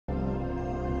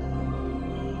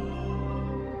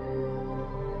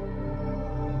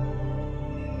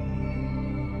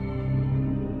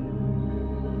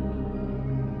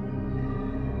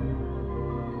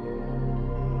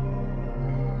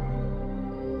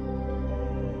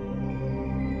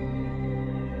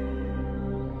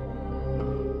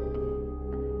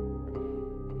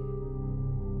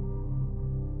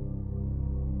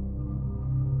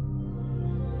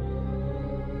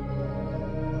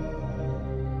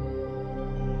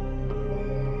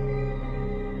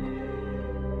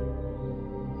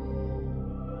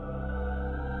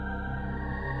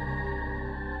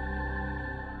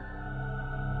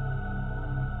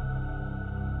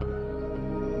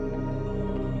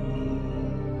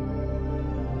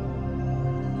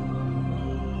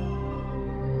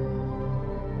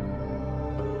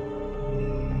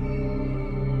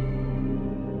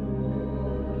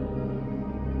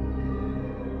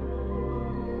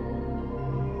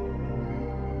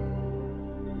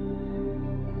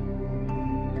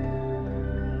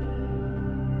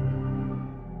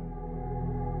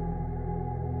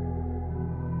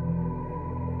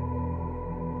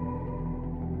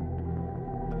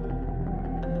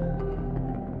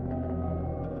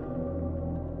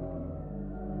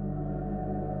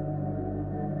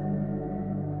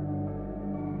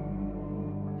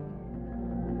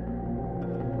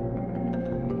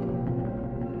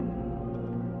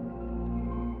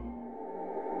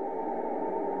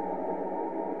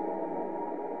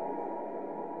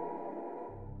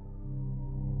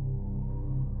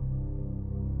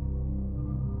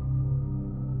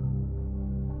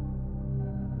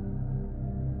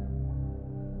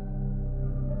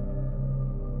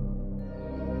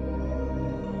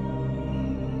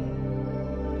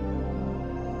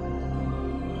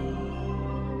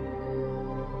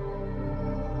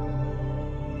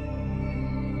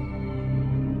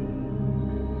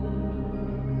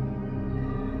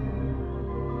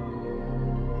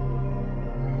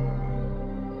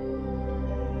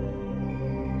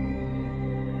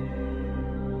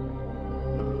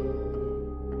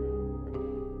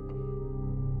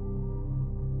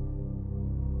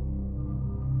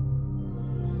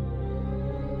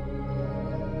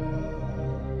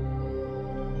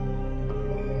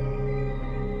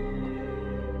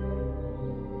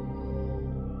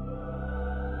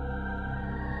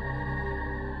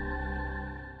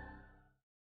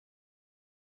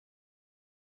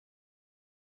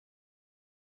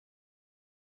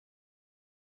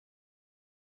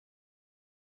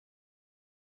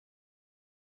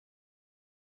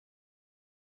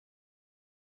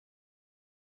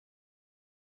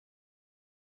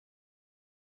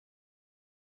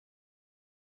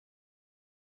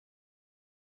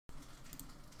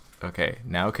Okay,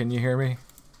 now can you hear me?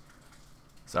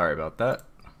 Sorry about that.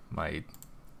 It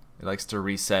likes to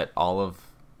reset all of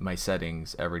my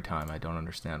settings every time. I don't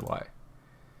understand why.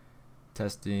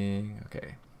 Testing.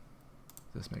 Okay.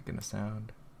 Is this making a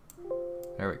sound?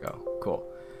 There we go. Cool.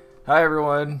 Hi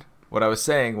everyone. What I was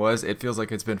saying was it feels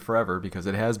like it's been forever because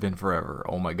it has been forever.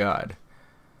 Oh my god.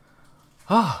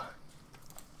 Ah.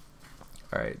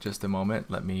 Alright, just a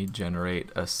moment. Let me generate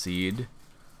a seed.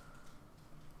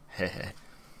 Hehe.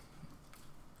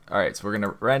 Alright, so we're going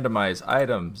to randomize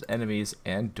items, enemies,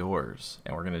 and doors.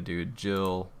 And we're going to do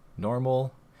Jill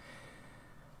normal.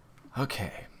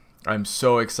 Okay. I'm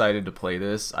so excited to play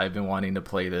this. I've been wanting to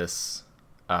play this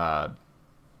for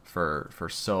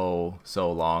so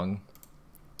long.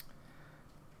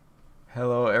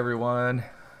 Hello, everyone.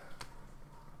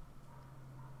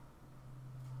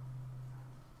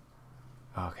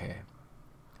 Okay.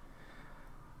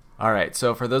 Alright,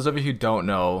 so for those of you who don't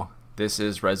know, this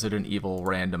is Resident Evil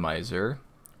Randomizer,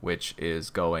 which is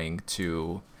going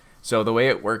to... So the way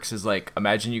it works is like,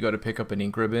 imagine you go to pick up an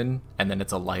ink ribbon, and then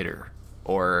it's a lighter.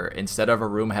 Or instead of a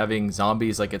room having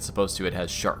zombies like it's supposed to, it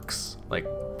has sharks. Like,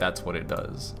 that's what it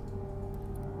does.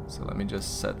 So let me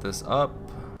just set this up.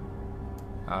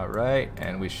 Alright,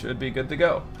 and we should be good to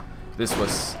go. This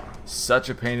was such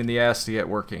a pain in the ass to get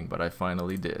working, but I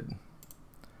finally did.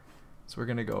 So we're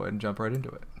going to go ahead and jump right into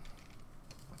it.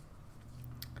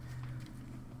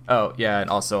 Oh, yeah, and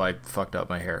also I fucked up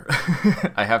my hair.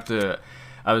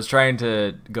 I was trying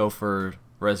to go for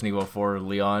Resident Evil 4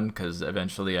 Leon, because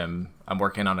eventually I'm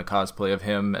working on a cosplay of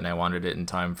him, and I wanted it in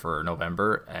time for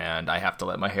November, and I have to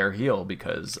let my hair heal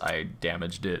because I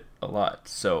damaged it a lot.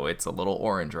 So it's a little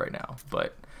orange right now,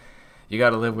 but you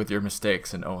gotta live with your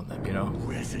mistakes and own them, you know?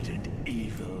 Resident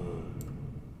Evil.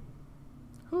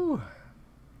 Whew.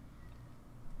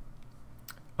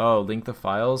 Oh, link the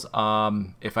files.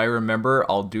 If I remember,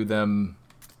 I'll do them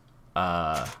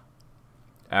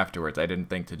afterwards. I didn't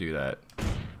think to do that.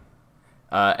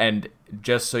 And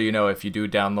just so you know, if you do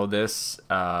download this,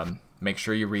 make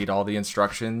sure you read all the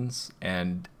instructions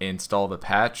and install the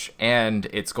patch. And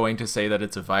it's going to say that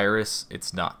it's a virus.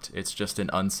 It's not. It's just an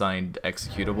unsigned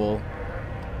executable.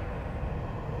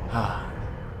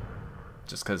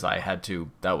 Just because I had to.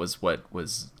 That was what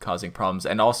was causing problems.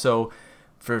 And also,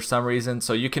 for some reason,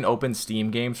 so you can open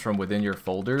Steam games from within your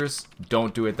folders.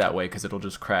 Don't do it that way because it'll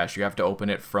just crash. You have to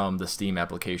open it from the Steam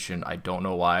application. I don't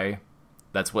know why.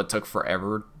 That's what took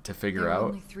forever to figure out.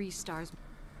 Only 3 stars.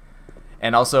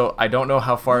 And also, I don't know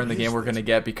how far in the game we're gonna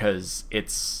get because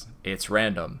it's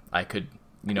random. I could,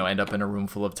 you know, end up in a room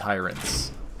full of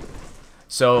tyrants.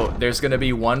 So there's gonna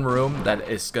be one room that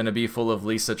is gonna be full of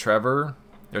Lisa Trevor.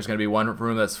 There's gonna be one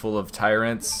room that's full of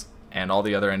tyrants, and all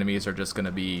the other enemies are just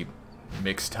gonna be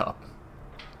mixed up.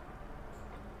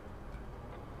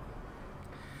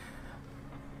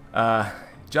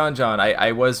 John,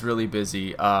 I was really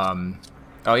busy.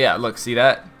 Oh yeah, look, see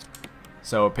that?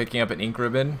 So picking up an ink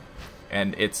ribbon,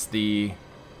 and it's the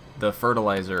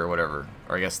fertilizer or whatever,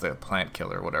 or I guess the plant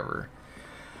killer or whatever.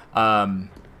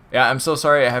 Yeah, I'm so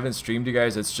sorry I haven't streamed you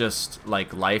guys. It's just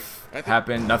like life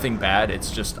happened, nothing bad. It's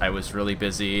just I was really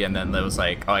busy, and then it was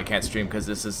like, oh, I can't stream because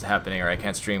this is happening, or I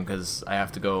can't stream because I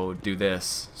have to go do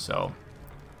this. So,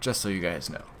 just so you guys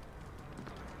know.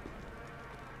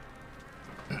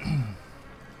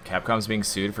 Capcom's being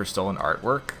sued for stolen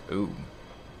artwork. Ooh.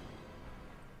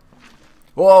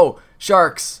 Whoa,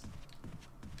 sharks!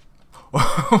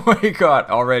 Oh my god!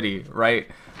 Already, right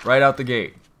out the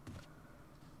gate.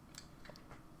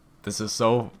 This is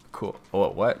so cool. Oh,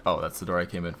 what? Oh, that's the door I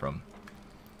came in from.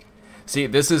 See,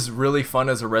 this is really fun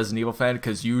as a Resident Evil fan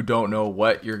because you don't know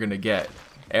what you're gonna get.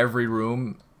 Every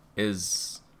room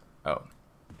is... Oh.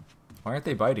 Why aren't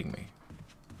they biting me?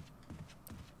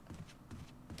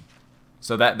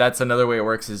 So that's another way it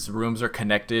works, is rooms are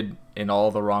connected in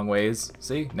all the wrong ways.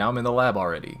 See? Now I'm in the lab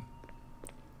already.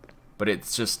 But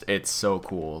it's just, it's so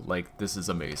cool. Like, this is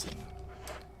amazing.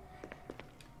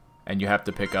 And you have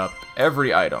to pick up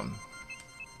every item.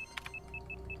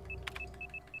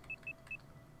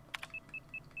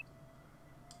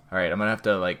 Alright, I'm gonna have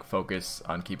to, like, focus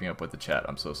on keeping up with the chat.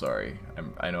 I'm so sorry.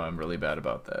 I know I'm really bad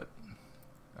about that.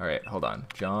 Alright, hold on.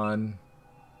 John...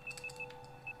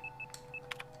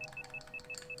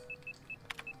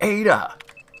 Ada!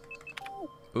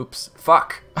 Oops.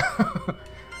 Fuck!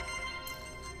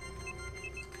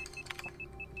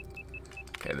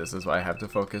 Okay, this is why I have to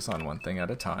focus on one thing at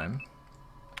a time.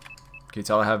 Can you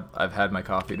tell I've had my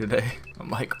coffee today? I'm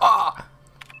like, ah!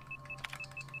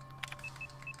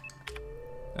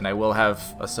 And I will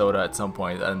have a soda at some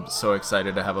point. I'm so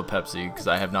excited to have a Pepsi because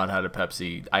I have not had a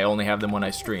Pepsi. I only have them when I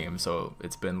stream, so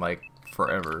it's been like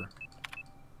forever.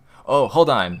 Oh, hold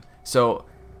on. So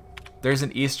there's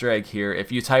an Easter egg here.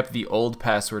 If you type the old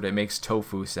password, it makes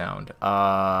tofu sound.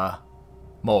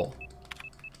 Mole.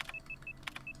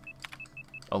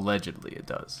 Allegedly, it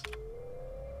does.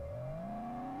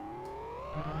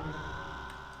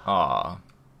 Aw.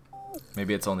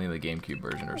 Maybe it's only in the GameCube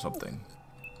version or something.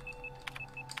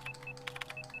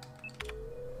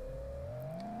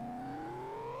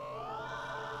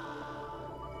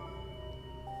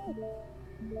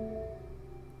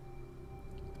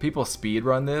 People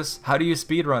speedrun this? How do you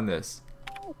speedrun this?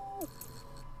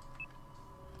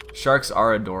 Sharks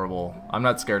are adorable. I'm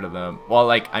not scared of them. Well,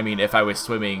 like, I mean, if I was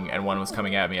swimming and one was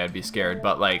coming at me, I'd be scared.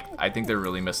 But, like, I think they're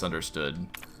really misunderstood.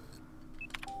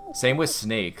 Same with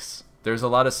snakes. There's a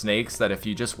lot of snakes that if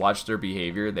you just watch their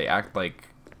behavior, they act like,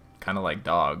 kind of like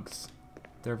dogs.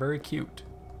 They're very cute.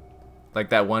 Like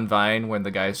that one Vine when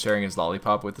the guy's sharing his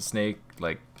lollipop with the snake.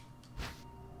 Like,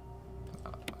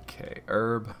 okay,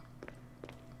 herb.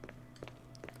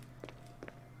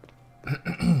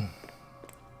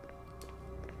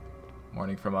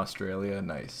 Morning from Australia,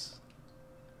 nice.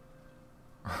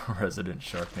 Resident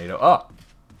Sharknado. Oh!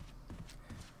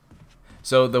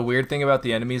 So the weird thing about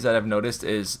the enemies that I've noticed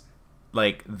is,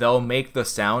 like, they'll make the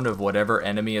sound of whatever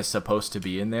enemy is supposed to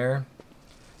be in there.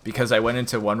 Because I went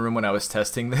into one room when I was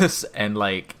testing this, and,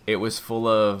 like, it was full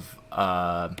of,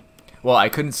 well, I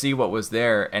couldn't see what was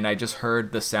there, and I just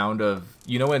heard the sound of,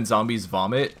 you know when zombies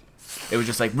vomit? It was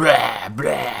just like, blah,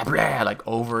 blah, blah, like,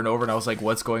 over and over, and I was like,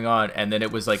 what's going on? And then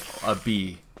it was, like, a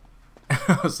bee.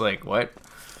 I was like, what?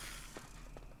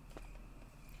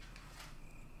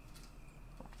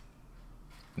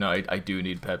 No, I do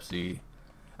need Pepsi.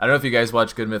 I don't know if you guys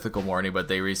watch Good Mythical Morning, but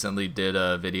they recently did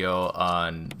a video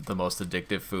on the most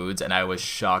addictive foods, and I was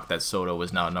shocked that soda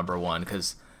was now #1,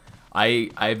 because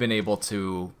I've been able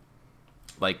to,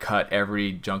 like, cut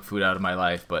every junk food out of my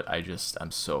life, but I'm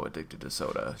so addicted to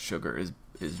soda. Sugar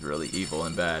is really evil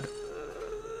and bad.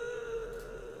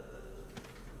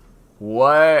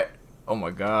 What? Oh my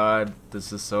god,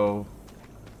 this is so...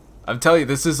 I'm telling you,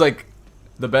 this is, like,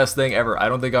 the best thing ever. I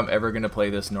don't think I'm ever gonna play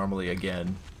this normally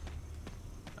again.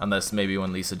 Unless maybe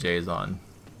when Lisa J is on.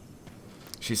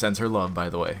 She sends her love, by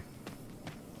the way.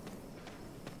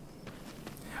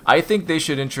 I think they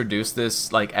should introduce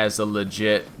this, like, as a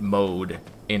legit mode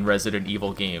in Resident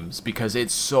Evil games, because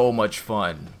it's so much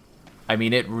fun. I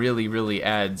mean, it really, really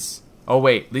adds... Oh,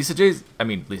 wait, Lisa J's... I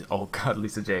mean, oh god,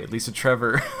 Lisa J. Lisa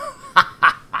Trevor.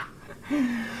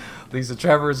 Lisa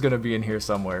Trevor is gonna be in here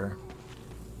somewhere.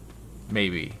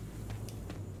 Maybe.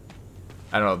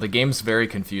 I don't know, the game's very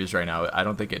confused right now. I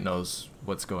don't think it knows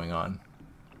what's going on.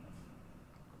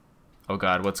 Oh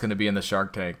god, what's gonna be in the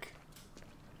shark tank?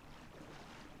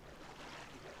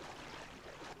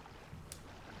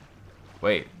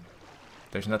 Wait,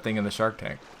 there's nothing in the shark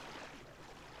tank.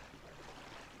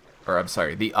 Or, I'm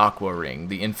sorry, the Aqua Ring,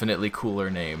 the infinitely cooler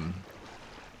name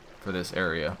for this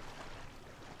area.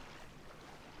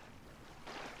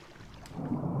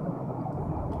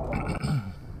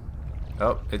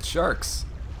 Oh, it's sharks.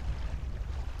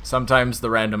 Sometimes the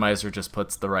randomizer just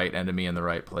puts the right enemy in the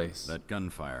right place. That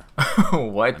gunfire.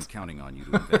 What? I'm counting on you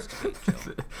to investigate,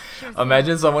 Joe.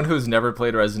 Imagine someone who's never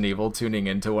played Resident Evil tuning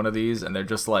into one of these and they're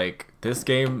just like, this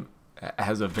game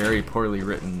has a very poorly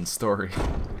written story.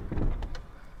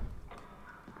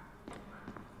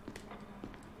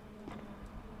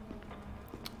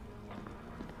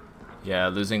 Yeah,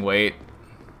 losing weight.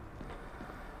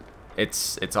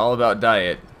 It's all about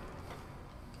diet.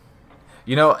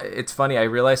 You know, it's funny, I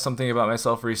realized something about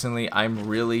myself recently. I'm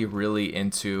really, really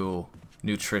into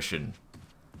nutrition.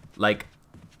 Like,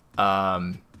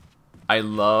 I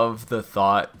love the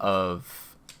thought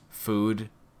of food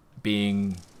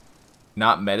being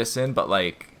not medicine, but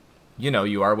like, you know,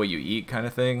 you are what you eat kind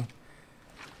of thing.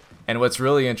 And what's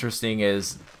really interesting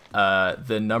is the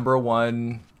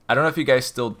 #1... I don't know if you guys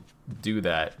still do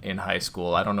that in high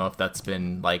school. I don't know if that's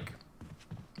been, like,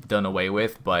 done away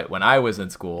with, but when I was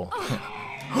in school...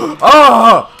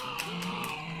 Oh!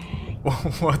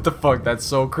 What the fuck? That's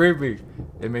so creepy.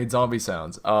 It made zombie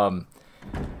sounds.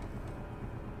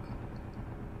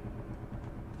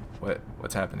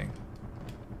 What's happening?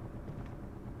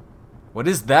 What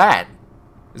is that?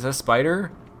 Is that a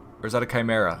spider? Or is that a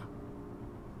chimera?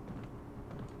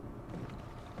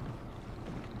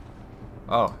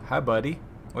 Oh, hi buddy.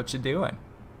 What you doing?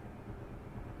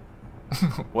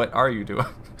 What are you doing?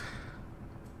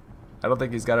 I don't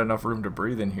think he's got enough room to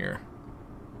breathe in here.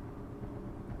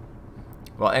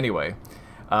 Well, anyway.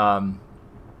 What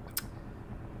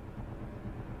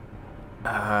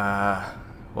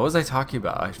was I talking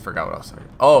about? I forgot what I was talking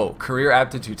about. Oh, career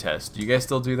aptitude test. Do you guys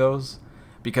still do those?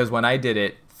 Because when I did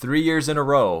it, 3 years in a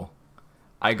row,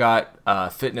 I got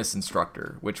a fitness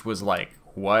instructor, which was like,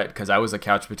 what? Because I was a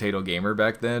couch potato gamer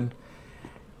back then.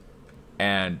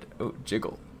 And, oh,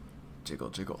 jiggle.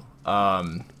 Jiggle, jiggle.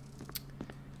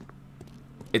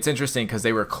 It's interesting because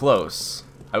they were close.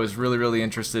 I was really, really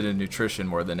interested in nutrition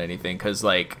more than anything. Because,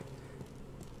 like,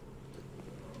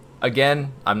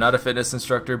 again, I'm not a fitness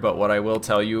instructor, but what I will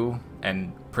tell you,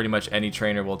 and pretty much any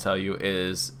trainer will tell you,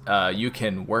 is you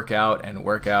can work out and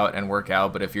work out and work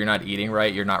out, but if you're not eating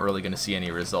right, you're not really going to see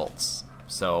any results.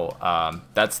 So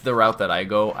that's the route that I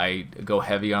go. I go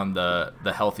heavy on the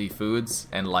healthy foods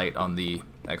and light on the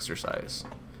exercise.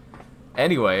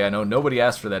 Anyway, I know nobody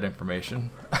asked for that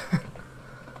information.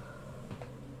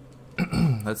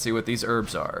 Let's see what these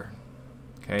herbs are.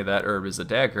 Okay, that herb is a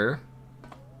dagger.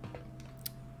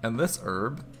 And this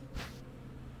herb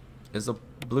is a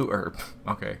blue herb.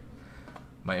 Okay.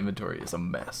 My inventory is a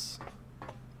mess.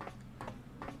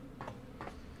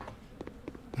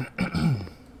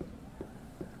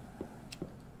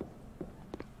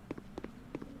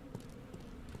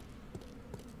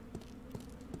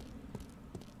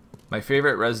 My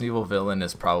favorite Resident Evil villain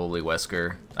is probably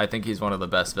Wesker. I think he's one of the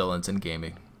best villains in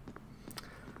gaming.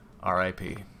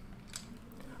 R.I.P.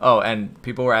 Oh, and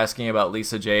people were asking about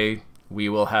Lisa J. We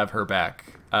will have her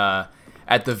back.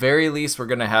 At the very least, we're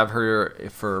going to have her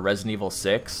for Resident Evil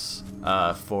 6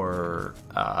 for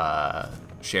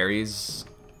Sherry's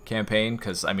campaign.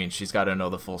 Because, I mean, she's got to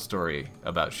know the full story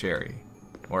about Sherry.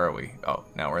 Where are we? Oh,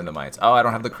 now we're in the mines. Oh, I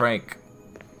don't have the crank.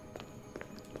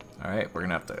 Alright, we're going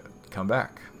to have to come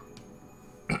back.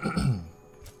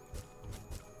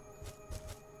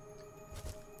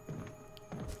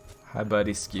 Hi,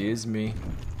 buddy. Excuse me.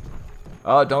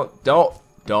 Oh, don't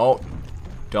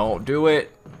do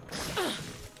it.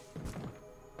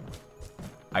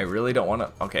 I really don't want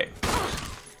to. Okay.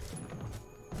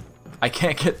 I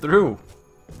can't get through.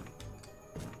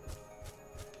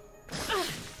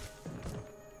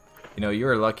 You know, you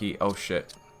were lucky. Oh,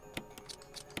 shit.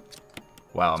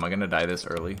 Wow, am I gonna die this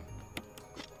early?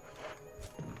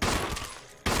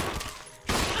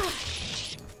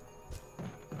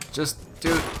 Just,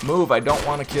 dude, move. I don't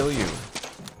want to kill you.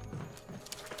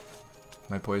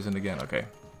 Am I poisoned again? Okay.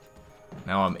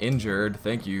 Now I'm injured.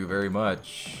 Thank you very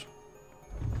much.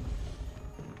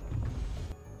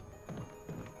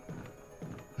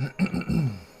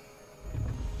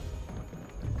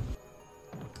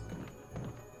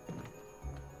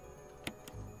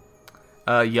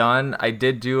 Jan, I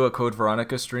did do a Code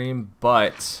Veronica stream,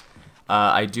 but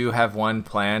I do have one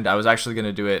planned. I was actually going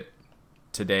to do it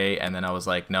today, and then I was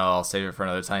like, no, I'll save it for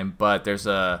another time. But there's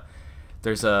a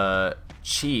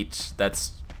cheat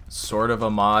that's sort of a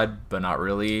mod, but not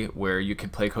really, where you can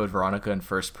play Code Veronica in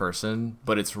first person,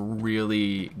 but it's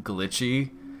really glitchy,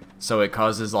 so it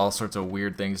causes all sorts of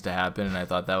weird things to happen, and I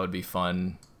thought that would be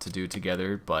fun to do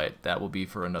together, but that will be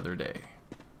for another day.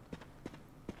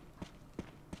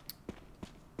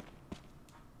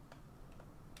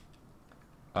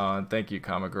 Thank you,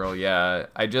 Comic Girl. Yeah,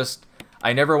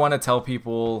 I never want to tell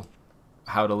people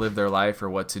how to live their life or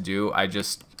what to do. I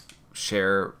just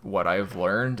share what I've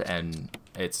learned, and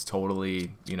it's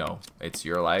totally, you know, it's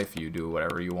your life. You do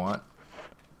whatever you want.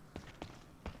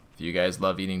 If you guys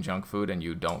love eating junk food and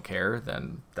you don't care,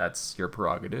 then that's your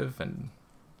prerogative, and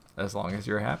as long as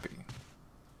you're happy.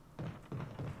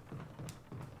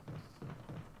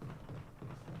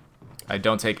 I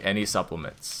don't take any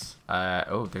supplements.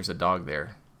 Oh, there's a dog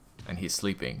there, and he's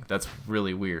sleeping. That's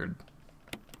really weird.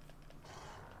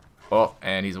 Oh,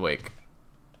 and he's awake.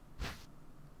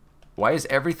 Why is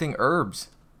everything herbs?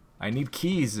 I need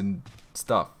keys and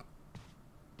stuff.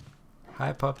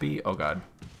 Hi, puppy. Oh, God.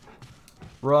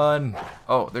 Run.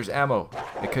 Oh, there's ammo.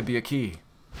 It could be a key.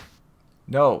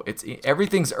 No, it's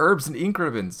everything's herbs and ink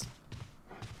ribbons.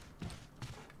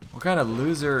 What kind of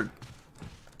loser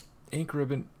ink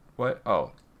ribbon? What?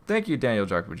 Oh, thank you, Daniel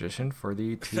Dark Magician, for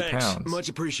the £2. Much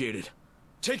appreciated.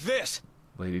 Take this.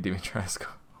 Lady Dimitrescu.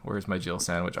 Where's my Jill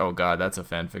sandwich? Oh, God, that's a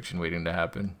fanfiction waiting to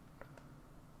happen.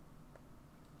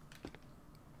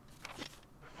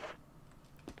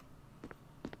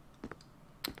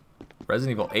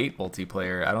 Resident Evil 8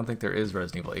 multiplayer. I don't think there is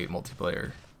Resident Evil 8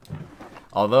 multiplayer.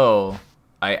 Although,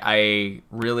 I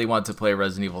really want to play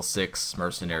Resident Evil 6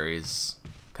 Mercenaries.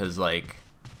 Because, like,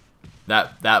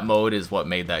 that mode is what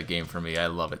made that game for me. I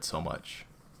love it so much.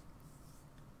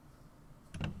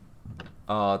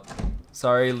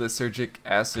 Sorry, lysergic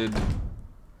acid.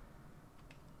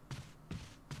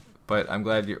 But I'm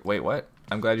glad you're... Wait, what?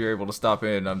 I'm glad you're able to stop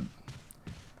in.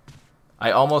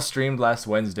 I almost streamed last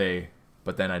Wednesday,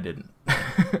 but then I didn't.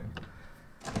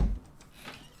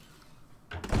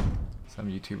 Some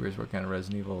YouTubers working on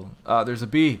Resident Evil. There's a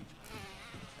B.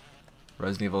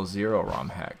 Resident Evil 0 ROM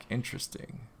hack.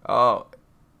 Interesting. Oh.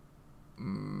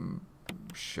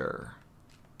 Sure.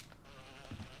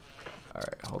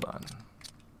 Alright, hold on.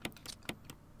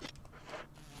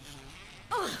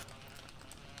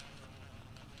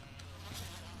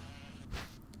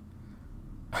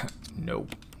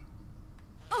 Nope.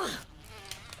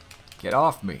 Get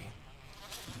off me.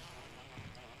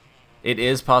 It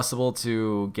is possible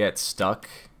to get stuck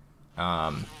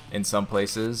in some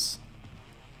places.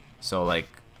 So like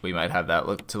we might have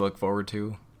that to look forward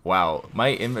to. Wow,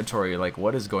 my inventory, like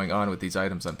what is going on with these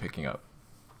items I'm picking up?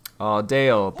 Oh,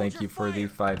 Dale, thank you for the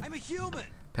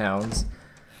 £5.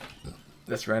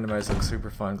 This randomizer looks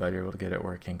super fun. Glad you're able to get it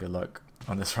working. Good luck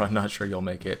on this run. Not sure you'll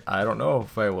make it. I don't know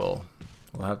if I will.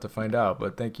 We'll have to find out,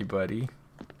 but thank you, buddy.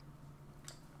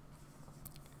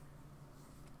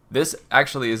 This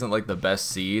actually isn't like the best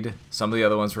seed. Some of the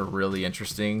other ones were really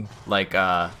interesting. Like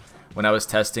when I was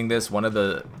testing this, one of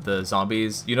the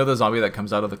zombies, you know the zombie that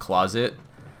comes out of the closet?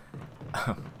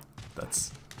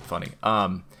 That's funny.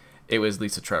 It was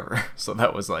Lisa Trevor. So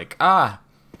that was like,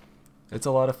 it's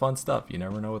a lot of fun stuff. You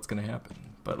never know what's going to happen.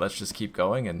 But let's just keep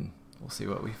going and we'll see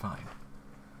what we find.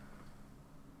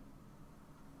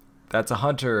 That's a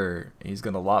hunter. He's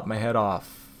going to lop my head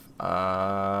off.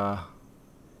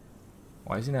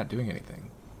 Why is he not doing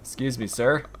anything? Excuse me,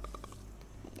 sir.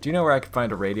 Do you know where I could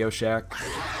find a Radio Shack?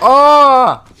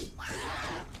 Oh!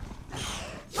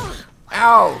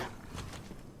 Ow!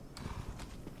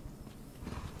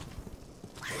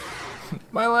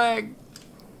 My leg!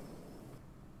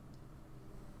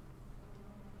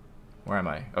 Where am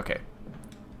I? Okay.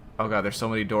 Oh god, there's so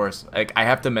many doors. I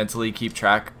have to mentally keep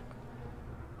track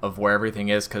of where everything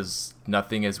is because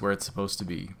nothing is where it's supposed to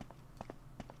be.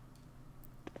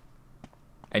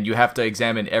 And you have to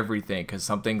examine everything because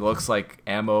something looks like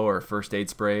ammo or first aid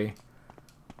spray,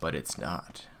 but it's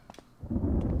not.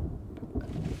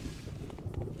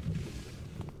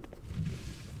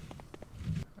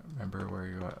 Remember where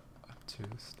you're up to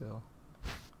still.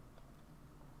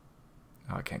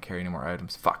 Oh, I can't carry any more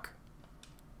items. Fuck.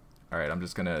 Alright, I'm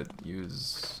just gonna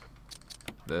use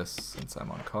this since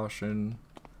I'm on caution.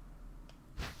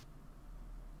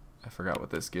 I forgot what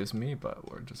this gives me, but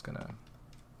we're just gonna...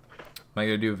 Am I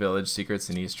gonna do village secrets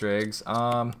and Easter eggs?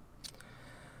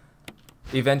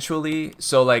 Eventually.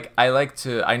 So like I like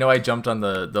to, I know I jumped on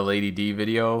the Lady D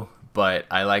video, but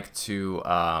I like to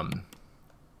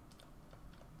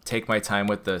take my time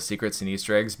with the secrets and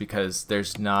Easter eggs because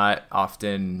there's not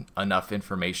often enough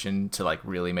information to like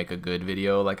really make a good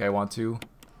video like I want to.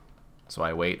 So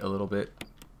I wait a little bit.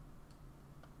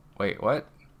 Wait, what?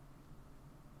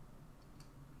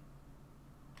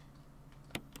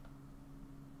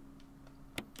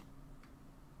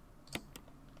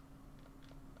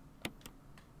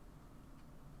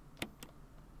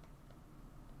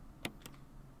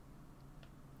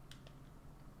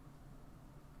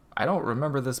 I don't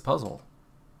remember this puzzle.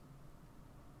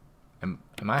 Am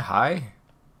I high?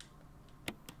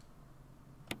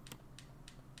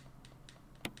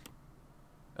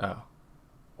 Oh.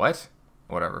 What?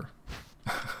 Whatever.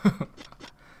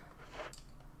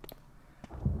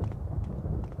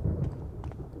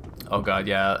 Oh god,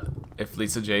 yeah. If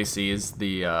Lisa J sees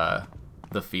the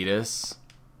fetus.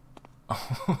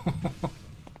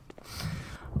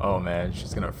 Oh man,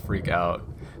 she's gonna freak out.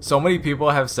 So many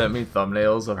people have sent me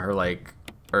thumbnails of her like,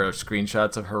 or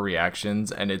screenshots of her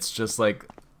reactions, and it's just like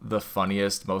the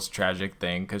funniest, most tragic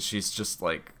thing because she's just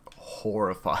like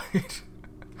horrified.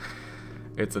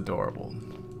 It's adorable.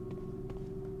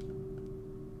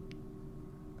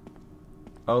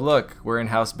 Oh look, we're in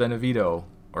House Benevito,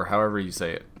 or however you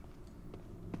say it.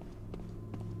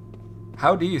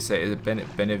 How do you say it? Is it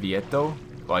Benevieto?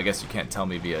 Well, I guess you can't tell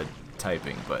me via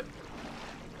typing, but...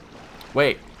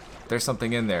 Wait, there's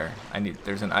something in there.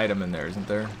 There's an item in there, isn't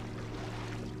there?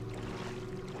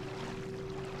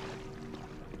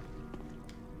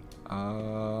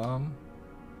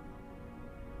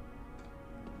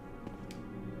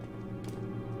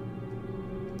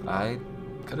 I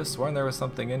could have sworn there was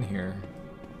something in here.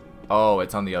 Oh,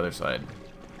 it's on the other side.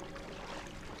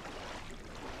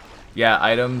 Yeah,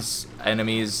 items,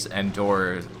 enemies, and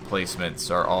door placements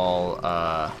are all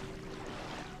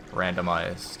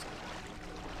randomized.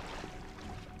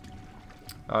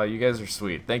 Oh, you guys are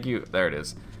sweet. Thank you. There it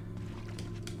is.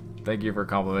 Thank you for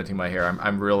complimenting my hair.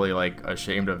 I'm really like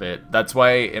ashamed of it. That's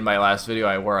why in my last video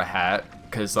I wore a hat,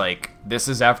 because like this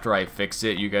is after I fixed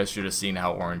it. You guys should have seen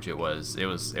how orange it was. It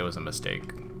was a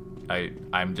mistake.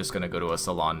 I'm just gonna go to a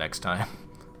salon next time,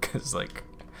 because like,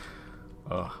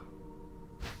 oh,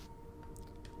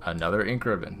 another ink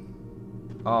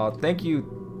ribbon. Oh, thank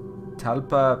you,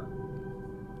 Pantera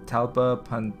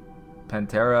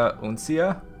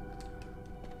Uncia,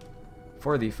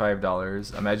 for the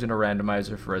 $5. Imagine a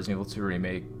randomizer for Resident Evil 2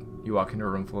 Remake. You walk into a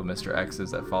room full of Mr.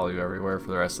 X's that follow you everywhere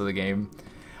for the rest of the game.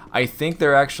 I think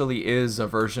there actually is a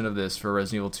version of this for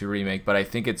Resident Evil 2 Remake, but I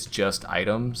think it's just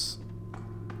items.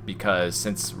 Because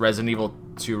since Resident Evil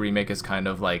 2 Remake is kind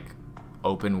of like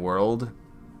open world,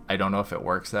 I don't know if it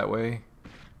works that way.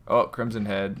 Oh, Crimson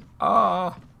Head.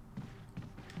 Ah!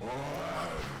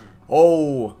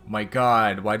 Oh my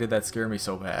god, why did that scare me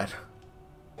so bad?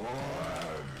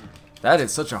 That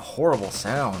is such a horrible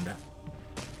sound.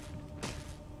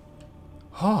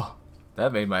 Oh,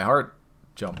 that made my heart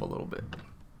jump a little bit.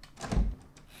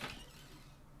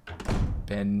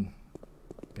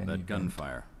 That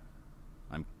gunfire.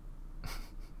 I'm...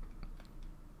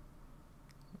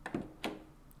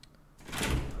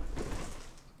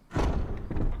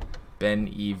 Ben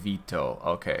E. Vito.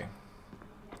 Okay.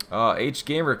 H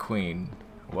Gamer Queen.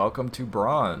 Welcome to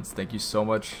Bronze. Thank you so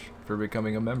much for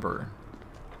becoming a member.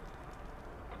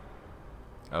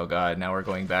 Oh god, now we're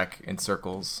going back in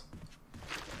circles.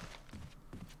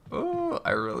 Oh,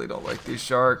 I really don't like these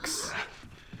sharks.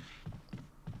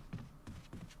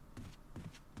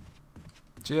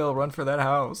 Jill, run for that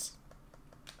house.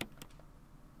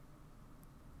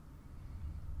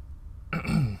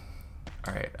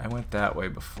 Alright, I went that way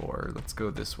before. Let's go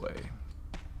this way.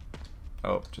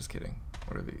 Oh, just kidding.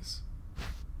 What are these?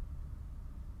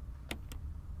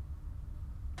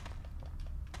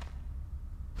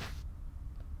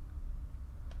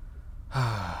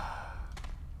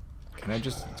 Can I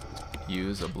just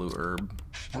use a blue herb?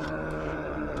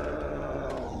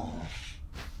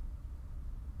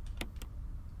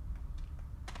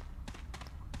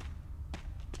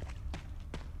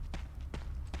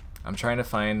 I'm trying to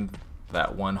find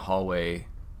that one hallway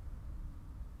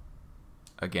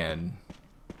again.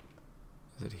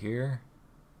 Is it here?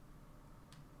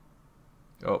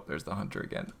 Oh, there's the hunter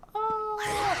again.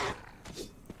 Ah!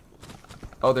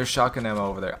 Oh, there's shotgun ammo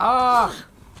over there. Ah!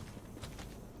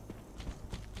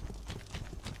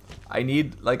 I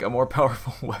need like a more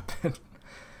powerful weapon.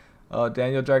 Oh,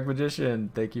 Daniel Dark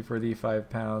Magician, thank you for the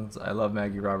 £5. I love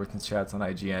Maggie Robertson's chats on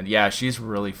IGN. Yeah, she's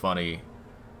really funny.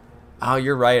 Oh,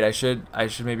 you're right. I should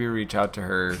maybe reach out to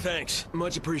her. Thanks,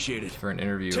 much appreciated. For an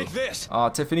interview. Take this. Oh,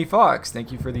 Tiffany Fox,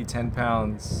 thank you for the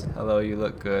 £10. Hello, you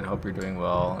look good. Hope you're doing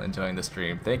well. Enjoying the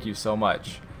stream. Thank you so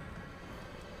much.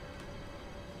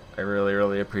 I really,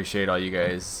 really appreciate all you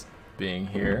guys being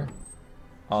here.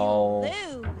 All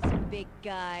lose, big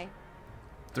guy.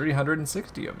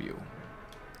 360 of you.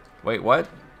 Wait, what?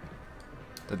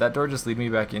 Did that door just lead me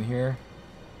back in here?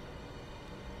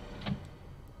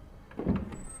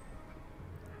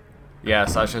 Yeah,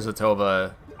 Sasha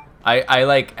Zatova. I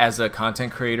like, as a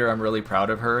content creator, I'm really proud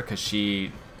of her because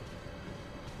she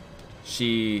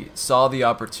saw the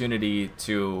opportunity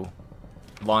to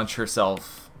launch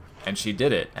herself and she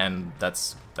did it, and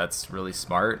that's really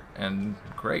smart and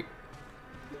great.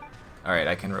 Alright,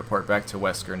 I can report back to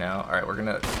Wesker now. Alright, we're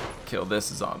gonna kill this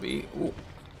zombie. Ooh.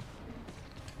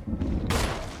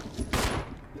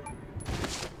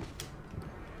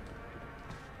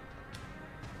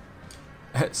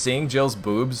 Seeing Jill's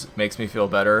boobs makes me feel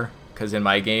better, because in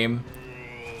my game,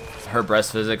 her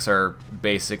breast physics are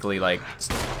basically like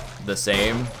the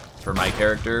same for my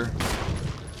character.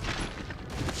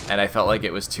 And I felt like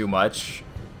it was too much,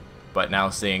 but now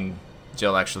seeing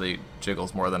Jill actually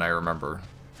jiggles more than I remember.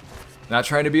 Not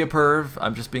trying to be a perv,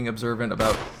 I'm just being observant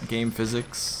about game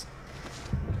physics.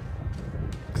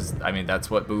 Because, I mean, that's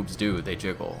what boobs do, they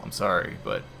jiggle. I'm sorry,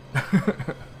 but...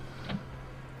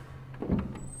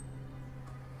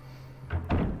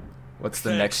 What's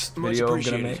the next video I'm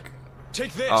gonna make?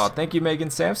 Take this. Oh, thank you, Megan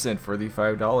Sampson, for the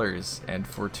 $5 and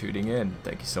for tuning in.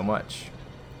 Thank you so much.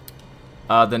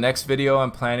 The next video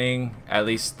I'm planning, at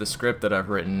least the script that I've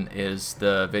written, is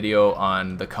the video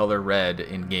on the color red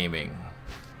in gaming.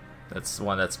 That's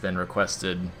one that's been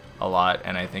requested a lot,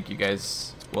 and I think you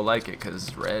guys will like it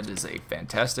because red is a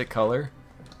fantastic color.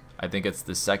 I think it's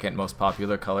the second most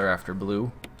popular color after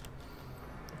blue.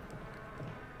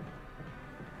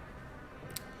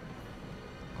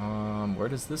 Where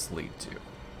does this lead to?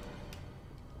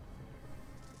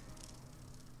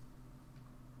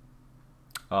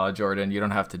 Jordan, you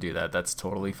don't have to do that. That's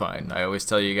totally fine. I always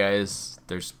tell you guys,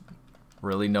 there's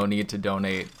really no need to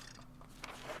donate.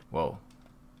 Whoa.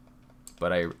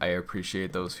 But I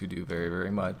appreciate those who do very,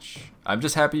 very much. I'm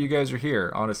just happy you guys are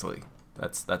here, honestly.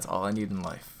 That's all I need in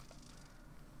life.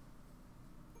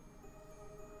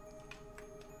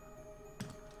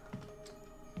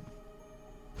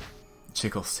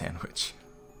 Jiggle sandwich.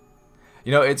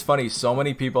 You know, it's funny. So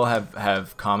many people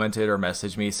have commented or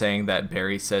messaged me saying that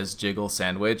Barry says jiggle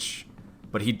sandwich,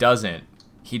 but he doesn't.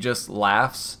 He just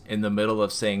laughs in the middle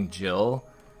of saying Jill,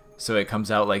 so it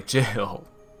comes out like Jill.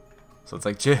 So it's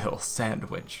like Jill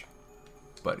sandwich.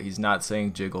 But he's not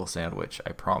saying jiggle sandwich,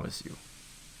 I promise you.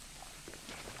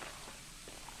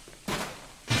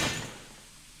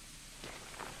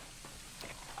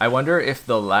 I wonder if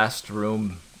the last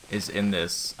room is in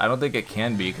this. I don't think it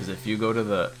can be, because if you go to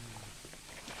the...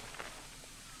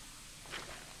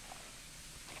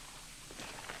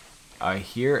 I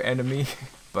hear enemy,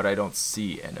 but I don't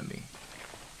see enemy.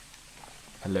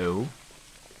 Hello?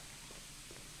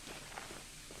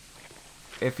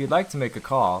 If you'd like to make a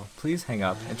call, please hang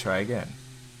up and try again.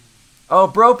 Oh,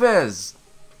 Bropez!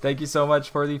 Thank you so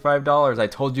much for the $5. I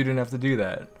told you didn't have to do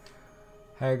that.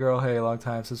 Hey girl, hey, long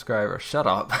time subscriber. Shut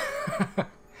up.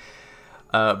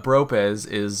 Bropez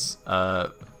is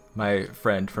my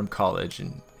friend from college,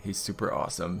 and he's super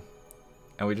awesome.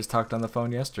 And we just talked on the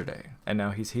phone yesterday, and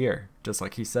now he's here, just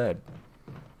like he said.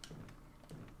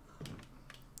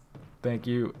 Thank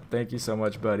you so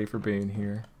much, buddy, for being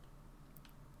here.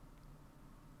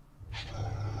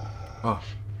 Oh,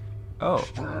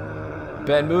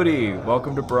 Ben Moody,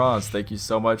 welcome to Bronze. Thank you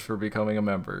so much for becoming a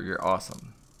member. You're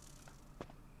awesome.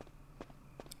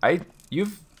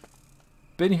 You've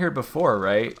been here before,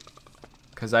 right?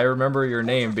 Because I remember your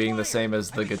name being the same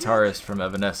as the guitarist from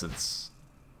Evanescence.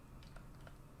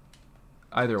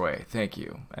 Either way, thank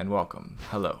you and welcome.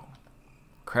 Hello.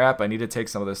 Crap, I need to take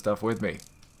some of this stuff with me.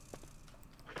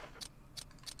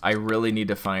 I really need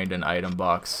to find an item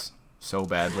box so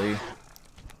badly.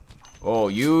 Oh,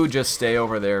 you just stay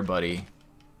over there, buddy.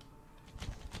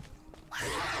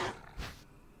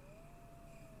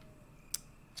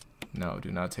 No,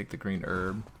 do not take the green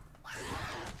herb.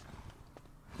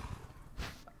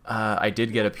 I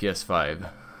did get a PS5,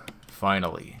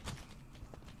 finally.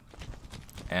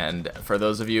 And for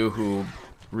those of you who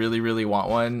really want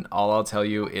one, all I'll tell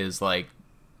you is, like,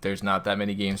 there's not that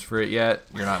many games for it yet.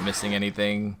 You're not missing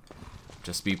anything.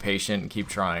 Just be patient and keep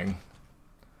trying.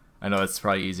 I know it's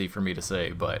probably easy for me to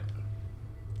say, but,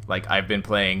 like, I've been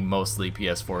playing mostly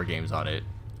PS4 games on it.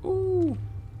 Ooh.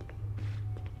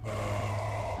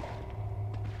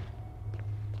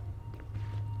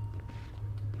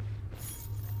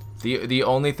 The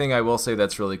only thing I will say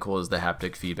that's really cool is the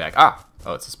haptic feedback. Ah!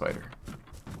 Oh, it's a spider.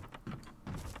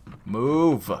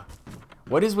 Move!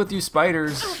 What is with you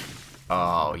spiders?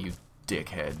 Oh, you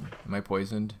dickhead. Am I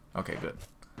poisoned? Okay, good.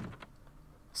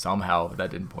 Somehow that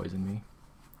didn't poison me.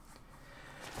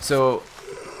 So...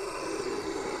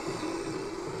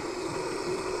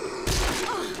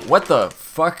 what the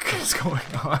fuck is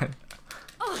going on?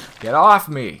 Get off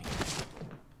me!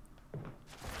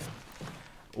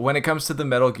 When it comes to the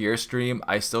Metal Gear stream,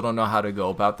 I still don't know how to go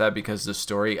about that because the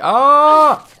story...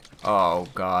 ah! Oh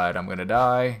god, I'm gonna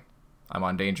die. I'm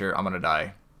on danger. I'm gonna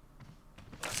die.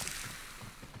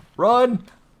 Run!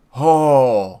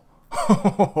 Oh!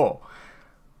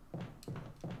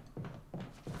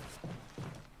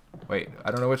 Wait,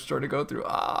 I don't know which door to go through.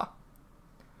 Ah!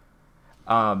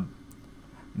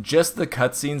 Just the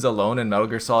cutscenes alone in Metal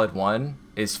Gear Solid 1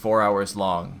 is 4 hours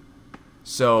long.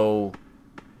 So...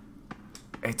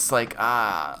 it's like,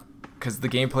 because the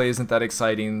gameplay isn't that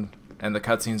exciting and the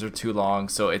cutscenes are too long,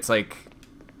 so it's like,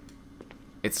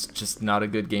 it's just not a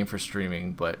good game for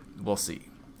streaming, but we'll see.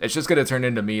 It's just gonna turn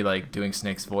into me, like, doing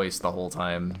Snake's voice the whole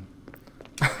time.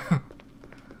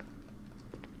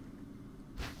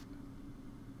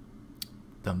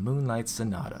 The Moonlight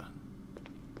Sonata.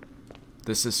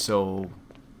 This is so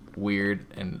weird,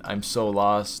 and I'm so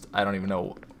lost, I don't even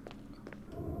know.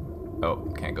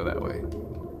 Oh, can't go that way.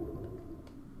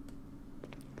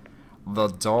 The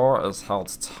door is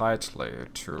held tightly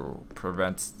to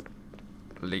prevent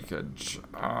leakage.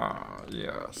 Ah,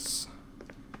 yes.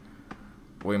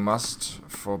 We must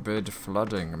forbid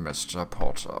flooding, Mr.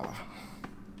 Porter.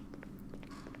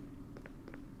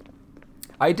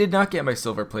 I did not get my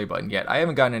silver play button yet. I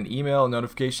haven't gotten an email,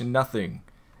 notification, nothing.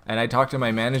 And I talked to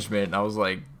my management and I was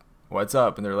like, what's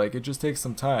up? And they're like, it just takes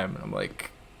some time. And I'm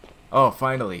like, oh,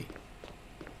 finally.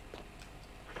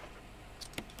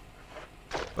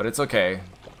 But it's okay.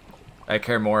 I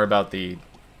care more about the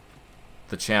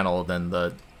channel than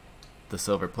the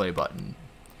silver play button.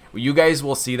 You guys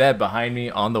will see that behind me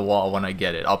on the wall when I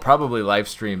get it. I'll probably live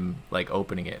stream, like,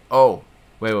 opening it. Oh,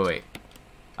 wait.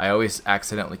 I always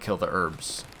accidentally kill the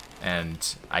herbs.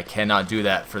 And I cannot do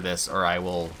that for this or I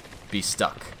will be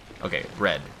stuck. Okay,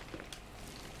 red.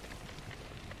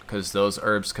 Because those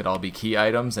herbs could all be key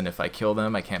items, and if I kill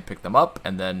them, I can't pick them up,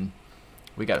 and then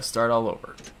we gotta start all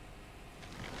over.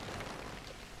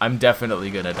 I'm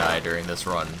definitely gonna die during this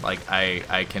run. Like,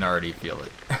 I can already feel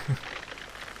it.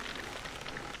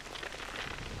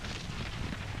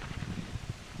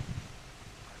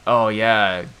 Oh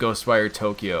yeah, Ghostwire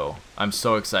Tokyo. I'm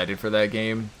so excited for that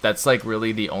game. That's like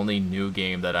really the only new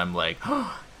game that I'm like,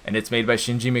 and it's made by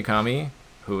Shinji Mikami,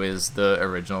 who is the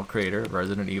original creator of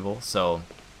Resident Evil, so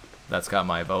that's got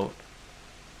my vote.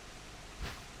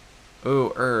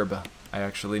 Ooh, herb. I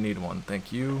actually need one,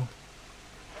 thank you.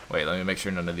 Wait, let me make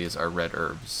sure none of these are red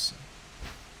herbs.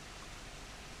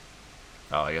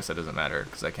 Oh, I guess it doesn't matter,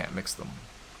 because I can't mix them.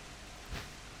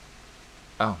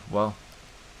 Oh, well.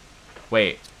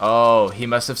 Wait, oh, he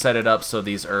must have set it up so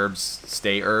these herbs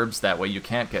stay herbs, that way you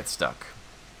can't get stuck.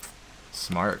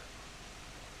 Smart.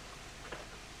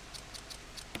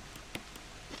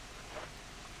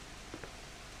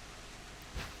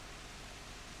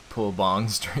 Pull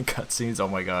bongs during cutscenes, oh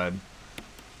my god.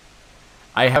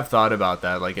 I have thought about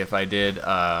that, like if I did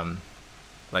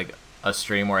like a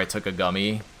stream where I took a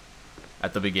gummy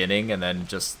at the beginning and then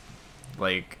just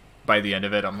like by the end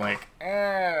of it I'm like,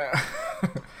 eh.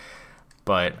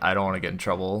 But I don't want to get in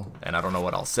trouble, and I don't know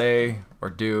what I'll say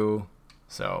or do,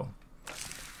 so...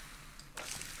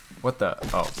 What the...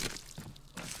 Oh.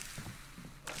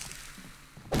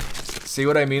 See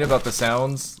what I mean about the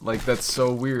sounds? Like, that's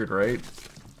so weird, right?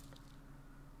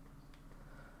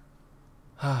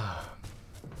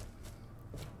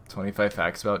 25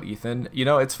 facts about Ethan. You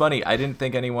know, it's funny, I didn't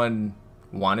think anyone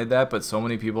wanted that, but so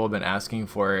many people have been asking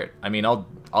for it. I mean,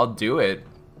 I'll do it.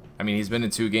 I mean, he's been in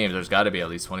 2 games. There's got to be at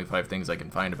least 25 things I can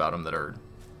find about him that are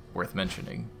worth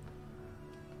mentioning.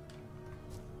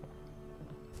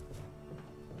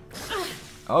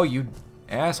 Oh, you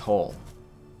asshole.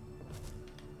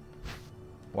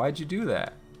 Why'd you do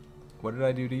that? What did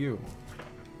I do to you?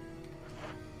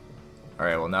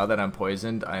 Alright, well, now that I'm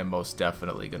poisoned, I am most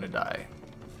definitely gonna die.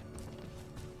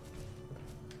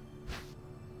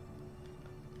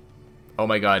 Oh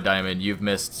my god, Diamond, you've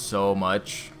missed so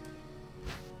much.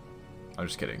 I'm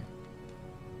just kidding.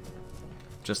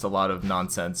 Just a lot of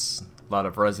nonsense. A lot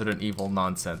of Resident Evil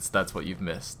nonsense. That's what you've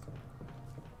missed.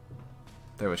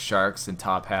 There was sharks and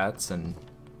top hats and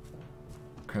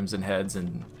crimson heads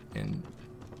and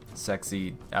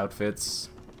sexy outfits.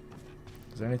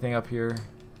 Is there anything up here?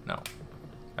 No.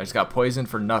 I just got poisoned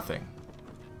for nothing.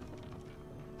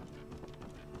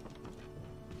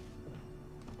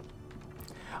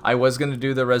 I was gonna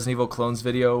do the Resident Evil clones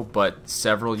video, but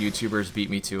several YouTubers beat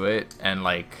me to it, and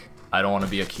like, I don't want to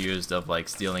be accused of like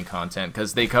stealing content,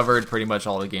 because they covered pretty much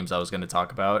all the games I was gonna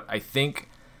talk about. I think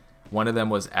one of them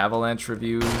was Avalanche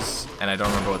reviews, and I don't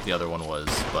remember what the other one was,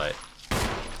 but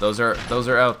those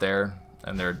are out there,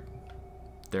 and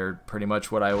they're pretty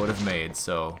much what I would have made,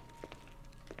 so.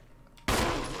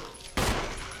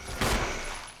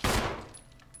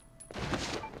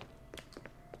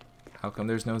 How come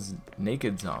there's no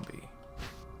naked zombie?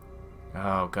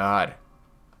 Oh god.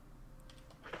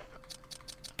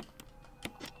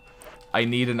 I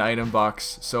need an item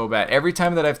box so bad. Every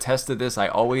time that I've tested this, I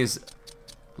always,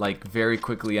 like, very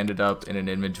quickly ended up in an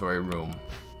inventory room.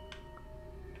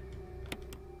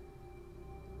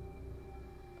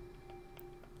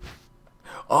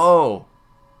 Oh!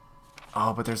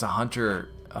 Oh, but there's a hunter.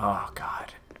 Oh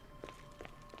god. I'm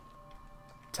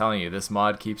telling you, this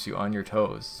mod keeps you on your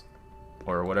toes.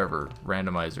 Or whatever,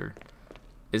 randomizer.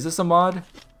 Is this a mod?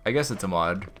 I guess it's a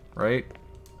mod, right?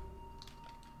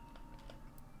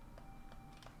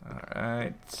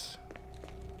 Alright.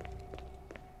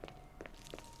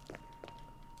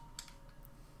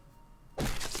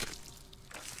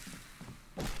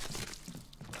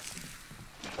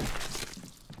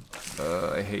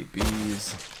 I hate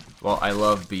bees. Well, I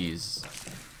love bees,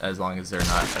 as long as they're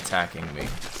not attacking me.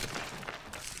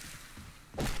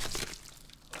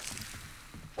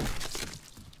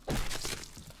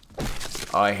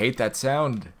 Oh, I hate that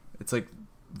sound. It's like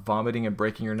vomiting and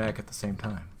breaking your neck at the same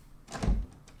time.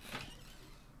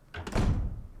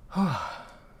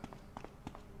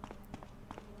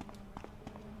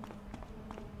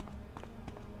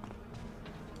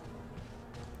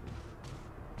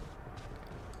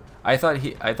 I thought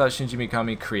Shinji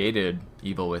Mikami created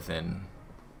Evil Within.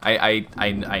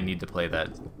 I need to play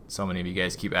that. So many of you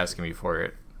guys keep asking me for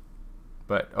it.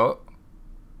 But oh.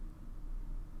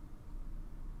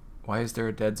 Why is there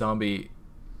a dead zombie?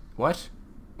 What?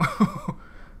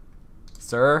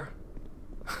 Sir?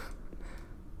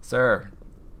 Sir.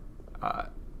 I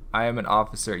am an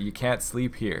officer. You can't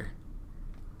sleep here.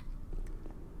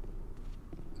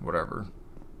 Whatever.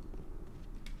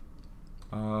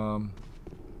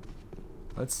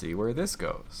 Let's see where this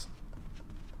goes.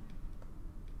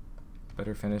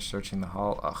 Better finish searching the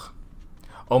hall. Ugh.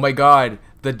 Oh my god,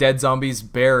 the dead zombies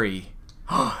Barry.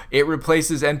 It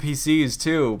replaces NPCs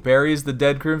too. Barry is the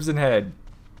dead Crimson Head.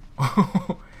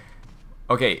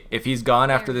 Okay, if he's gone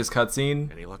after this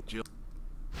cutscene... Any luck, Jill?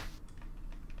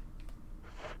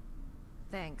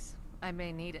 Thanks. I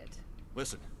may need it.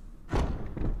 Listen.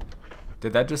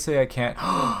 Did that just say I can't?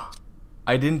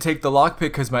 I didn't take the lockpick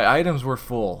because my items were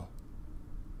full.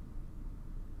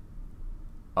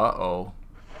 Uh-oh.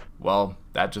 Well,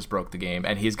 that just broke the game.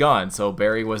 And he's gone, so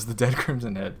Barry was the dead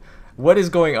Crimson Head. What is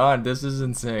going on? This is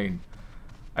insane.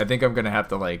 I think I'm going to have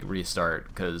to, like, restart,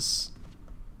 because...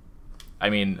 I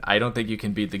mean, I don't think you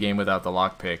can beat the game without the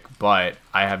lockpick, but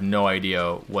I have no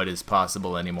idea what is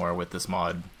possible anymore with this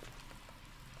mod.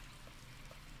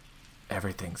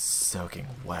 Everything's soaking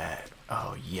wet.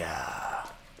 Oh, yeah.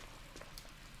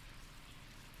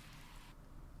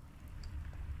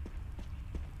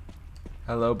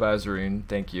 Hello, Bazarine.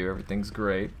 Thank you. Everything's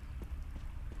great.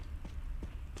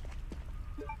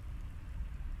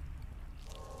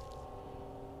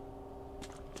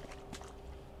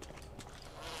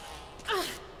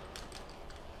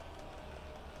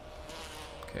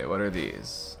 Okay, what are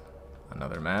these?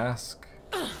 Another mask.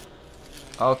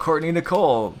 Oh, Courtney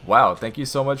Nicole. Wow, thank you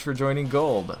so much for joining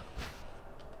Gold.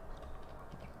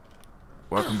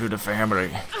 Welcome to the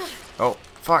family. Oh,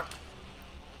 fuck.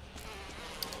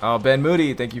 Oh, Ben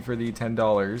Moody, thank you for the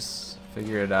 $10.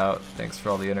 Figure it out. Thanks for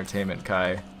all the entertainment,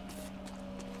 Kai.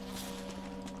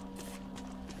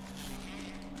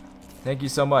 Thank you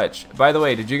so much. By the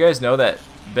way, did you guys know that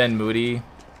Ben Moody,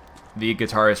 the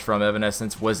guitarist from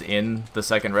Evanescence, was in the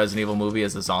second Resident Evil movie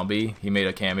as a zombie? He made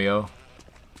a cameo.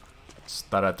 Just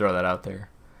thought I'd throw that out there.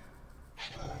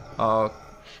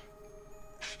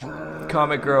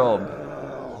 Comic Girl,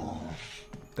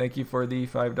 thank you for the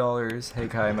 $5. Hey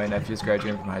Kai, my nephew's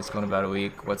graduating from high school in about a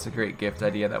week. What's a great gift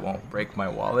idea that won't break my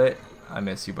wallet? I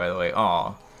miss you, by the way.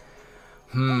 Aw.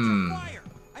 I'm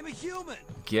a human.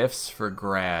 Gifts for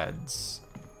grads.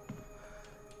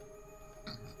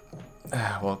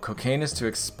 Well, cocaine is too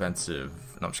expensive.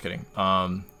 No, I'm just kidding.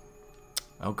 Oh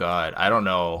god, I don't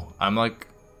know. I'm like...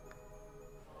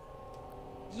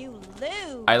 You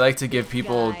lose. I like to give big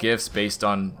people guy. gifts based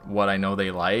on what I know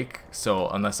they like. So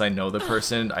unless I know the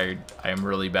person, I am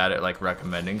really bad at like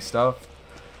recommending stuff.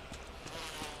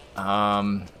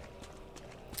 What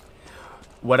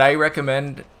I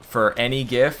recommend for any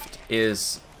gift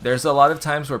is there's a lot of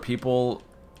times where people,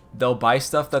 they'll buy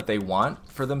stuff that they want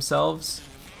for themselves.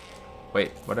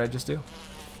 Wait, what did I just do?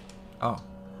 Oh.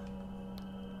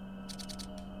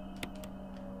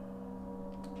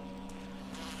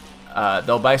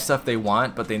 They'll buy stuff they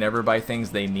want, but they never buy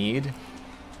things they need.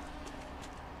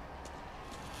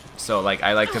 So, like,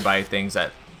 I like to buy things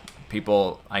that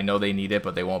people, I know they need it,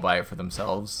 but they won't buy it for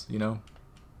themselves, you know?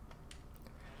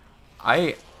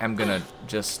 I am gonna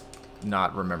just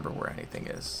not remember where anything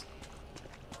is.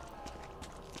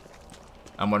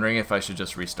 I'm wondering if I should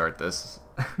just restart this.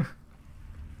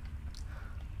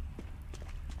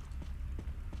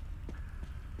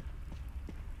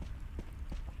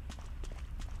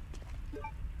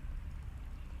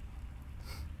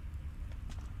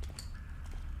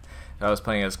 If I was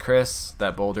playing as Chris,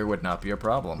 that boulder would not be a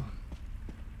problem.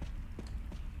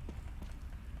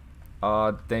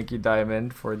 Thank you,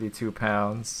 Diamond, for the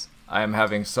 £2. I am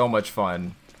having so much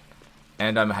fun,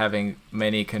 and I'm having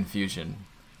many confusion.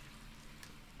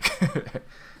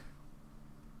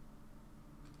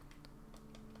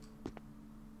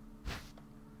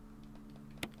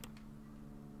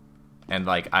 And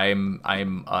like I'm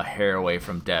a hair away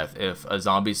from death. If a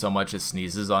zombie so much as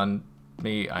sneezes on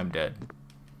me, I'm dead.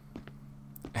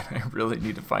 And I really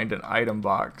need to find an item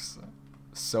box.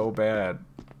 So bad.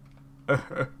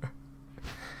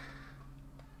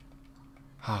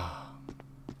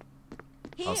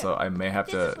 Also, I may have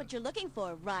This is to... what you're looking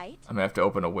for, right? I may have to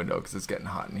open a window because it's getting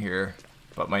hot in here.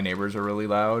 But my neighbors are really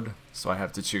loud, so I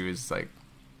have to choose, like...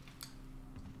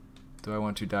 Do I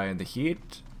want to die in the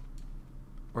heat?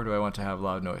 Or do I want to have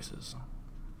loud noises?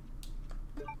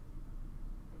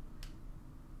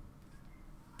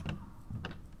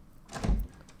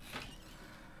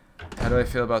 How do I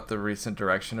feel about the recent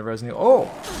direction of Resident Evil?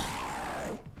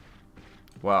 Oh!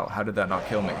 Wow, how did that not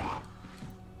kill me?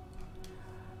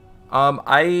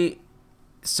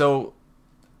 So,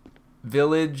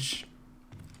 Village,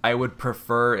 I would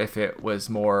prefer if it was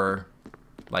more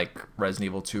like Resident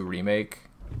Evil 2 Remake.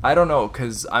 I don't know,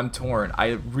 because I'm torn.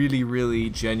 I really, really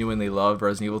genuinely love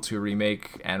Resident Evil 2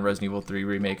 Remake and Resident Evil 3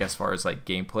 Remake as far as like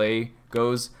gameplay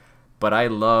goes, but I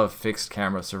love fixed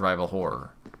camera survival horror,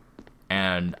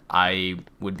 and I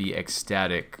would be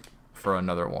ecstatic for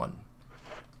another one.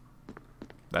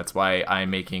 That's why I'm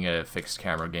making a fixed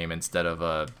camera game instead of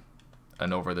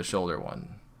an over-the-shoulder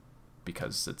one.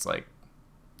 Because it's like,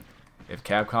 if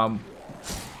Capcom...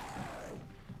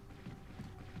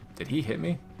 Did he hit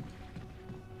me?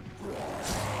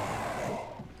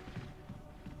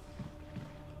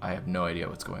 I have no idea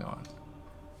what's going on.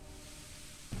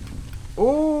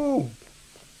 Ooh!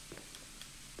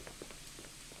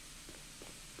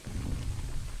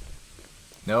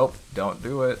 Nope, don't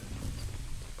do it.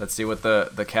 Let's see what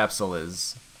the capsule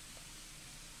is.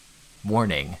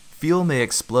 Warning. Fuel may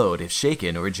explode if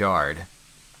shaken or jarred.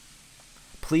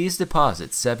 Please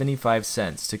deposit 75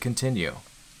 cents to continue.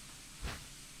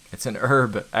 It's an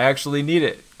herb. I actually need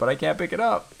it, but I can't pick it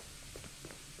up.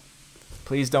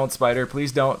 Please don't, spider.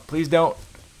 Please don't. Please don't.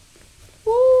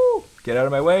 Woo! Get out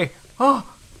of my way. Oh!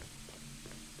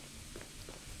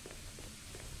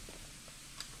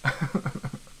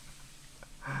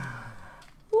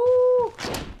 Woo!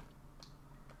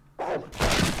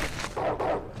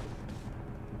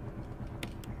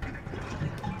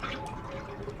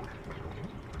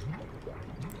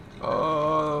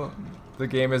 Oh, the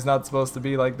game is not supposed to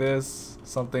be like this.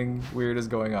 Something weird is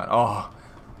going on. Oh.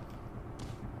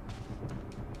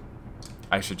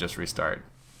 I should just restart,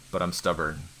 but I'm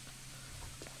stubborn.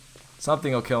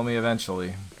 Something will kill me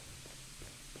eventually.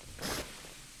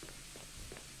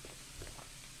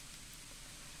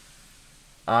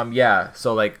 Yeah,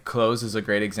 so like clothes is a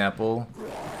great example.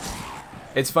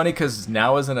 It's funny because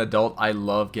now as an adult, I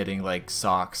love getting like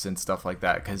socks and stuff like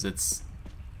that because it's,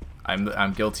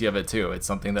 I'm guilty of it too. It's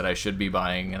something that I should be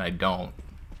buying and I don't.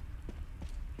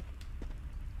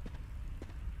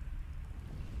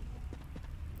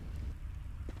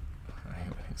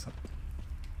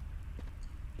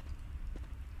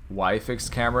 Why fix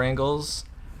camera angles?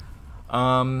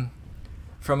 From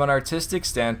an artistic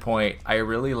standpoint, I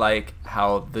really like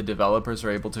how the developers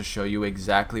are able to show you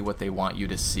exactly what they want you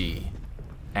to see.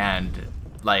 And,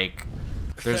 like,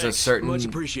 there's a certain Much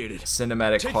appreciated.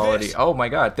 cinematic Take quality. this. Oh my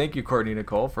god, thank you, Courtney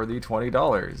Nicole, for the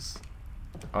 $20.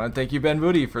 And thank you, Ben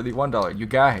Moody, for the $1. You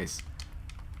guys.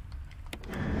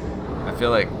 I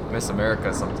feel like Miss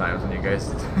America sometimes when you guys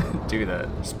do that.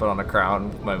 Just put on a crown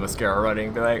with my mascara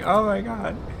running, be like, oh my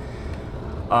god.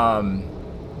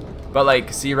 But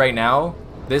like, see right now,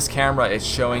 this camera is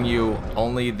showing you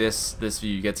only this view.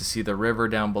 You get to see the river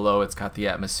down below. It's got the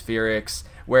atmospherics.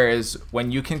 Whereas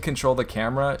when you can control the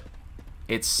camera,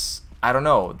 it's, I don't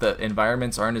know, the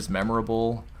environments aren't as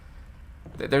memorable.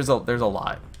 There's a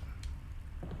lot.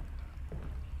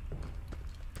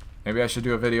 Maybe I should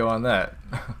do a video on that.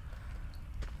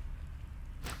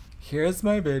 Here's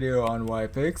my video on why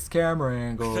fixed camera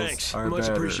angles Thanks. are Much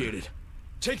better. appreciated.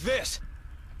 Take this.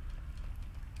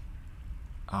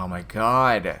 Oh my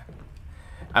god.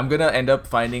 I'm gonna end up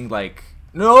finding like...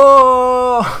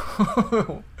 No!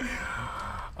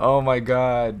 Oh my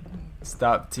god.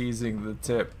 Stop teasing the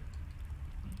tip.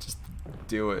 Just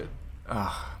do it.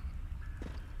 Ugh.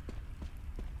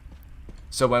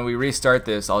 So when we restart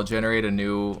this, I'll generate a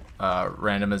new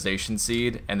randomization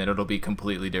seed, and then it'll be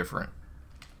completely different.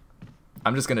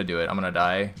 I'm just gonna do it. I'm gonna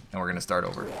die, and we're gonna start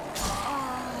over.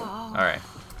 Alright.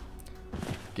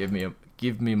 Give me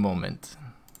a moment.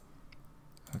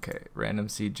 Okay, random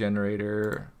seed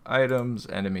generator, items,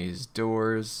 enemies,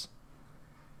 doors.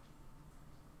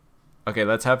 Okay,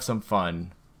 let's have some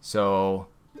fun. So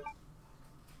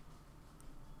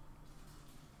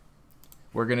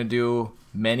we're gonna do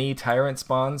many tyrant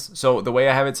spawns. So the way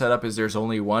I have it set up is there's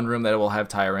only one room that will have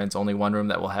tyrants, only one room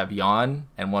that will have Jan,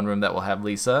 and one room that will have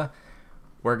Lisa.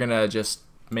 We're gonna just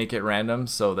make it random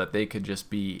so that they could just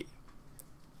be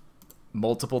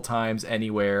multiple times,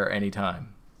 anywhere,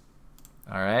 anytime.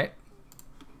 Alright.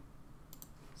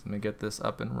 So let me get this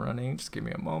up and running. Just give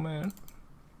me a moment.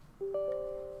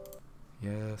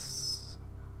 Yes.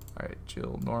 Alright,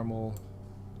 Jill, normal.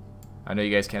 I know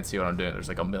you guys can't see what I'm doing. There's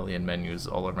like a million menus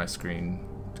all over my screen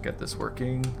to get this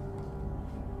working.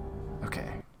 Okay.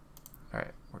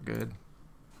 Alright, we're good.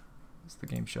 Is the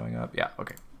game showing up? Yeah,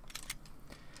 okay.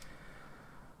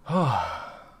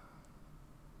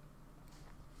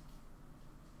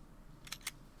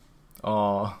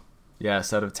 Oh, yeah, a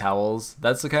set of towels.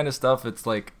 That's the kind of stuff, it's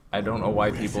like, I don't know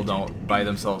why people don't buy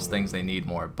themselves things they need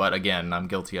more. But again, I'm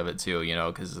guilty of it too, you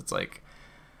know, because it's like,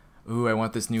 ooh, I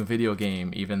want this new video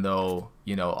game, even though,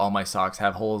 you know, all my socks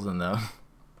have holes in them.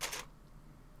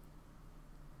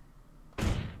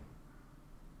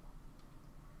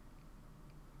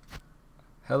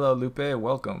 Hello, Lupe,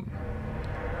 welcome.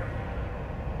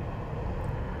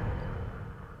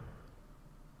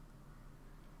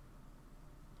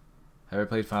 Have I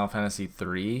played Final Fantasy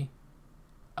 3?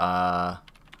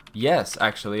 Yes,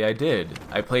 actually, I did.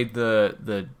 I played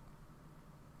the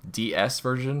DS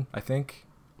version, I think,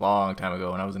 long time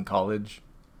ago when I was in college.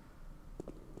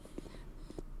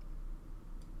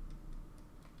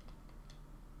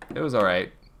 It was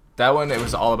alright. That one, it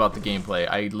was all about the gameplay.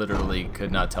 I literally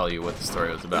could not tell you what the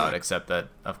story was about, except that,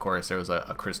 of course, there was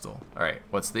a crystal. Alright,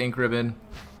 what's the ink ribbon?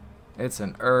 It's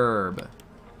an herb.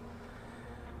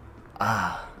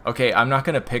 Okay, I'm not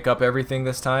going to pick up everything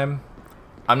this time.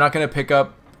 I'm not going to pick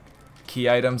up key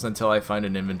items until I find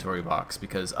an inventory box,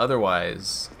 because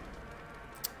otherwise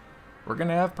we're going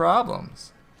to have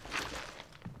problems.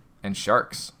 And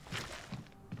sharks.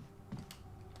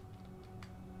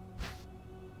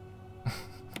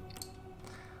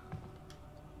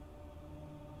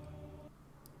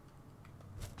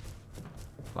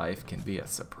 Life can be a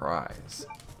surprise.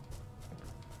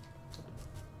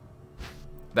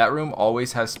 That room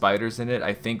always has spiders in it.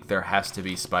 I think there has to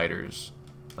be spiders.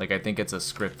 Like, I think it's a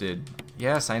scripted...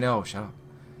 Yes, I know. Shut up.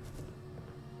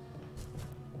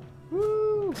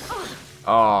 Woo!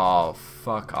 Oh,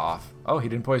 fuck off. Oh, he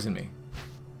didn't poison me.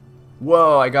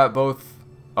 Whoa, I got both...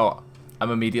 Oh,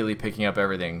 I'm immediately picking up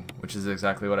everything, which is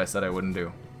exactly what I said I wouldn't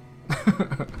do.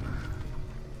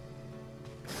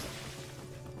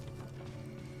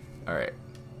 Alright.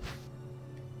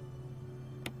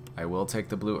 I will take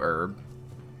the blue herb.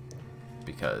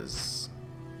 Because...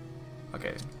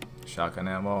 Okay. Shotgun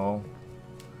ammo.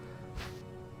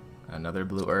 Another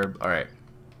blue herb. Alright.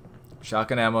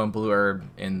 Shotgun ammo and blue herb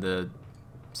in the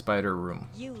spider room.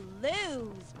 You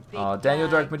lose, big Daniel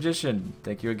guy. Dark Magician.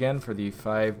 Thank you again for the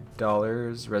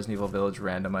 $5 Resident Evil Village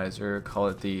Randomizer. Call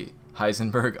it the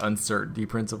Heisenberg Uncertainty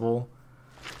Principle.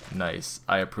 Nice.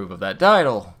 I approve of that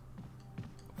title.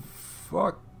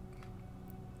 Fuck.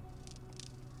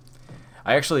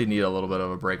 I actually need a little bit of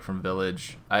a break from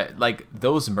Village. I like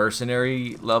those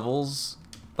mercenary levels.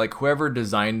 Like, whoever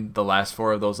designed the last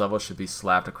 4 of those levels should be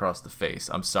slapped across the face.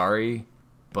 I'm sorry,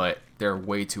 but they're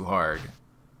way too hard.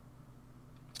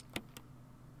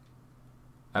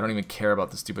 I don't even care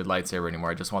about the stupid lightsaber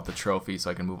anymore. I just want the trophy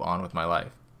so I can move on with my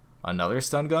life. Another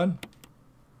stun gun?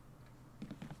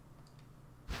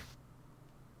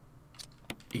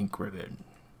 Ink ribbon.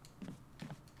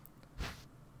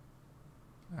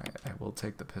 Alright, I will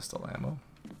take the pistol ammo.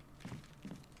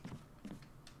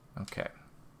 Okay.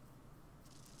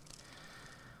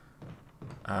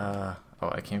 Oh,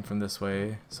 I came from this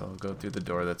way, so I'll go through the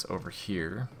door that's over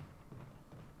here.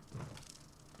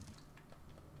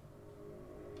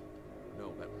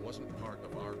 No, that wasn't part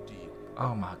of our deal.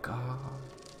 Oh my god.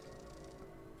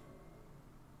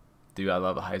 Dude, I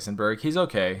love Heisenberg. He's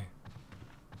okay.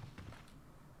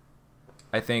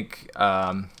 I think,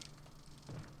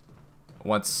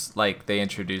 once, like, they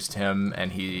introduced him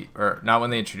and he... Or, not when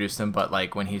they introduced him, but,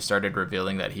 like, when he started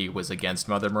revealing that he was against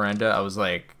Mother Miranda, I was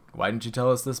like, why didn't you tell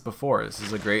us this before? This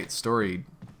is a great story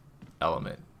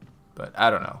element. But, I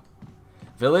don't know.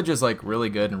 Village is, like, really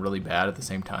good and really bad at the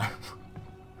same time.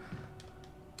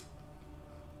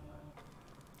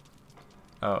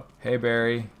 Oh, hey,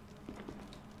 Barry.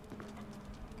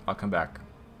 I'll come back.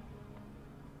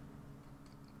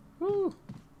 Woo!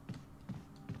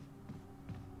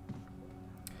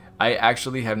 I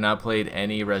actually have not played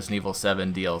any Resident Evil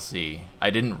 7 DLC.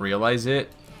 I didn't realize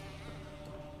it,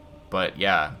 but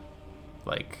yeah,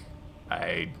 like,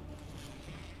 I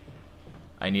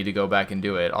need to go back and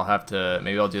do it. I'll have to,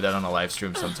 maybe I'll do that on a live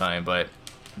stream sometime, but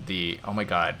oh my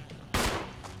god.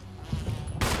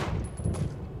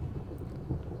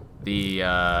 The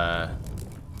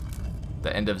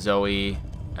End of Zoe,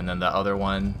 and then the other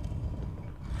one.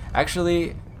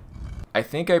 Actually, I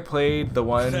think I played the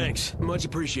one... Thanks, much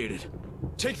appreciated.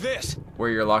 Take this! Where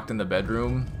you're locked in the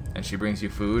bedroom, and she brings you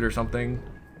food or something.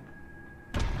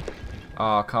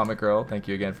 Aw, Comic Girl, thank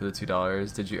you again for the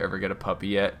 $2. Did you ever get a puppy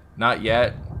yet? Not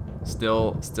yet.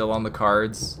 Still on the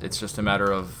cards. It's just a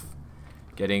matter of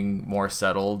getting more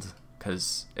settled,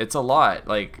 because it's a lot.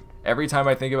 Like, every time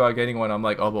I think about getting one, I'm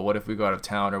like, oh, but what if we go out of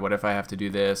town, or what if I have to do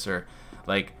this, or,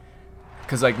 like...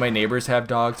 Because, like, my neighbors have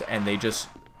dogs, and they just...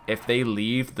 If they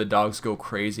leave, the dogs go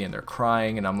crazy, and they're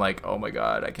crying, and I'm like, oh my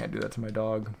god, I can't do that to my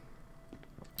dog.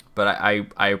 But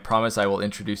I promise I will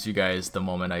introduce you guys the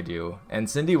moment I do. And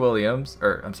Sydney Williams,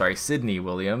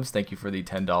 thank you for the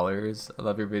 $10. I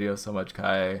love your video so much,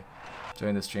 Kai.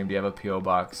 Join the stream. Do you have a P.O.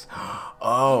 box?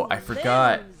 Oh, I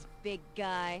forgot. Lose, big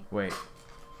guy. Wait.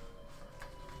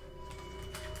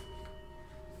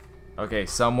 Okay,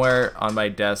 somewhere on my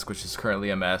desk, which is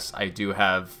currently a mess, I do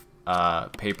have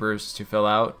papers to fill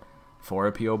out for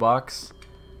a P.O. box.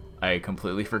 I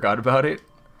completely forgot about it.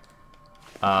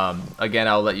 Again,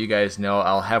 I'll let you guys know.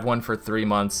 I'll have one for 3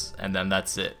 months, and then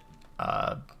that's it.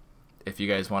 if you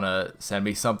guys want to send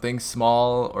me something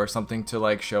small or something to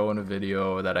like show in a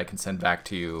video that I can send back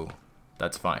to you,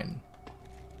 that's fine.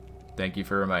 Thank you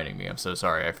for reminding me. I'm so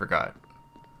sorry, I forgot.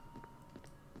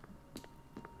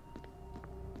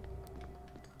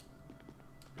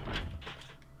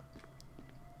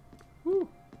 Woo.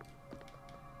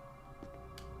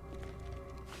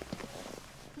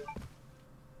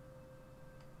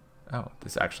 Oh,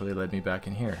 this actually led me back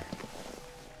in here.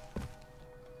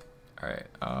 Alright,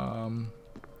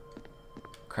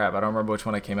 crap, I don't remember which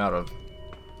one I came out of.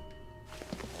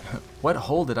 What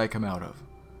hole did I come out of?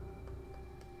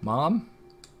 Mom?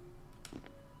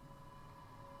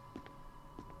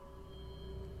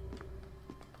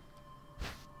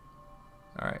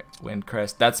 Alright, wind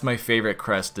crest. That's my favorite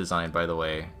crest design, by the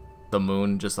way. The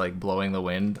moon just like blowing the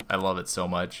wind. I love it so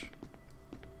much.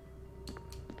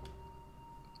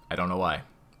 I don't know why.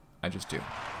 I just do.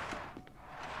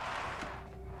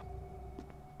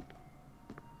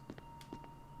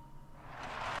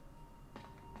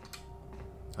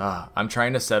 I'm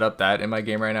trying to set up that in my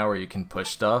game right now where you can push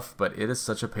stuff, but it is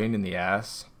such a pain in the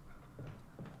ass.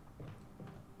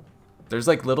 There's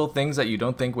like little things that you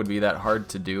don't think would be that hard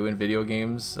to do in video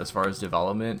games as far as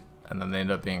development, and then they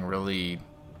end up being really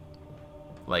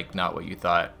like not what you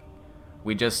thought.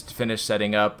 We just finished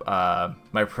setting up,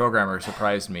 my programmer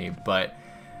surprised me, but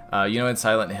you know in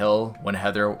Silent Hill when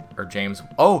Heather or James,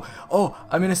 oh,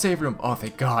 I'm in a save room. Oh,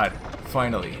 thank God,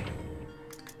 finally.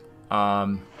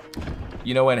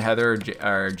 You know when Heather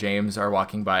or James are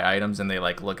walking by items and they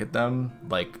like look at them?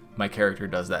 Like my character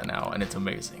does that now, and it's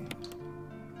amazing.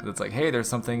 Cause it's like, hey, there's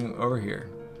something over here.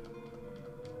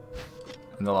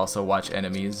 And they'll also watch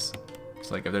enemies.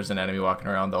 So like if there's an enemy walking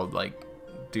around, they'll like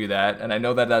do that. And I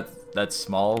know that that's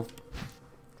small,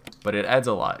 but it adds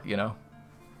a lot, you know?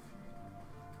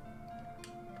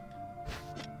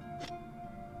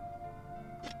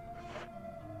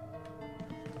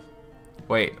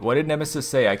 Wait, what did Nemesis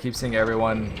say? I keep seeing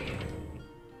everyone...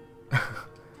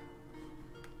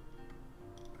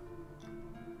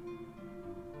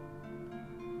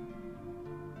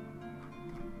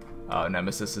 Oh,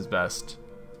 Nemesis is best.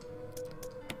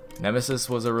 Nemesis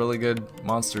was a really good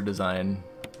monster design.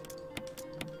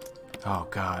 Oh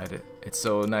God, it's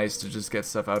so nice to just get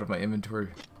stuff out of my inventory.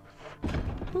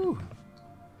 Whew.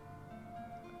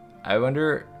 I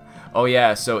wonder... Oh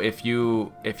yeah, so if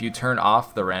you turn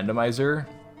off the randomizer,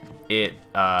 it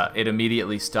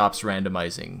immediately stops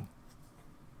randomizing.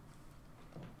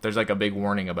 There's like a big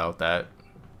warning about that.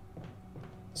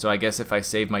 So I guess if I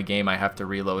save my game, I have to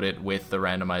reload it with the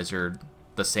randomizer,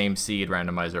 the same seed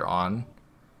randomizer on.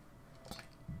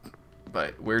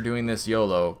 But we're doing this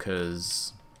YOLO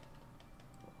because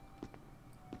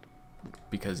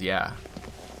yeah.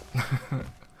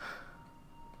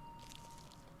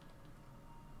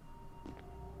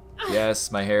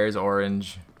 Yes, my hair is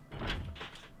orange.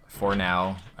 For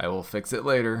now. I will fix it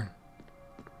later.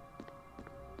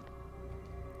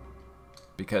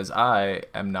 Because I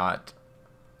am not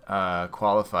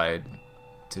qualified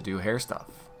to do hair stuff.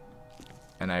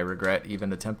 And I regret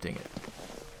even attempting it.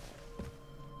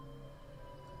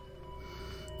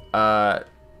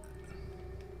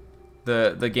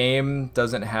 The game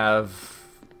doesn't have...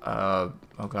 oh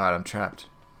God, I'm trapped.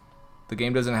 The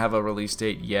game doesn't have a release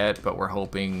date yet, but we're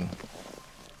hoping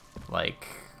like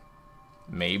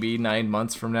maybe 9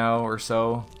 months from now or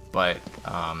so. But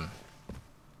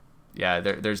yeah,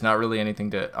 there's not really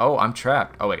anything to... Oh, I'm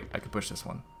trapped. Oh wait, I could push this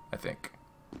one, I think.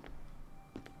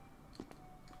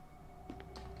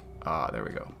 There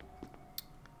we go.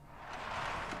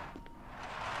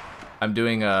 I'm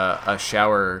doing a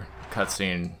shower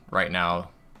cutscene right now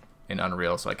in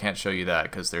Unreal, so I can't show you that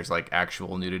because there's like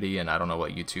actual nudity, and I don't know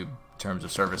what YouTube terms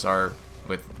of service are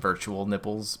with virtual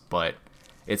nipples, but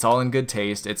it's all in good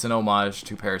taste. It's an homage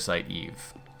to Parasite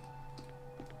Eve,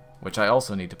 which I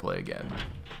also need to play again.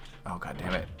 Oh God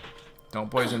damn it. Don't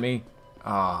poison me.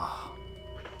 Ah.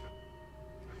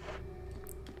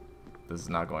 This is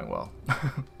not going well.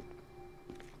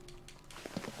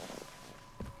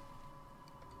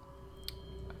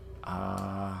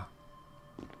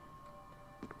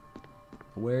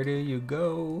 Where do you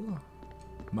go,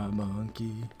 my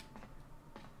monkey?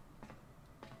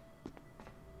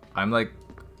 I'm like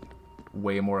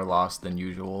way more lost than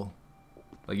usual.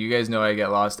 Like you guys know I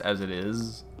get lost as it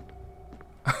is.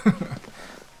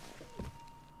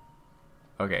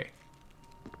 Okay.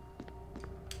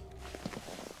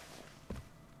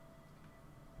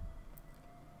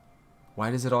 Why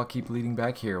does it all keep leading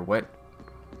back here? What?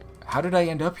 How did I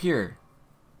end up here?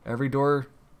 Every door...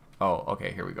 Oh,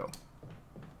 okay, here we go.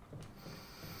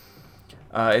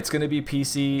 It's gonna be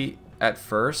PC at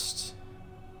first,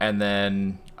 and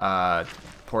then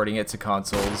porting it to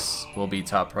consoles will be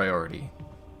top priority.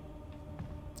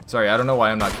 Sorry, I don't know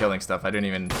why I'm not killing stuff. I didn't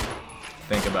even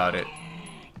think about it.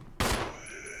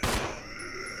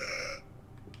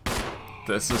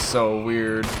 This is so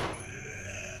weird.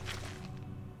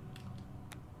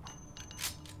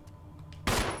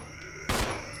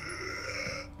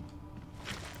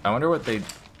 I wonder what they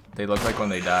look like when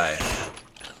they die.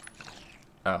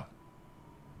 Oh.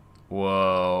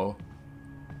 Whoa.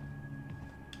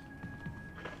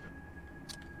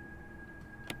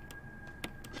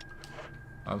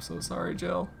 I'm so sorry,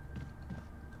 Jill.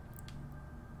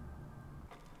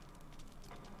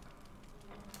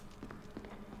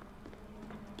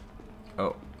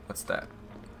 Oh, what's that?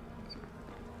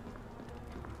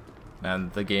 Man,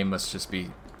 the game must just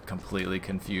be completely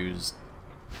confused.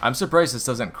 I'm surprised this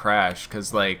doesn't crash,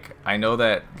 because, like, I know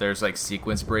that there's, like,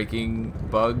 sequence breaking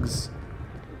bugs.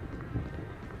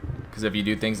 Because if you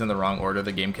do things in the wrong order,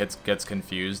 the game gets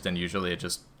confused, and usually it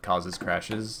just causes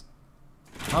crashes.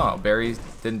 Oh, Barry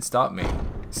didn't stop me.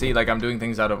 See, like, I'm doing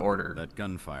things out of order. That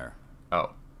gunfire.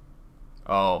 Oh.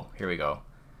 Oh, here we go.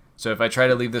 So if I try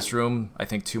to leave this room, I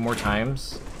think 2 more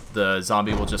times, the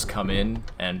zombie will just come in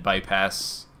and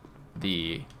bypass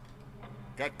the...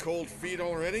 Got cold feet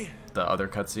already? the other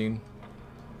cutscene.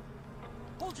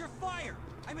 Hold your fire!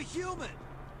 I'm a human!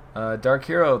 Dark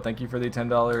Hero, thank you for the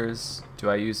 $10. Do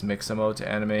I use Mixamo to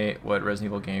animate? What Resident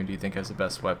Evil game do you think has the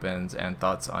best weapons? And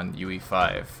thoughts on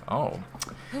UE5? Oh.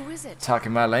 Who is it?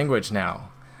 Talking my language now.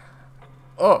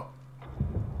 Oh!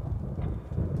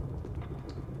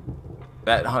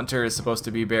 That hunter is supposed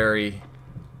to be Barry.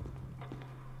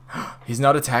 He's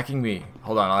not attacking me.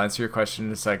 Hold on, I'll answer your question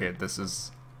in a second. This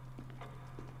is...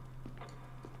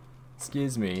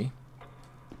 Excuse me.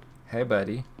 Hey,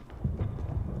 buddy.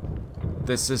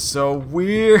 This is so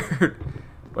weird.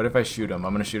 What if I shoot him?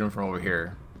 I'm gonna shoot him from over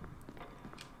here.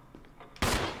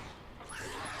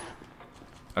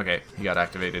 Okay, he got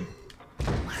activated.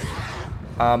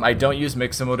 I don't use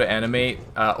Mixamo to animate.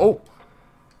 Oh!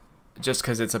 Just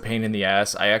because it's a pain in the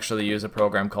ass. I actually use a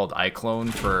program called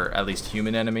iClone for at least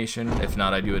human animation. If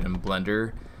not, I do it in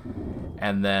Blender.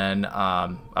 And then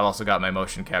I've also got my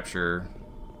motion capture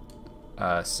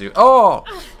suit. Oh!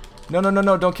 No, no, no,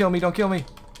 no, don't kill me, don't kill me.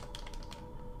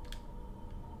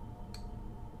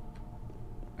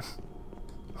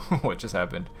 What just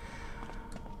happened?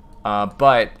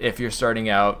 But if you're starting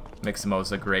out, Mixamo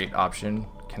is a great option.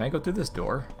 Can I go through this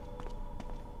door?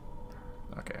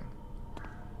 Okay.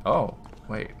 Oh,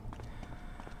 wait.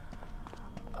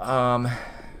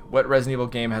 What Resident Evil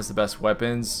game has the best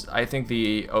weapons? I think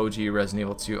the OG Resident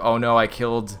Evil 2. Oh no, I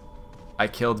killed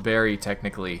Barry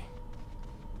technically.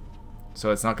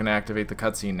 So it's not going to activate the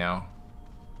cutscene now.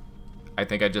 I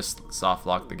think I just soft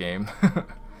locked the game.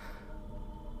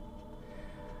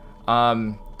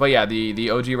 But yeah, the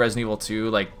OG Resident Evil 2,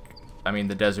 like, I mean,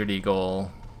 the Desert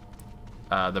Eagle,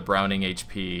 the Browning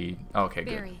HP. Okay,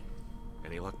 good. Barry.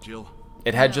 Any luck, Jill?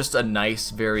 It had just a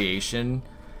nice variation,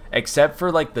 except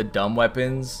for, like, the dumb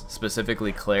weapons,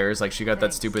 specifically Claire's. Like, she got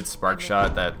that stupid spark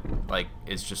shot that, like,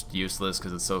 is just useless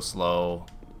because it's so slow.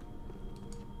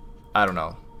 I don't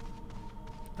know.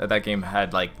 That game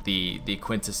had, like, the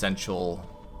quintessential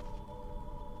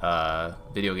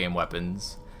video game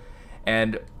weapons.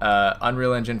 And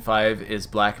Unreal Engine 5 is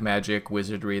black magic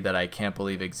wizardry that I can't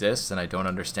believe exists, and I don't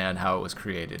understand how it was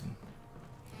created.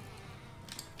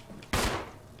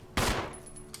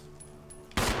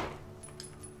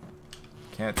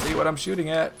 Can't see what I'm shooting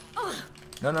at.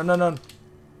 No, no, no, no.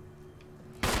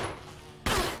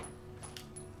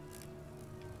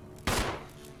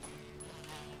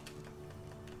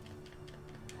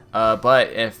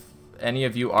 But if any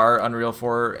of you are Unreal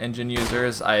 4 engine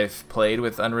users, I've played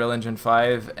with Unreal Engine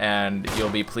 5, and you'll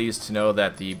be pleased to know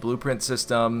that the blueprint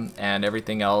system and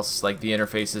everything else, like the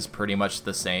interface is pretty much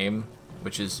the same,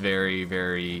 which is very,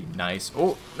 very nice.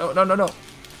 Oh, no, no, no, no.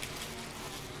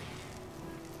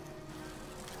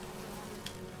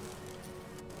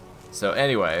 So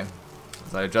anyway,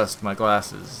 as I adjust my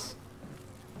glasses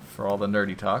for all the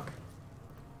nerdy talk.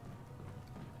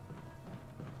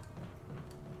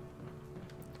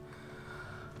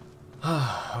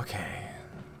 Okay.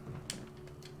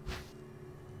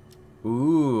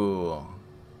 Ooh.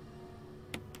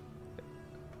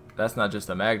 That's not just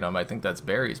a Magnum, I think that's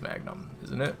Barry's Magnum,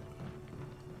 isn't it?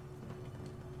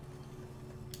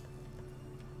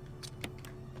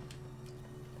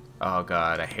 Oh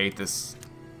god, I hate this.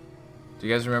 Do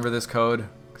you guys remember this code?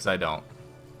 Because I don't.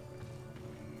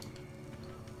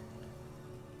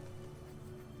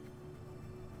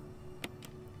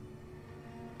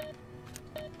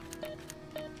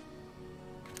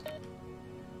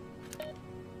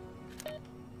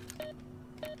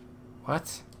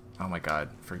 What? Oh my god,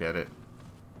 forget it.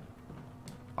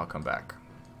 I'll come back.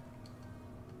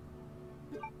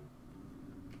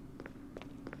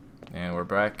 And we're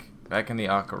back in the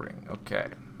Aqua Ring. Okay.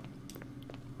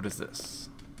 What is this?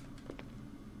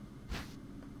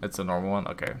 It's a normal one?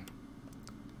 Okay.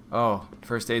 Oh,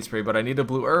 first aid spray, but I need a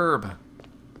blue herb.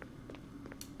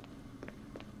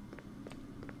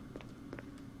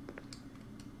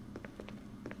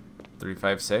 Three,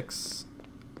 5, 6.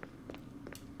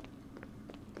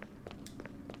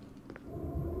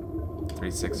 3,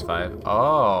 6, 5.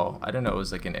 Oh, I didn't know it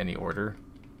was like in any order.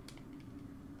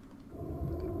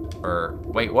 Or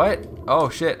wait, what? Oh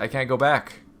shit, I can't go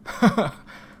back.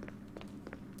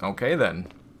 Okay then.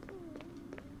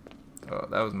 Oh,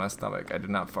 that was my stomach. I did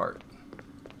not fart.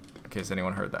 In case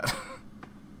anyone heard that.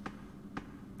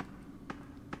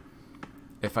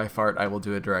 If I fart, I will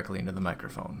do it directly into the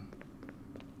microphone.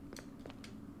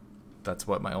 That's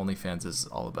what my OnlyFans is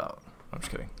all about. I'm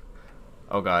just kidding.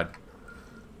 Oh god.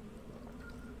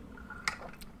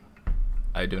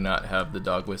 I do not have the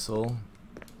dog whistle,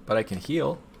 but I can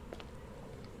heal.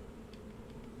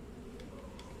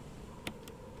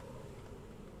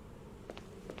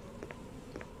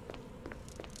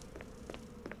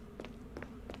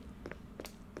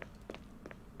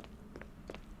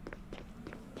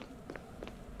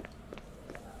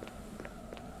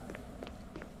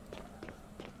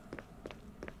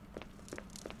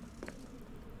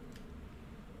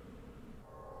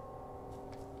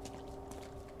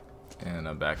 And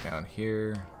I'm back down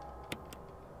here.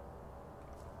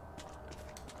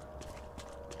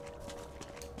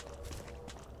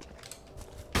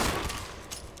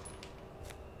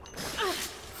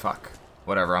 Fuck.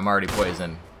 Whatever, I'm already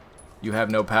poisoned. You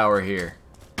have no power here.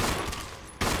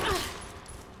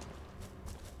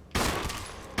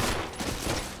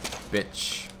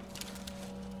 Bitch.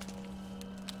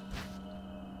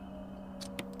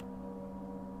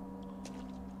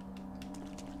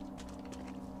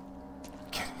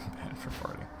 For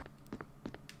farting.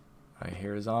 I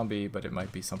hear a zombie, but it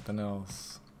might be something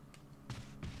else.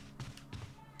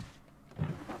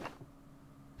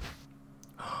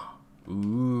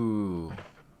 Ooh.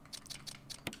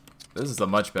 This is a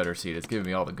much better seat. It's giving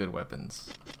me all the good weapons.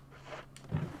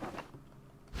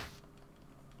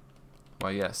 Why,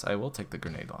 yes, I will take the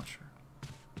grenade launcher.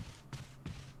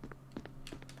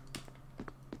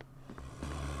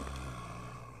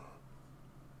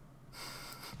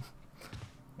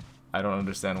 I don't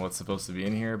understand what's supposed to be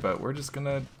in here, but we're just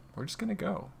gonna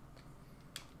go.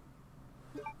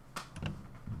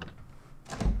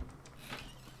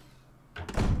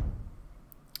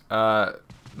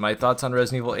 My thoughts on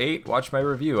Resident Evil 8, watch my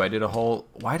review. I did a whole...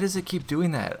 Why does it keep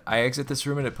doing that? I exit this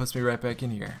room and it puts me right back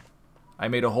in here. I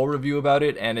made a whole review about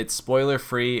it, and it's spoiler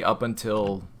free up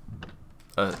until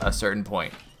a certain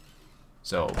point.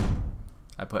 So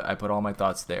I put all my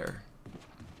thoughts there.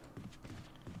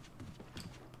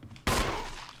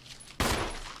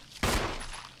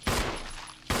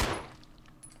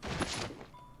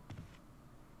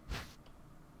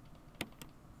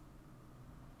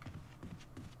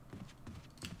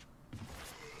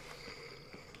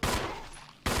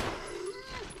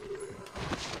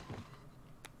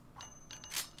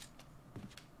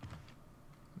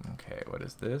 Okay, what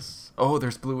is this? Oh,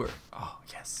 there's blue. Oh,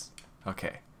 yes.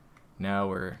 Okay. Now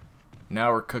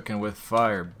we're cooking with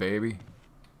fire, baby.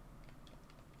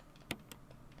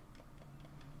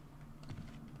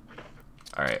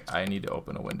 All right, I need to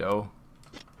open a window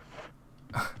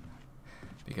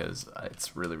because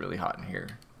it's really, really hot in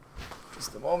here.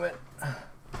 Just a moment.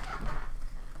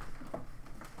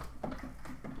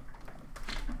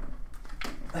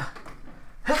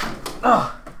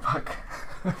 Oh, fuck.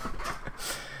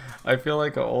 I feel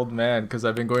like an old man because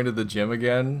I've been going to the gym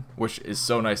again, which is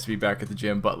so nice to be back at the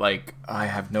gym, but like I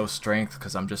have no strength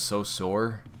because I'm just so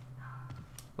sore.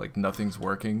 Like nothing's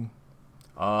working.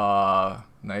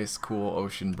 Nice cool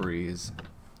ocean breeze.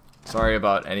 Sorry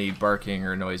about any barking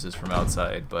or noises from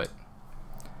outside, but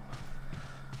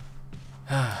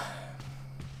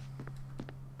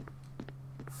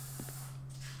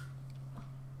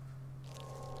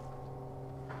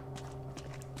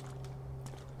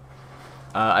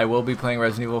I will be playing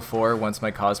Resident Evil 4 once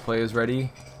my cosplay is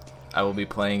ready. I will be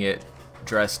playing it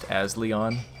dressed as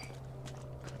Leon.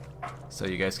 So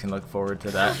you guys can look forward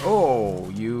to that. Oh,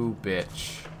 you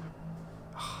bitch.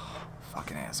 Oh,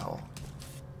 fucking asshole.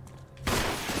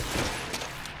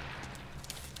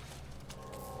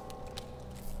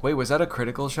 Wait, was that a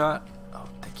critical shot? Oh,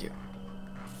 thank you.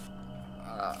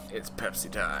 It's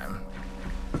Pepsi time.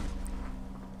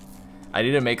 I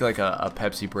need to make like a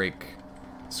Pepsi break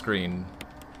screen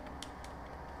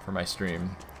for my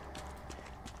stream.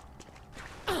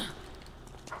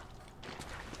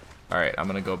 Alright, I'm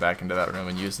gonna go back into that room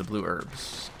and use the blue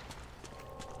herbs.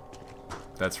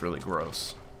 That's really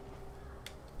gross.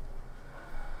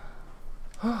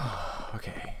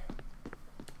 Okay.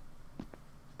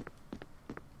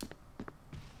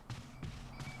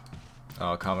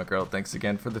 Oh, Comic Girl, thanks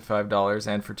again for the $5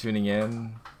 and for tuning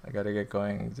in. I gotta get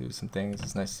going and do some things.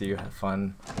 It's nice to see you. Have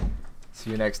fun.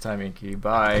 See you next time, Inky.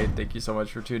 Bye. Thank you so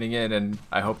much for tuning in, and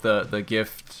I hope the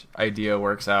gift idea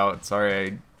works out. Sorry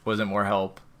I wasn't more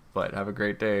help, but have a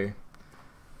great day.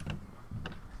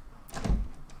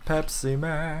 Pepsi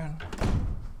Man.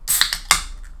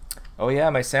 Oh yeah,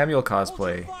 my Samuel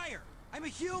cosplay. Fire! I'm a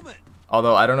human.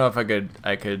 Although I don't know if I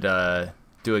could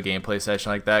do a gameplay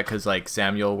session like that, because like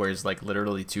Samuel wears like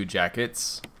literally 2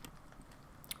 jackets.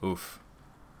 Oof.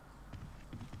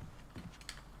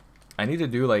 I need to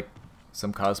do like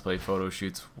some cosplay photo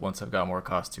shoots once I've got more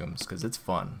costumes, because it's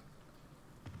fun.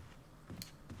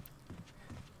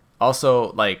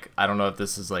 Also, like, I don't know if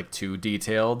this is like too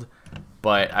detailed,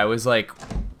 but I was like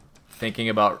thinking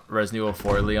about Resident Evil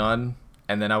 4 Leon,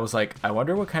 and then I was like, I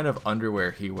wonder what kind of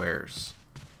underwear he wears.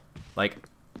 Like,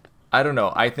 I don't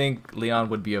know. I think Leon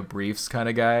would be a briefs kind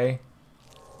of guy.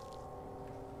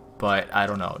 But I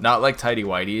don't know. Not like tidy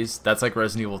whities. That's like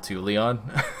Resident Evil 2 Leon.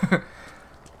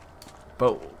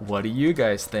 But what do you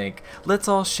guys think? Let's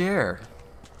all share.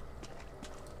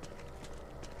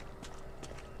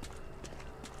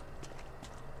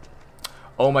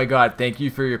 Oh my god, thank you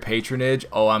for your patronage.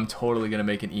 Oh, I'm totally gonna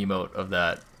make an emote of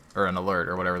that. Or an alert,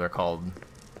 or whatever they're called.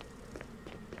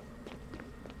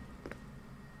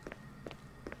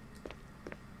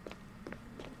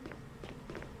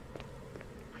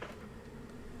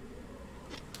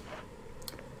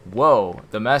 Whoa,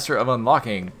 the Master of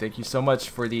Unlocking. Thank you so much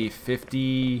for the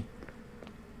 50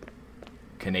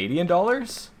 Canadian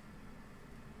dollars?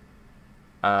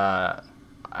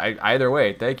 Either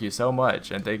way, thank you so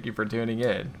much, and thank you for tuning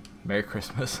in. Merry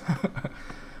Christmas.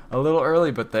 A little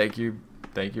early, but thank you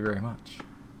very much.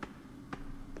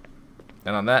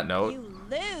 And on that note, You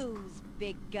lose,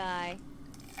 big guy.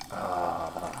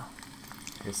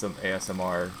 here's some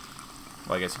ASMR.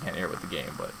 Well, I guess you can't hear it with the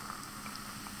game, but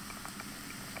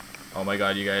oh my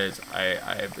god, you guys, I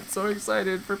have been so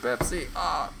excited for Pepsi.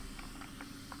 Ah.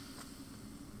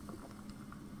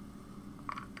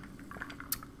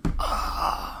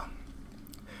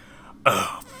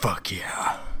 Oh, fuck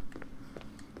yeah.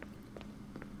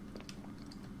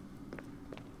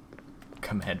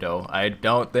 Commando. I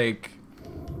don't think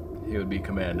he would be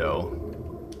Commando.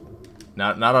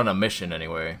 Not on a mission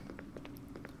anyway.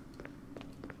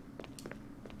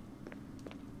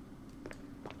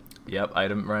 Yep,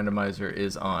 item randomizer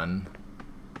is on.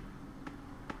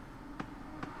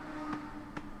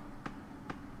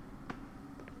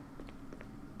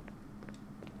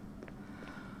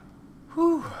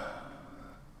 Whew.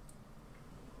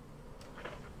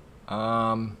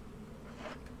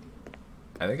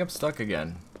 I think I'm stuck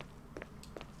again.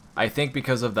 I think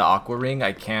because of the aqua ring,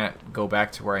 I can't go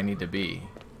back to where I need to be.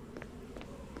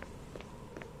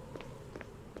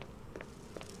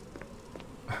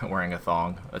 Wearing a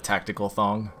thong, a tactical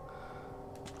thong.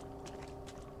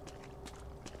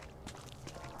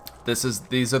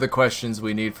 These are the questions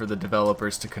we need for the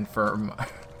developers to confirm.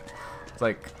 It's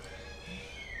like,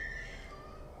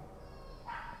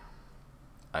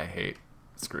 I hate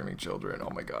screaming children.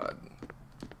 Oh my god.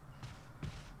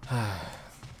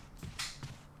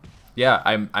 Yeah,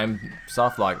 I'm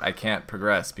soft locked. I can't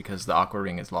progress because the aqua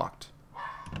ring is locked.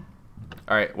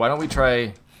 All right, why don't we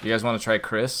try? You guys want to try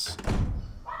Chris?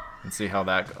 And see how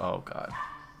that... Oh, God.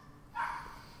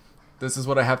 This is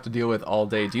what I have to deal with all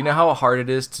day. Do you know how hard it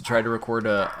is to try to record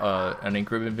an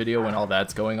increment video when all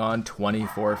that's going on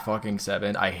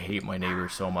 24/7? I hate my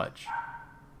neighbors so much.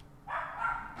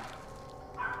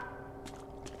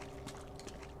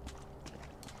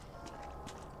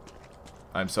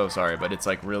 I'm so sorry, but it's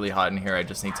like really hot in here. I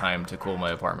just need time to cool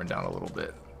my apartment down a little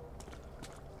bit.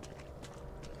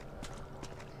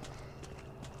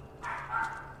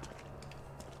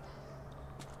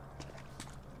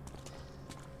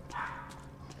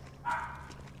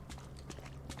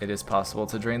 It is possible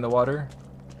to drain the water,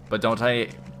 but don't I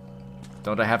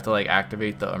have to like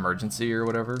activate the emergency or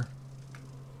whatever?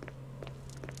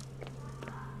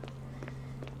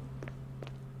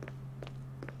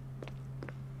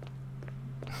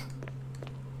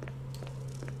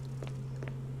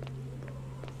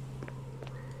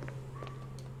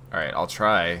 All right, I'll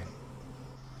try.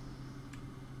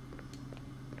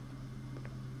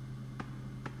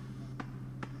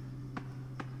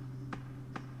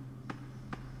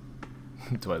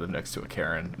 Do I live next to a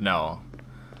Karen? No.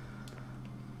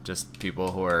 Just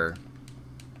people who are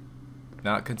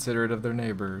Not considerate of their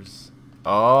neighbors.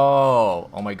 Oh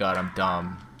my god, I'm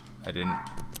dumb. I didn't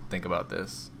think about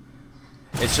this.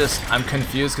 It's just, I'm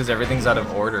confused because everything's out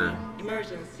of order.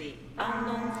 Emergency.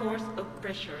 Unknown source of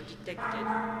pressure detected.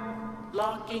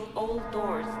 Locking all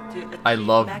doors to achieve I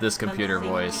love this maximum computer safety.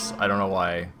 voice. I don't know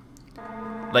why.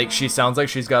 Like, she sounds like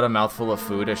she's got a mouthful of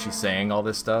food as she's saying all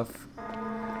this stuff.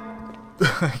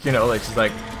 You know, like she's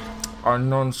like,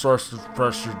 unknown source of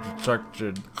pressure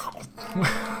detected.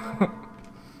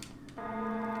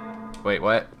 Wait,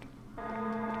 what?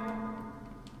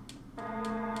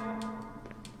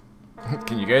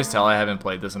 Can you guys tell I haven't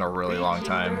played this in a really long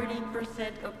time? Reaching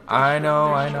 30% of I pressure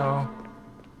know, I threshold. know.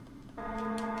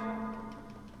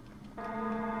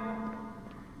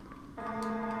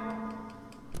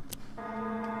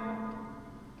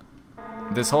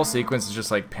 This whole sequence is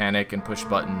just like panic and push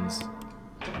buttons.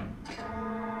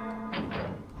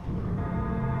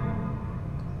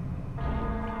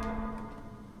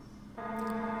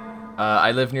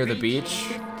 I live near the beach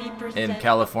in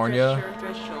California,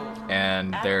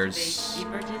 and there's...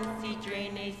 Emergency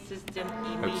drainage system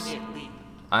immediately.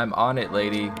 I'm on it,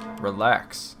 lady.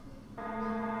 Relax.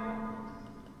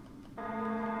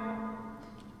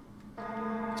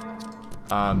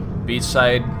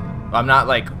 Beachside. I'm not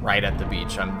like right at the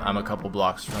beach. I'm a couple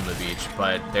blocks from the beach,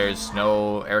 but there's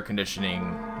no air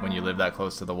conditioning when you live that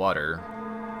close to the water.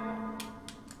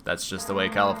 That's just the way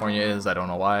California is. I don't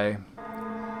know why.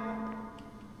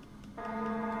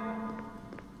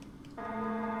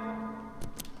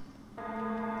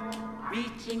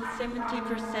 Reaching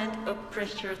 70% of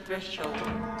pressure threshold.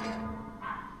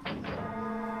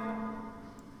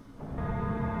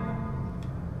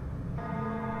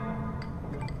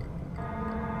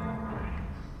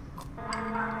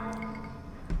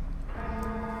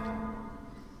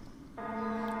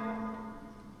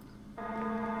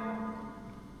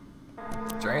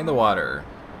 Drain the water.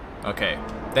 Okay.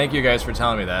 Thank you guys for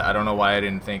telling me that. I don't know why I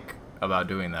didn't think about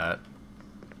doing that.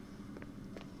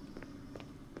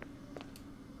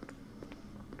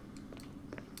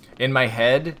 In my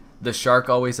head, the shark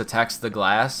always attacks the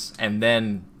glass, and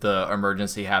then the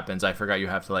emergency happens. I forgot you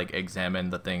have to, like, examine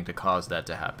the thing to cause that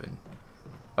to happen.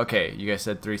 Okay, you guys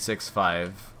said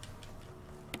 365.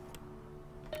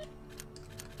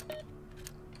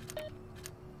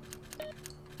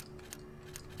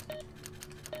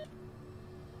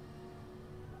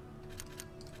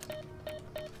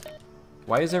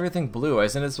 Why is everything blue?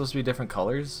 Isn't it supposed to be different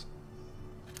colors?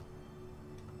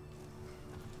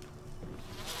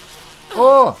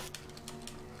 Oh!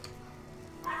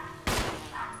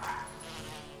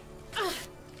 I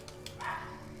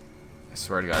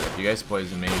swear to God, if you guys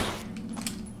poison me...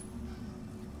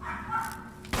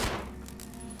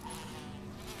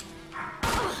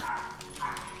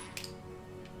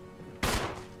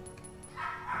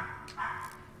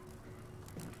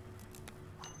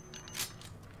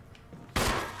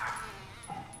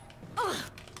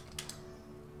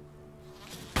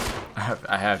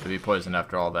 I have to be poisoned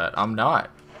after all that. I'm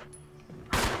not.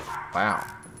 Wow.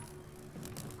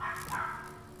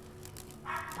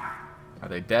 Are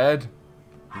they dead?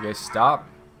 You guys stop?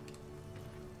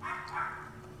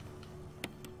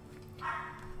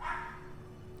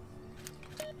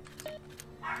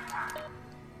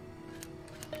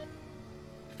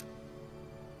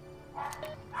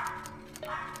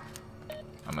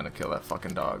 I'm gonna kill that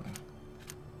fucking dog.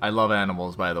 I love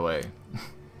animals, by the way.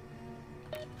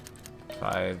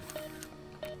 5,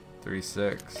 3,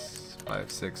 6,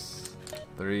 5, 6,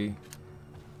 3.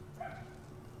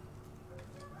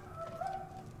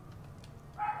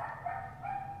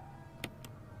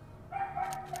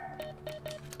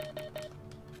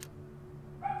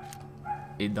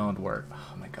 It don't work.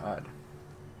 Oh my God.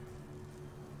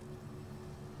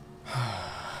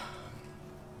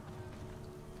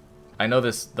 I know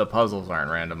the puzzles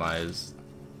aren't randomized.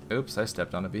 Oops, I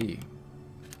stepped on a bee.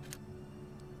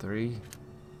 3.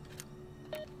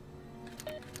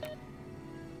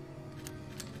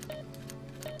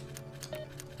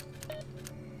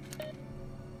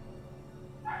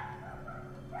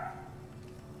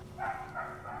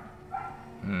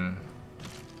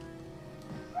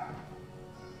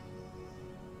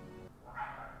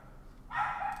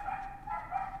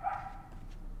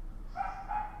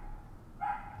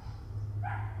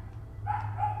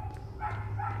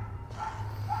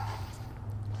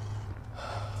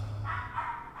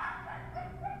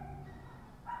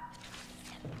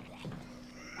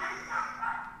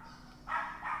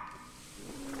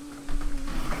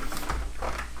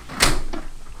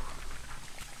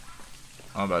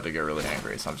 I'm about to get really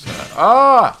angry, so I'm just gonna...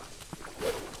 Ah!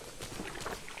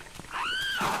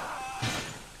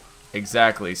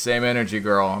 Exactly. Same energy,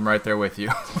 girl. I'm right there with you.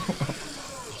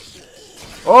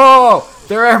 Oh!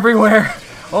 They're everywhere!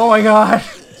 Oh my god!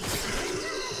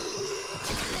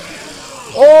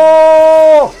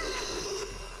 Oh!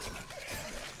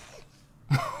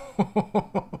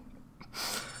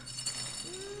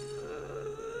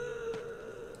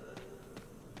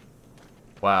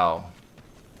 Wow.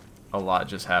 A lot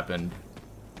just happened.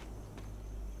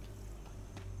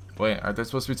 Wait, are there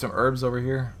supposed to be some herbs over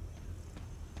here?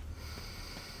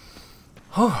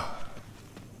 Oh.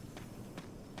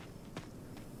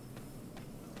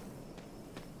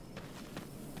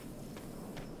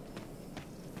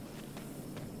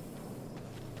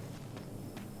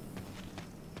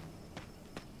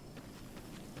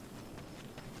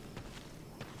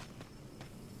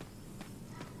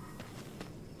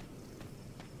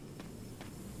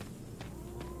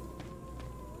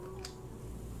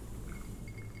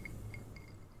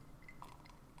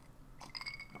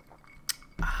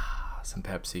 Some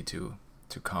Pepsi to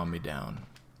calm me down.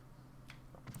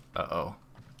 Uh-oh.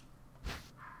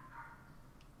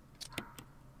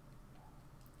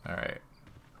 Alright.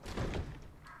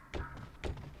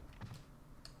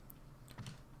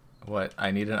 What?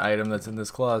 I need an item that's in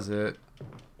this closet.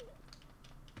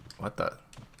 What the?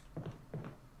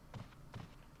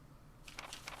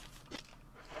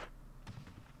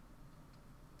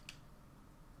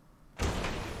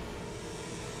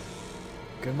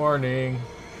 Good morning.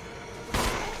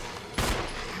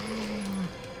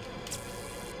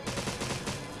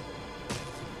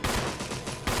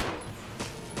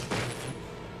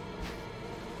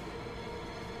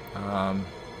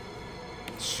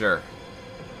 Sure.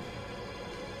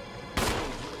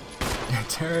 You're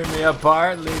tearing me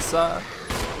apart, Lisa.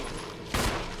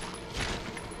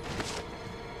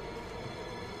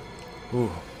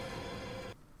 Ooh.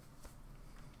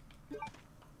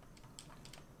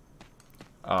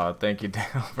 Thank you,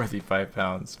 Daniel, for the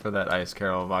 £5 for that ice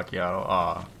caramel macchiato.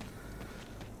 Aw.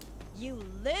 You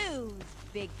lose,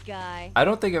 big guy. I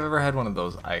don't think I've ever had one of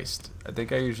those iced. I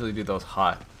think I usually do those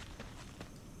hot.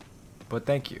 But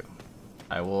thank you.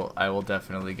 I will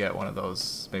definitely get one of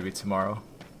those maybe tomorrow.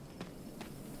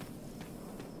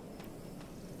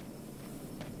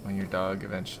 When your dog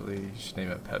eventually, you should name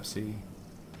it Pepsi.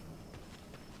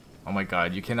 Oh my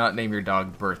god, you cannot name your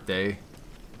dog Birthday.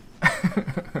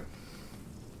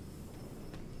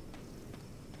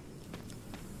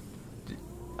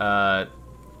 I'm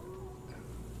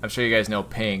sure you guys know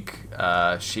Pink.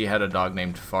 She had a dog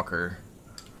named Fucker.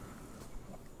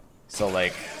 So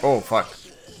like, oh fuck.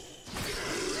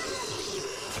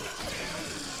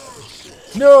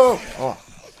 No! Oh.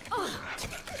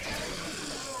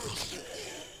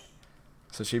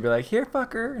 So she'd be like, here,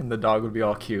 fucker, and the dog would be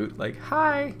all cute, like,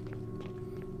 hi.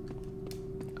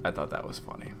 I thought that was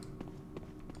funny.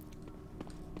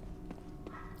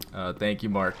 Thank you,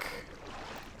 Mark.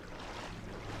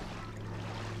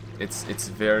 It's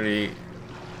very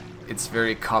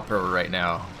copper right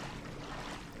now.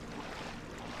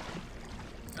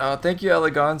 Thank you,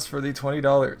 Elegance, for the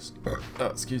 $20. Oh,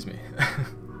 excuse me.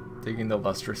 Taking the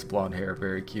lustrous blonde hair,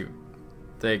 very cute.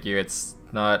 Thank you. It's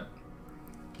not.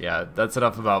 Yeah, that's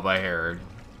enough about my hair.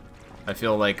 I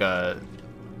feel like a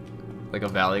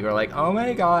valley girl, like, oh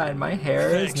my god, my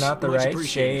hair is not the right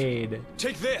shade.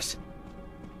 Take this.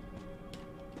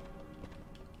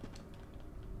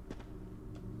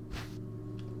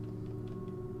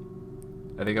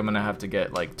 I think I'm gonna have to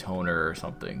get like toner or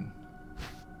something.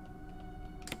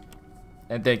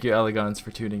 And thank you, Elegance,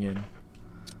 for tuning in.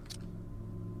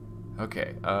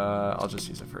 Okay, I'll just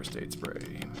use a first aid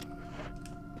spray.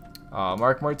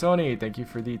 Mark Martoni, thank you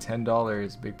for the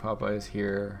 $10. Big Papa is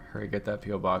here. Hurry, get that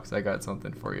P.O. box. I got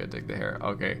something for you. Dig the hair.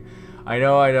 Okay. I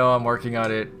know, I'm working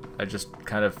on it. I just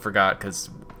kind of forgot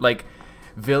because, like,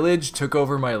 Village took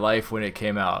over my life when it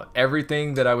came out.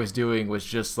 Everything that I was doing was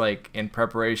just, like, in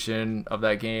preparation of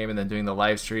that game and then doing the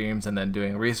live streams and then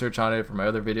doing research on it for my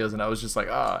other videos, and I was just like,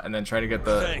 ah, and then trying to get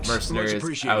the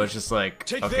mercenaries. I was just like,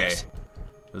 Take okay. this.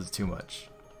 This is too much.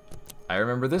 I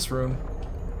remember this room.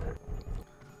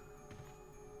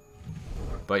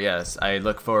 But yes, I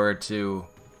look forward to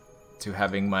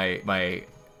having my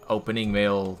opening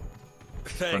mail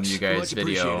from you guys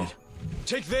video.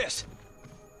 Take this.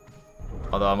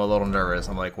 Although I'm a little nervous.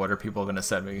 I'm like, what are people gonna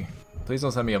send me? Please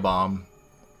don't send me a bomb,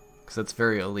 because that's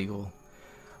very illegal.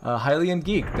 Hylian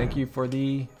Geek, thank you for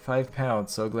the £5.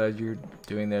 So glad you're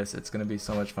doing this. It's gonna be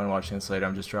so much fun watching this later.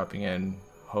 I'm just dropping in.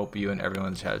 Hope you and everyone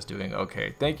in the chat is doing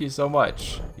okay. Thank you so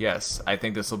much. Yes, I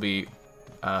think this will be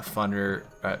funner,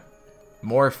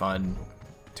 more fun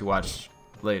to watch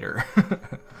later.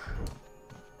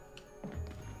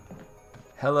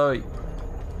 Hello,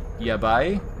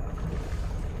 Yabai.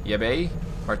 Yebe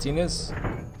Martinez?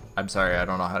 I'm sorry, I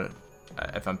don't know how to,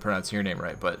 if I'm pronouncing your name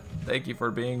right, but thank you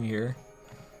for being here.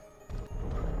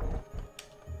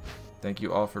 Thank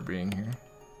you all for being here.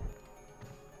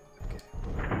 Okay.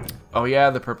 Oh yeah,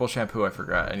 the purple shampoo, I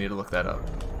forgot. I need to look that up.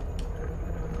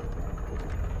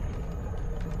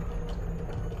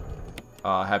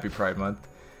 Happy Pride Month.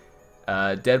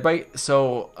 Dead by...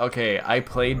 So, okay, I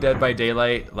played Dead by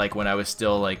Daylight, like, when I was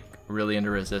still, like, really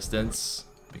into Resistance.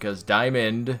 Because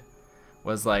Diamond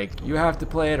was like, you have to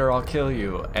play it or I'll kill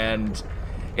you. And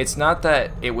it's not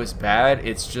that it was bad,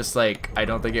 it's just, like, I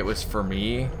don't think it was for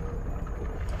me.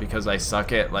 Because I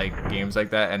suck at, like, games like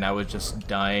that, and I was just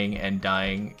dying and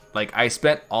dying. Like, I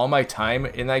spent all my time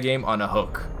in that game on a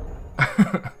hook.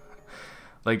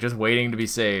 Like, just waiting to be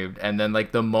saved. And then,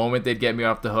 like, the moment they'd get me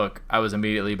off the hook, I was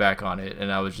immediately back on it.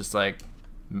 And I was just, like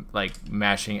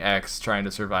mashing X, trying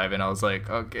to survive. And I was like,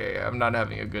 okay, I'm not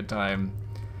having a good time.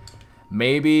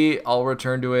 Maybe I'll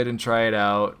return to it and try it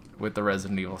out with the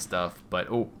Resident Evil stuff.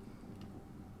 But, oh.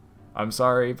 I'm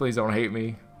sorry. Please don't hate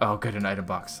me. Oh, good, an item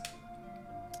box.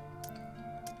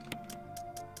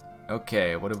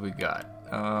 Okay, what have we got?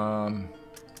 I'm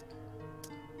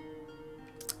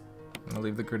gonna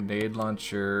leave the grenade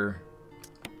launcher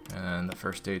and the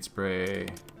first aid spray.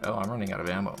 Oh, I'm running out of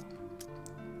ammo.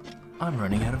 I'm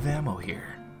running out of ammo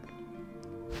here.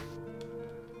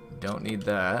 Don't need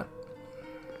that.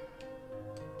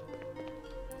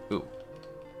 Ooh.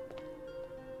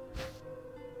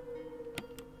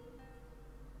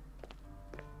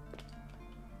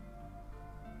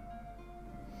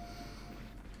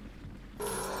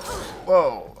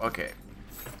 Whoa, okay.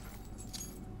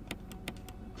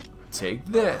 Take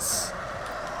this.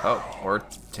 Oh, or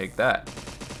take that.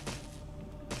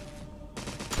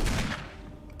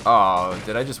 Oh,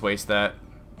 did I just waste that?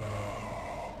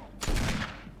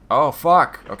 Oh,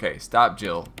 fuck. Okay, stop,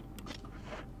 Jill.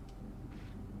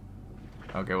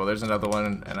 Okay, well, there's another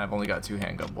one, and I've only got 2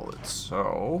 handgun bullets,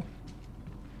 so...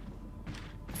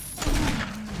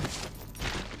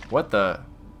 What the...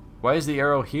 Why is the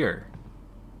arrow here?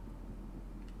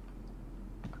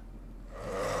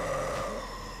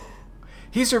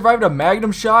 He survived a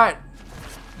magnum shot?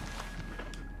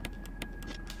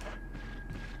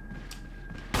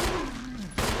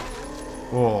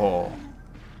 Whoa.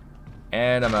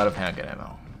 And I'm out of handgun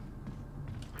ammo.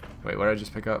 Wait, what did I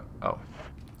just pick up? Oh.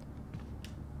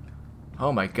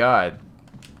 Oh my god.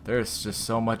 There's just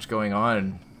so much going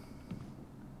on.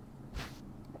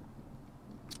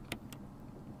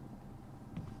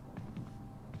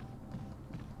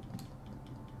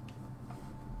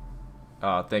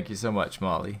 Oh, thank you so much,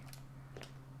 Molly.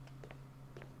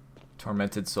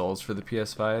 Tormented Souls for the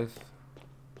PS5.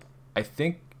 I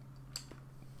think...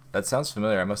 That sounds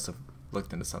familiar. I must have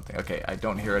looked into something. Okay, I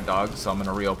don't hear a dog, so I'm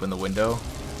gonna reopen the window.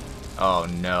 Oh,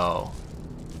 no.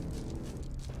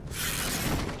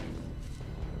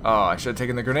 Oh, I should have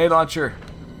taken the grenade launcher.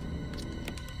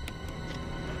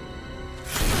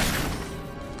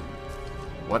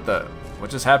 What the... What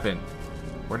just happened?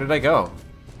 Where did I go?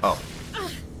 Oh.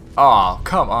 Oh,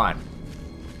 come on.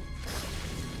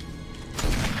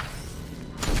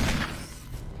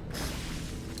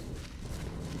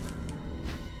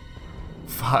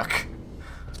 Fuck.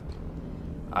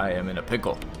 I am in a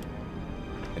pickle.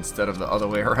 Instead of the other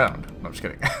way around. No, I'm just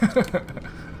kidding.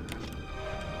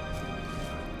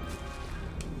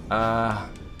 Oh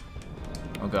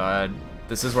god.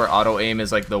 This is where auto aim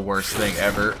is like the worst thing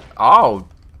ever. Oh!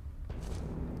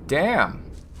 Damn.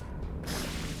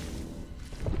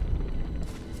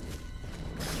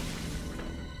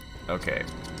 Okay.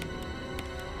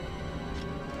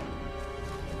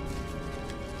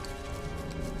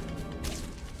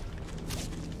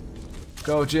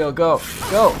 Go, Jill, go!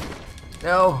 Go!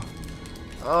 No!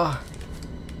 Oh.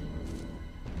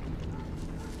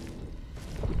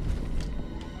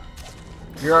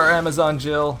 You're our Amazon,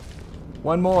 Jill.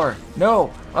 One more.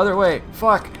 No! Other way.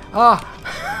 Fuck! Ah!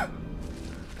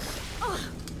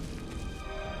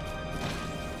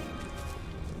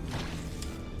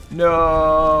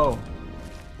 No!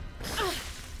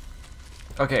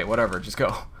 Okay, whatever, just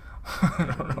go.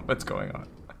 I don't know what's going on.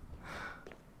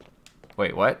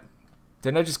 Wait, what?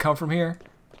 Didn't I just come from here?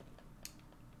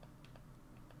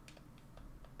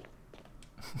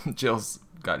 Jill's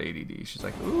got ADD. She's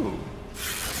like, ooh.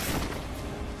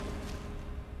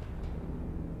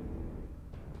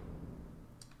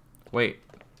 Wait,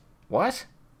 what?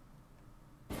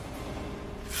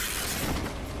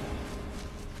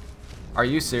 Are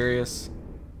you serious?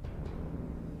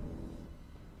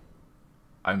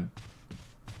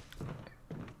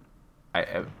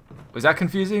 Was that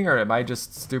confusing or am I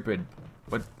just stupid?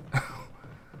 What?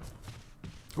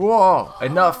 Whoa!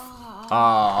 Enough!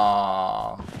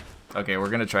 Aww. Okay, we're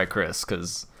gonna try Chris,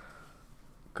 because...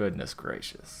 Goodness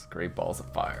gracious. Great balls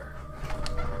of fire.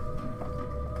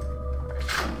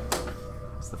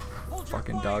 Is the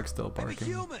fucking dog still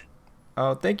barking?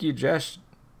 Oh, thank you,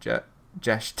 Jeshtacular,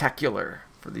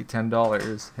 for the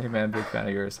 $10. Hey man, big fan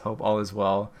of yours. Hope all is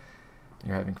well.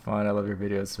 You're having fun. I love your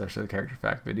videos, especially the character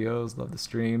fact videos. Love the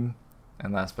stream.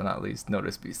 And last but not least,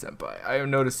 Notice B Senpai. I am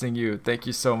noticing you. Thank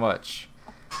you so much.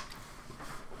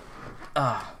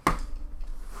 Ah.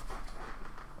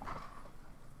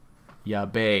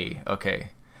 Yabe. Okay.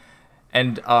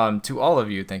 And to all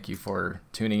of you, thank you for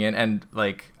tuning in. And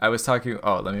like I was talking,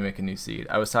 oh, let me make a new seed.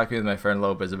 I was talking with my friend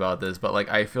Lopez about this, but like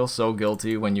I feel so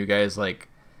guilty when you guys like,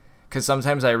 because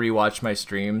sometimes I rewatch my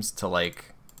streams to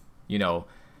like, you know,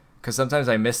 because sometimes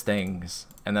I miss things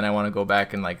and then I want to go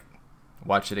back and like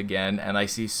watch it again, and I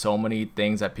see so many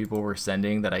things that people were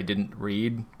sending that I didn't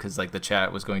read because like the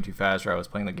chat was going too fast or I was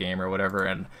playing the game or whatever.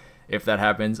 And if that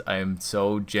happens, I am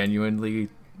so genuinely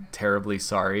terribly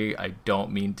sorry. I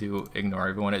don't mean to ignore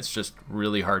everyone. It's just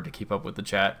really hard to keep up with the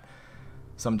chat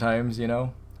sometimes, you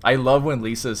know. I love when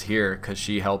Lisa's here because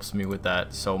she helps me with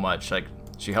that so much. Like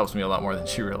she helps me a lot more than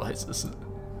she realizes.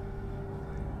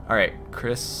 All right,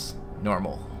 Chris,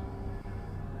 normal.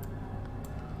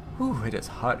 Whew, it is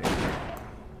hot in here.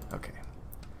 Okay.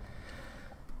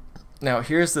 Now,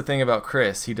 here's the thing about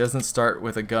Chris. He doesn't start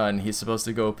with a gun. He's supposed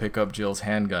to go pick up Jill's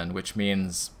handgun, which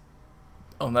means,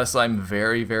 unless I'm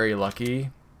very, very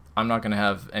lucky, I'm not going to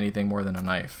have anything more than a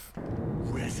knife.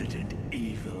 Resident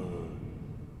Evil.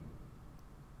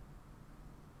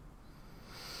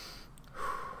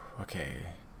 Okay.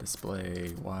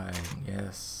 Display wine.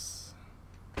 Yes.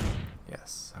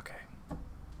 Yes. Okay.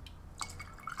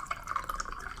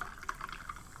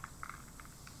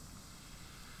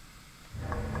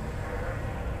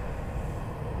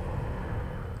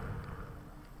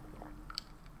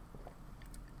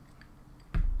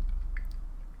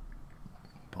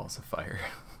 Balls of fire.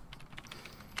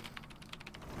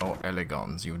 Oh,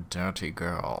 elegans, you dirty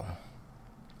girl.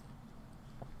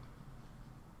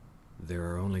 There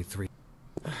are only 3.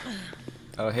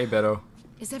 Oh, hey, Beto.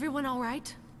 Is everyone all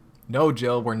right? No,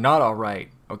 Jill, we're not all right,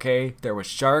 okay? There was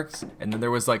sharks, and then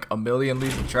there was like a million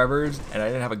lethal Trevors, and I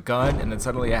didn't have a gun, and then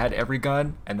suddenly I had every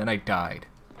gun, and then I died.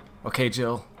 Okay,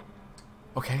 Jill.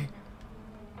 Okay?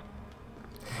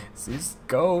 So just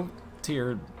go to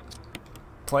your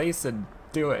place and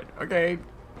do it, okay?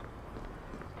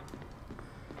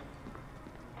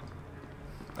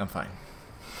 I'm fine.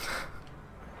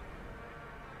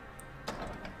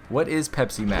 What is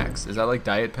Pepsi Max? Is that like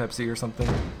Diet Pepsi or something?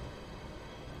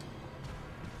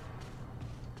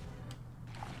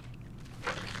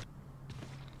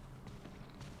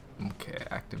 Okay,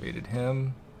 activated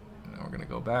him. Now we're gonna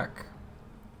go back.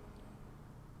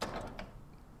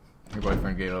 Your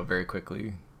boyfriend gave up very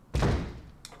quickly.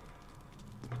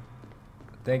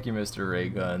 Thank you, Mr. Ray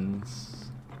Guns.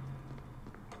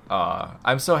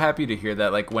 I'm so happy to hear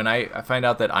that. Like, when I find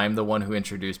out that I'm the one who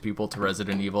introduced people to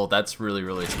Resident Evil, that's really,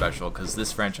 really special, because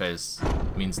this franchise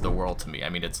means the world to me. I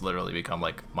mean, it's literally become,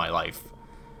 like, my life.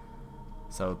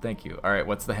 So, thank you. Alright,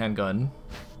 what's the handgun?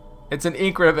 It's an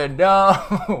ink ribbon!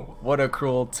 No! What a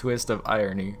cruel twist of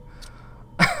irony.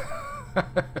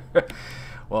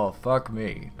 Well, fuck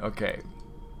me. Okay.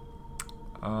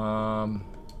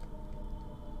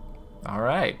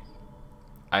 Alright.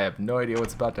 I have no idea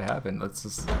what's about to happen.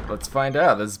 Let's find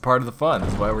out. This is part of the fun.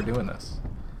 This is why we're doing this.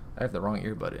 I have the wrong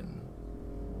earbud in.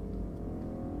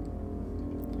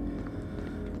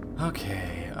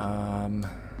 Okay,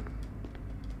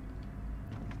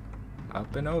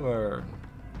 up and over.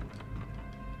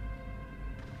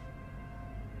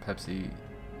 Pepsi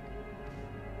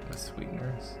with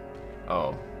sweeteners.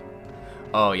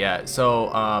 Oh yeah. So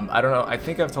I don't know. I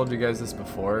think I've told you guys this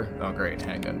before. Oh great,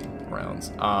 handgun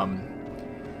rounds.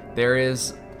 There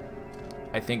is,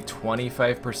 I think,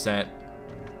 25%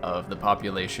 of the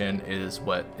population is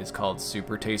what is called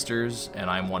super tasters, and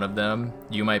I'm one of them.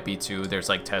 You might be too. There's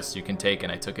like tests you can take,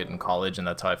 and I took it in college, and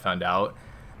that's how I found out.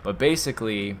 But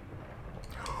basically,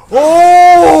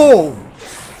 oh!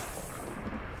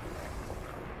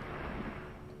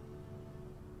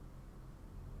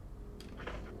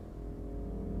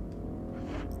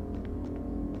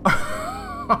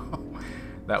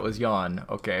 That was yawn.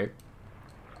 Okay.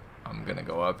 I'm gonna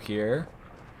go up here.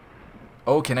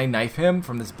 Oh, can I knife him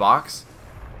from this box?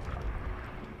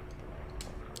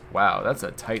 Wow, that's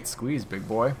a tight squeeze, big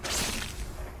boy.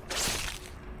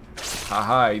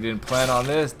 Haha, you didn't plan on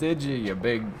this, did you, you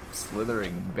big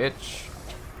slithering bitch?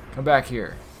 Come back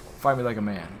here. Fight me like a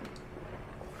man.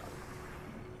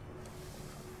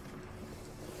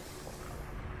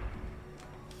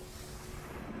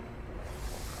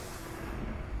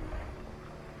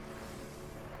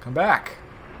 Come back.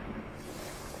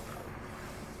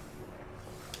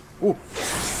 Ooh.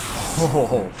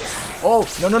 Oh. Oh,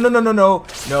 no, no, no, no, no, no.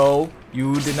 No,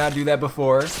 you did not do that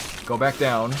before. Go back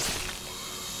down.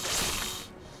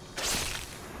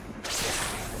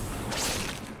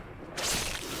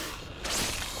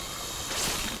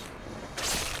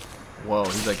 Whoa,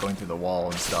 he's like going through the wall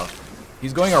and stuff.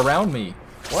 He's going around me.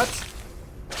 What?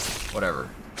 Whatever.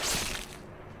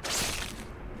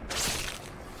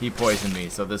 He poisoned me,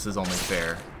 so this is only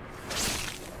fair.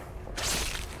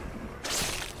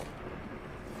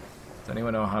 Does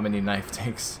anyone know how many knife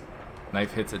hits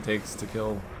it takes to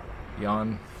kill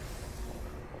Jan?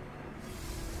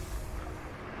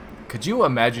 Could you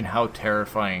imagine how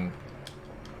terrifying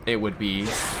it would be?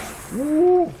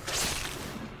 Woo!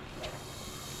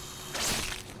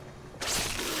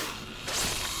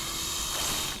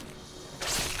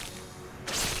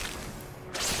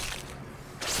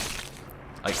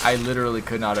 Like, I literally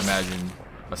could not imagine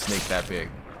a snake that big.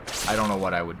 I don't know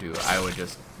what I would do. I would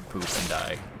just poop and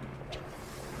die.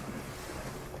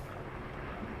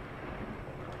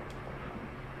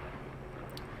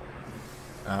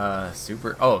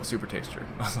 Super taster.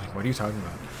 I was like, what are you talking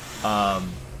about?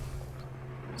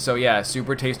 So yeah,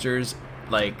 super tasters,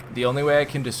 like, the only way I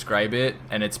can describe it,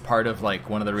 and it's part of, like,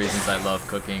 one of the reasons I love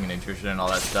cooking and nutrition and all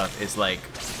that stuff, is, like,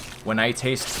 when I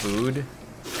taste food,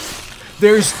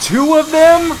 there's 2 of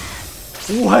them?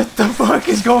 What the fuck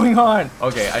is going on?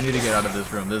 Okay, I need to get out of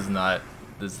this room. This is not,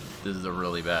 this is a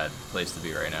really bad place to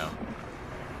be right now.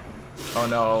 Oh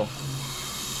no.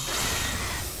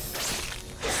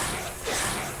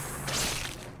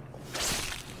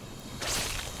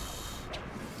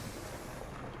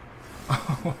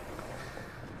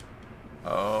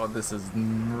 Oh, this is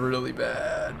really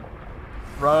bad.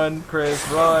 Run, Chris,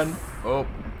 run. Oh.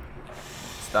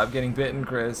 Stop getting bitten,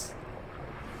 Chris.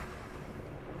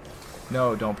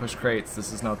 No, don't push crates.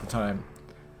 This is not the time.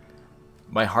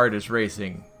 My heart is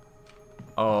racing.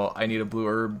 Oh, I need a blue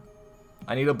herb.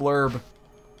 I need a blurb.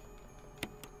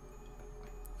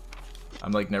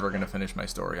 I'm like never gonna finish my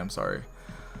story. I'm sorry.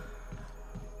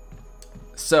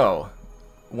 So,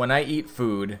 when I eat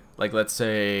food, like let's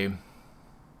say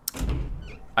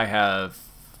I have,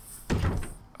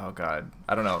 oh god,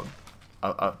 I don't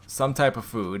know, some type of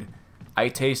food, I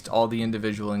taste all the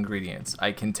individual ingredients.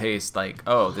 I can taste like,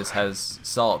 oh, this has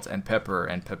salt and pepper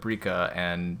and paprika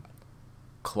and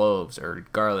cloves or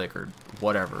garlic or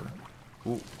whatever.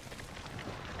 Ooh.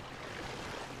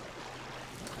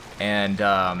 And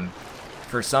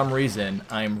for some reason,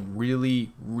 I'm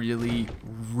really, really,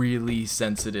 really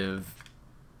sensitive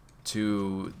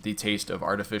to the taste of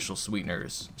artificial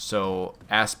sweeteners. So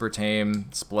aspartame,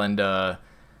 Splenda,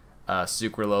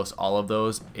 sucralose, all of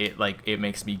those, it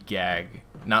makes me gag.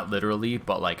 Not literally,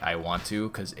 but like I want to,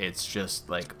 because it's just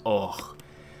like, oh.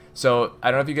 So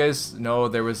I don't know if you guys know,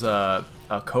 there was a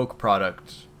Coke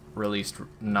product released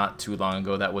not too long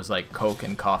ago that was like Coke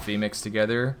and coffee mixed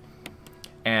together.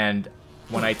 And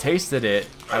when I tasted it,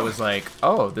 I was like,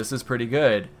 oh, this is pretty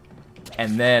good.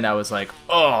 And then I was like,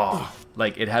 oh,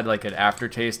 like it had like an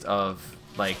aftertaste of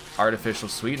like artificial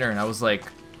sweetener, and I was like,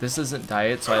 this isn't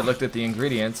diet. So I looked at the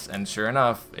ingredients, and sure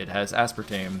enough, it has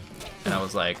aspartame. And I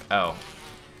was like, oh,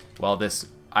 well, this,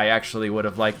 I actually would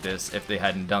have liked this if they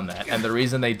hadn't done that. And the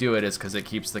reason they do it is because it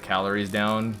keeps the calories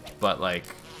down, but like,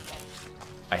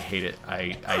 I hate it.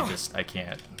 I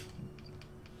can't.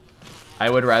 I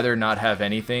would rather not have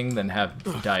anything than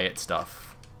have diet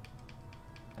stuff.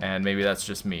 And maybe that's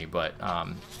just me, but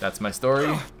that's my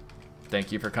story.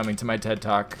 Thank you for coming to my TED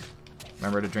Talk.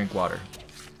 Remember to drink water.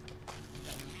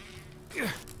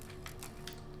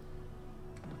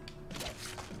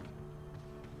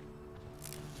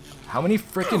 How many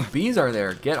freaking bees are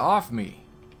there? Get off me.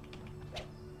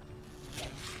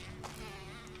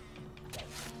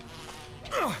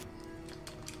 Are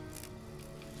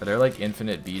there like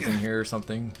infinite bees in here or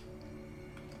something?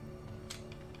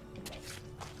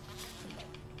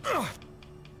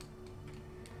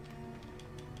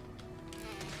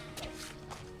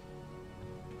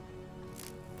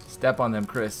 Step on them,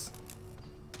 Chris.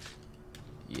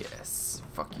 Yes.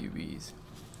 Fuck you, bees.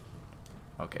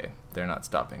 Okay, they're not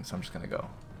stopping, so I'm just gonna go.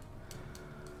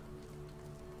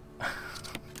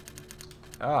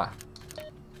 Ah.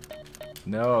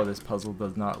 No, this puzzle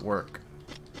does not work.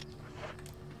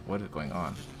 What is going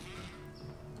on?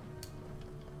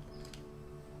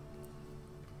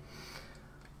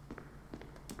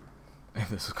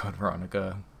 This is Code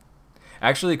Veronica.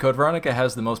 Actually, Code Veronica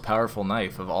has the most powerful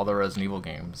knife of all the Resident Evil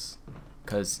games.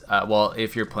 Because, well,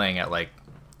 if you're playing at like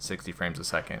 60 frames a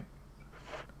second.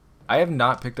 I have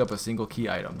not picked up a single key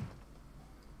item.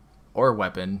 Or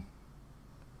weapon.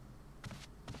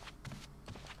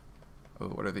 Oh,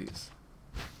 what are these?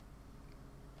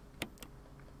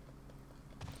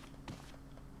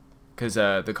 Because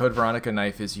the Code Veronica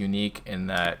knife is unique in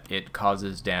that it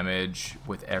causes damage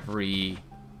with every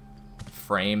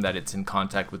frame that it's in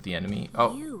contact with the enemy.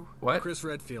 Oh, what? Chris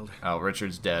Redfield. Oh,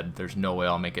 Richard's dead. There's no way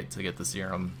I'll make it to get the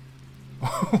serum.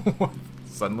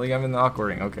 Suddenly I'm in the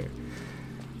awkwarding. Okay.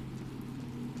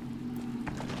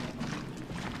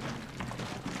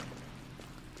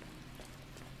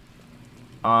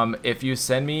 If you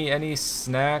send me any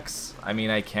snacks, I mean,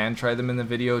 I can try them in the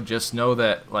video. Just know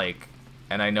that, like,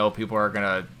 and I know people are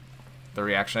gonna, the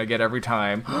reaction I get every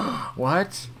time.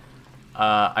 What?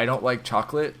 I don't like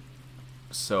chocolate,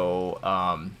 so,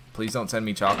 please don't send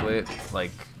me chocolate.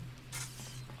 Like,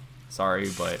 sorry,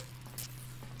 but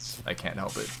I can't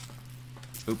help it.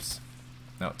 Oops.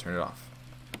 No, turn it off.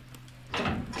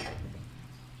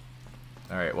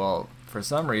 Alright, well, for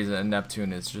some reason,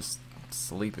 Neptune is just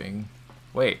sleeping.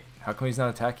 Wait, how come he's not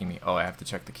attacking me? Oh, I have to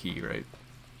check the key, right?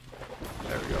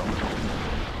 There we go.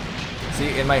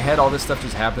 See, in my head, all this stuff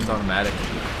just happens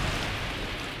automatically.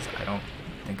 So I don't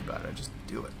think about it, I just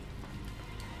do it.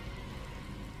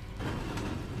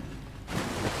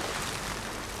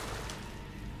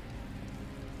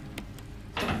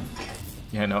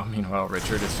 Yeah, no, meanwhile,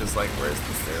 Richard is just like, where's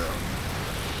the serum?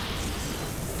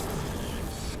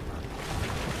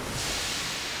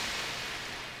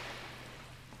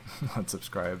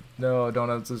 Unsubscribe. No, don't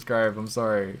unsubscribe, I'm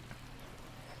sorry.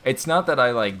 It's not that I,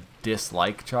 like,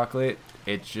 dislike chocolate.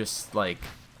 It's just, like,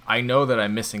 I know that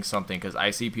I'm missing something because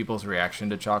I see people's reaction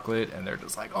to chocolate and they're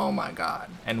just like, oh my god.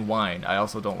 And wine. I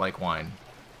also don't like wine.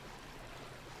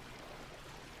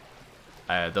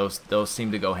 Those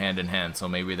seem to go hand in hand, so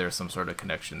maybe there's some sort of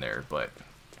connection there, but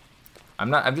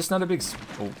I'm just not a big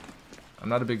I'm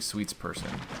not a big sweets person.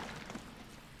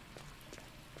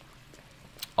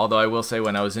 Although I will say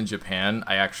when I was in Japan,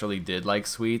 I actually did like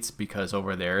sweets because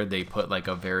over there they put like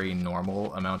a very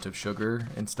normal amount of sugar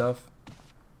and stuff.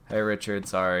 Hey Richard,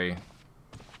 sorry.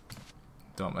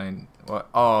 Don't mind. What?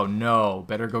 Oh no,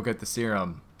 better go get the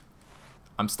serum.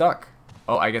 I'm stuck.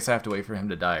 Oh, I guess I have to wait for him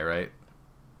to die, right?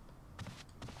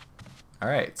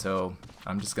 Alright, so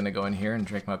I'm just gonna go in here and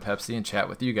drink my Pepsi and chat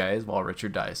with you guys while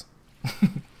Richard dies.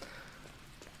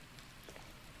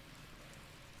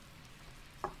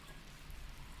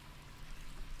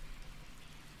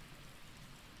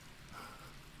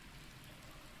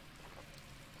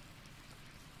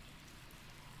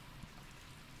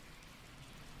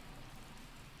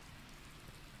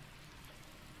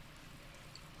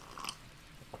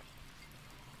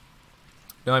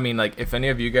 No, I mean, like, if any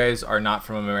of you guys are not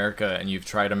from America and you've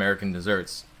tried American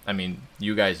desserts, I mean,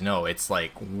 you guys know it's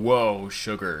like, whoa,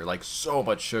 sugar, like so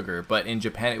much sugar. But in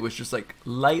Japan, it was just like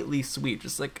lightly sweet,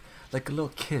 just like a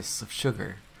little kiss of sugar.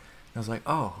 And I was like,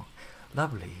 oh,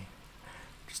 lovely,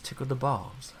 just tickle the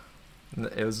balls. And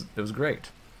it was great.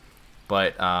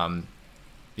 But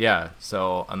yeah.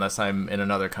 So unless I'm in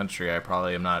another country, I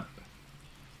probably am not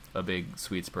a big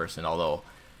sweets person. Although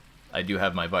I do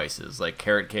have my vices, like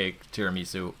carrot cake,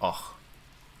 tiramisu. Oh.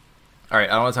 Alright,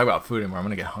 I don't want to talk about food anymore. I'm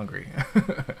going to get hungry.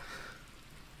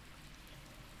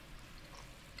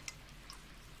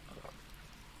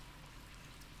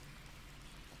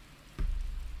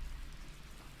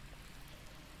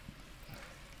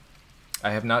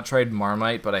 I have not tried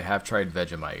Marmite, but I have tried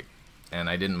Vegemite, and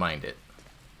I didn't mind it.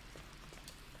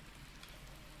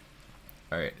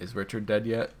 Alright, is Richard dead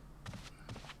yet?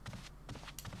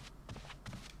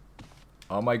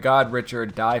 Oh my god,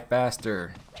 Richard, die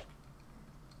faster.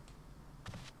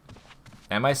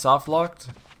 Am I soft locked?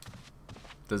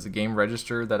 Does the game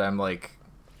register that I'm like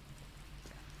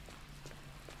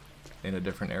in a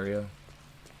different area?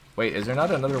 Wait, is there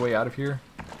not another way out of here?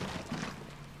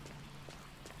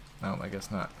 No, I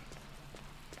guess not.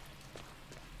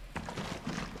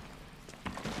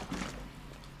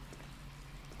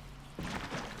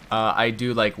 I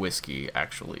do like whiskey,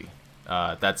 actually.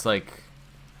 That's like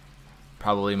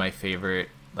probably my favorite,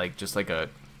 like just like a,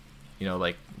 you know,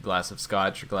 like glass of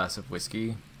scotch or glass of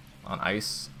whiskey on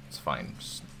ice. It's fine.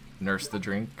 Just nurse the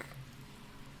drink.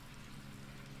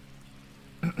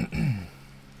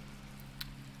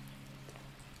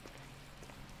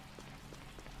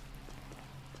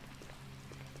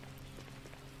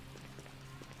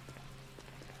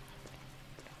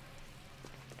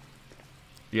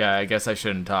 Yeah, I guess I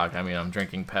shouldn't talk. I mean, I'm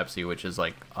drinking Pepsi, which is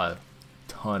like a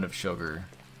ton of sugar.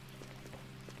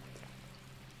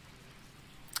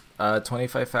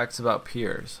 25 facts about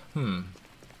peers.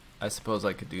 I suppose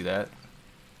I could do that.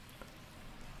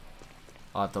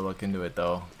 I'll have to look into it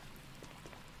though.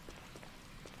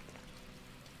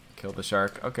 Kill the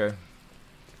shark. Okay.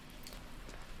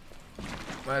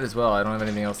 Might as well. I don't have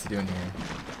anything else to do in here.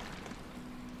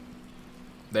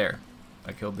 There.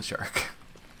 I killed the shark.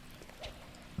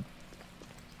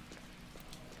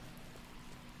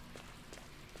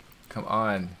 Come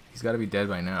on. He's got to be dead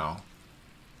by now.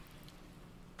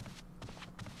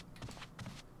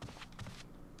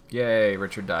 Yay,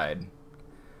 Richard died.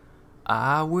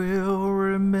 I will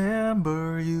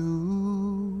remember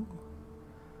you.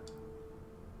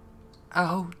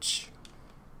 Ouch.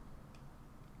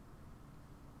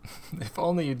 If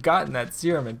only you'd gotten that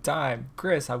serum in time.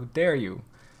 Chris, how dare you?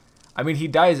 I mean, he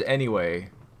dies anyway.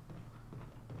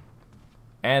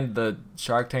 And the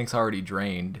shark tank's already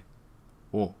drained.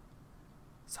 Oh.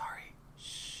 Sorry.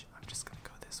 Shh. I'm just gonna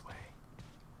go this way.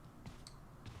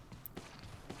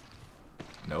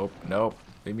 Nope, nope.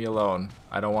 Leave me alone.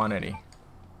 I don't want any.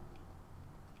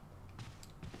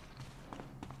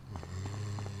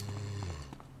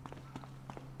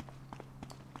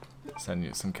 Send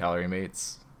you some calorie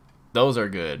mates. Those are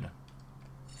good.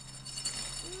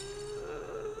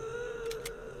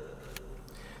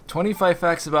 25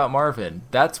 facts about Marvin.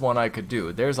 That's one I could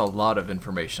do. There's a lot of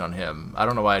information on him. I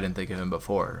don't know why I didn't think of him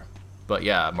before. But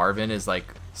yeah, Marvin is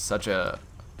like such a...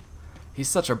 He's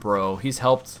such a bro. He's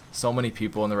helped so many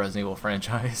people in the Resident Evil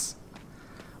franchise.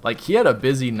 Like, he had a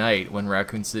busy night when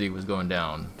Raccoon City was going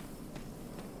down.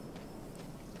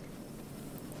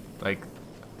 Like,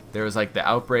 there was like the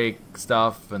Outbreak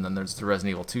stuff, and then there's the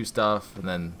Resident Evil 2 stuff, and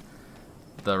then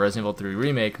the Resident Evil 3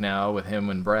 remake now with him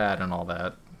and Brad and all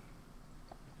that.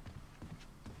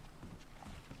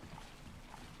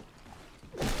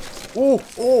 Oh,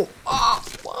 oh, ah,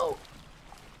 whoa.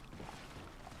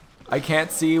 I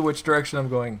can't see which direction I'm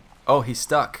going. Oh, he's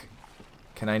stuck.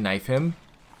 Can I knife him?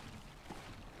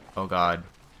 Oh, God.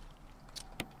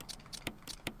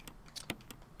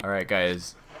 Alright,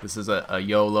 guys. This is a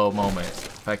YOLO moment.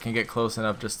 If I can get close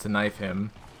enough just to knife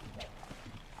him.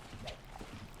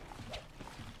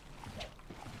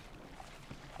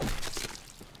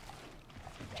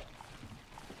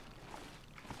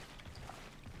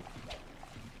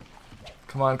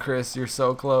 Come on, Chris. You're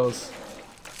so close.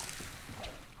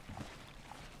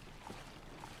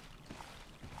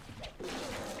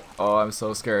 Oh, I'm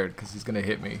so scared because he's going to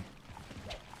hit me.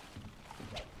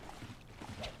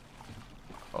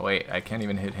 Oh, wait. I can't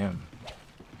even hit him.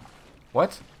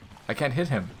 What? I can't hit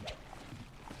him.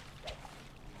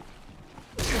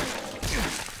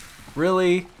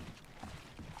 Really?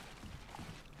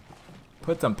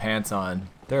 Put some pants on.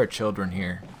 There are children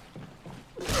here.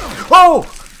 Whoa!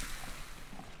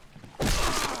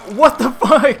 What the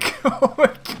fuck? Oh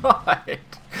my god.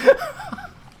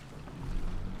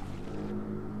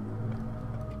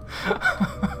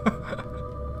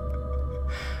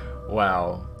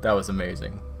 Wow, that was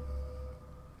amazing.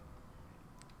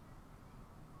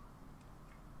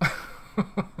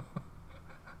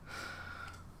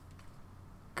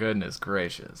 Goodness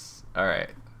gracious. Alright,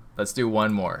 let's do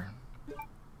one more.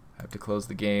 I have to close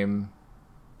the game,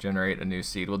 generate a new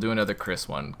seed. We'll do another Chris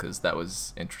one, because that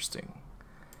was interesting.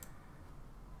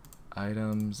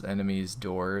 Items, enemies,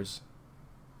 doors.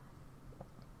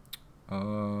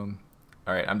 Alright,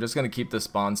 I'm just going to keep the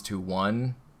spawns to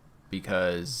 1,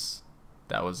 because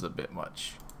that was a bit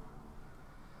much.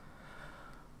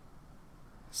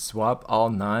 Swap all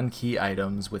non-key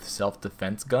items with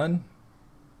self-defense gun?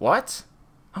 What?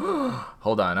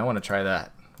 Hold on, I want to try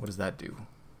that. What does that do?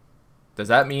 Does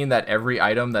that mean that every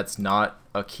item that's not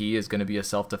a key is going to be a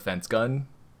self-defense gun?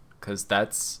 Because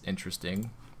that's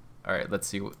interesting. Alright, let's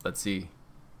see. Let's see.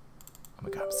 Oh my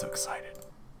god, I'm so excited.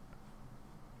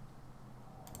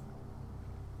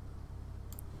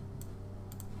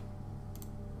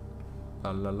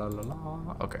 La la la la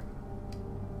la. Okay.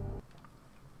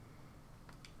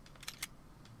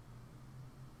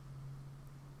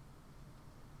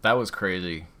 That was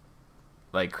crazy.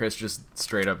 Like, Chris just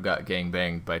straight up got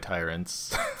gangbanged by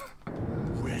tyrants.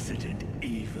 Resident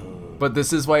Evil. But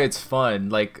this is why it's fun.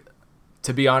 Like,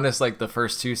 to be honest, like, the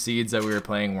first 2 seeds that we were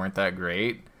playing weren't that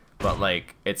great. But,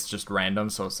 like, it's just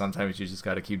random, so sometimes you just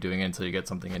gotta keep doing it until you get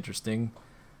something interesting.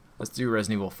 Let's do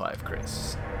Resident Evil 5,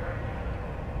 Chris.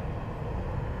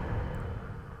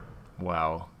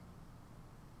 Wow.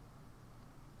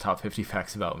 Top 50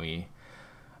 facts about me.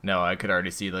 No, I could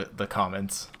already see the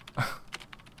comments.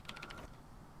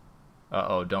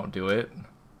 Uh-oh, don't do it.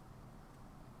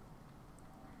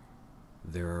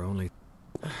 There are only...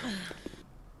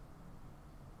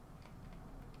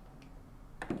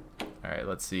 Alright,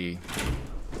 let's see.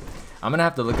 I'm gonna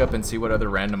have to look up and see what other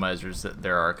randomizers that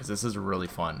there are, because this is really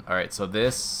fun. Alright, so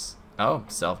this... Oh,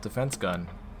 self-defense gun.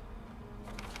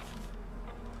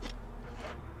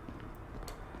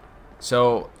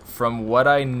 So, from what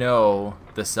I know,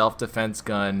 the self-defense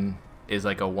gun is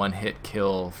like a one-hit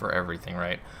kill for everything,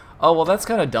 right? Oh, well, that's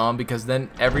kind of dumb because then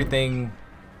everything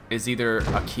is either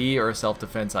a key or a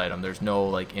self-defense item. There's no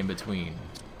like in between.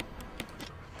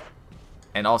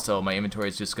 And also, my inventory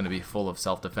is just going to be full of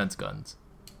self-defense guns.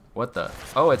 What the?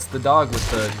 Oh, it's the dog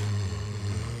with the...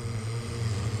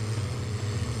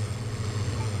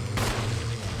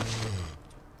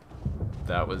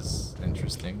 That was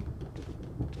interesting.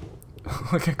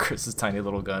 Look at Chris's tiny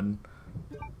little gun.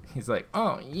 He's like,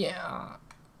 oh yeah.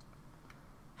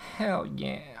 Hell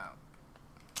yeah.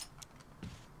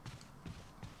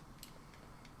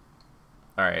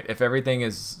 Alright, if everything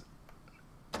is...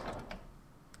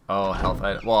 Oh, health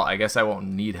item. Well, I guess I won't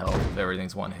need health if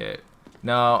everything's one hit.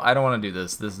 No, I don't want to do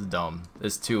this. This is dumb.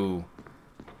 It's too...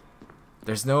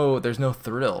 There's no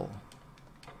thrill.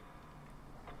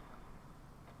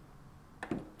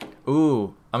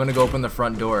 Ooh, I'm gonna go open the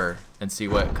front door and see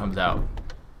what comes out.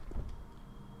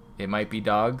 It might be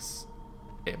dogs.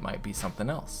 It might be something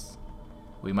else.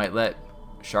 We might let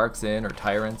sharks in or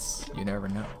tyrants. You never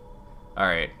know.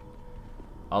 Alright.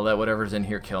 I'll let whatever's in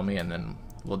here kill me and then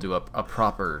we'll do a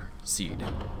proper seed.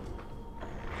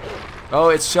 Oh,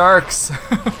 it's sharks!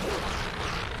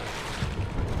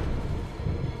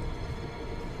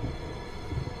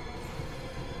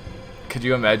 Could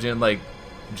you imagine, like,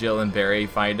 Jill and Barry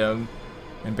find him,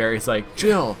 and Barry's like,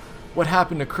 Jill, what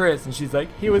happened to Chris? And she's like,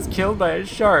 he was killed by a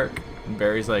shark. And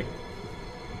Barry's like,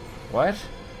 what?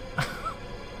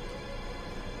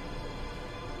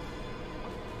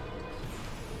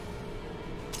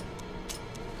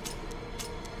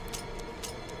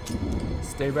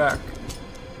 Stay back.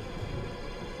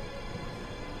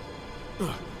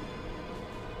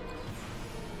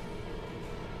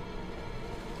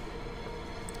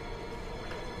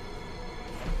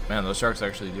 Man, those sharks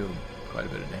actually do quite a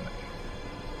bit of damage.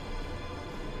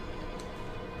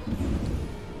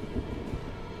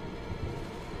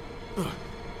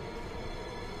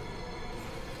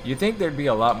 You'd think there'd be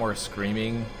a lot more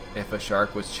screaming if a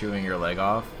shark was chewing your leg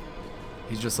off.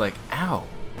 He's just like, ow.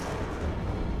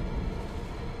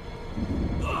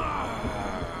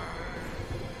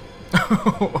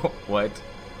 What?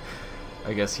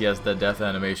 I guess he has the death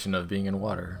animation of being in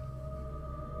water.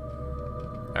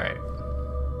 Alright.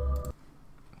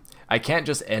 I can't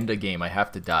just end a game, I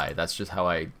have to die. That's just how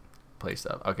I play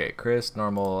stuff. Okay, Chris,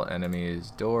 normal,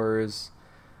 enemies, doors.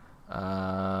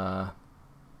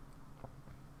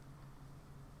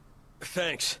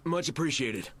 Thanks. Much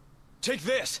appreciated. Take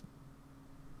this!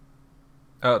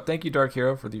 Oh, thank you, Dark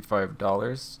Hero, for the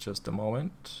 $5. Just a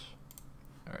moment.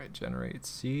 Alright, generate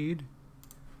seed.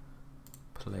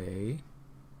 Play.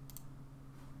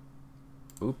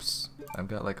 Oops. I've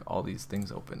got like all these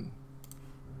things open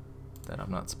that I'm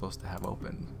not supposed to have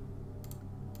open.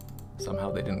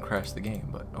 Somehow they didn't crash the game,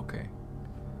 but okay.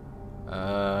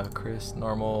 Chris,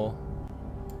 normal.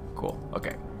 Cool.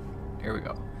 Okay. Here we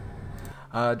go.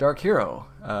 Dark Hero.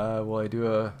 Will I do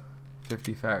a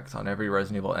 50 facts on every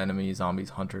Resident Evil enemy, zombies,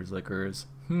 hunters, lickers?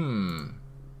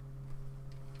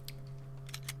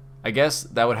 I guess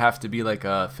that would have to be like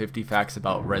a 50 facts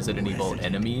about Resident Evil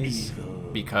enemies,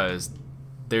 because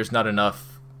there's not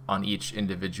enough on each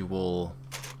individual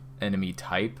enemy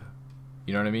type.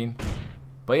 You know what I mean?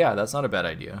 But yeah, that's not a bad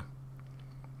idea.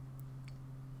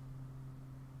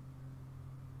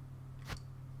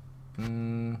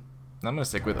 I'm gonna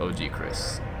stick with OG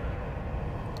Chris.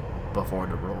 Before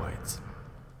the roids.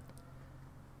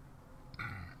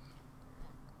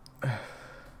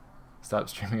 Stop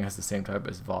streaming as the same type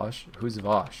as Vosh. Who's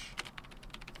Vosh?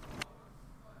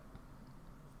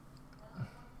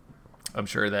 I'm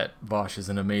sure that Vosh is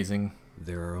an amazing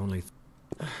There are only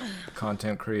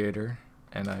content creator,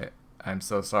 and I'm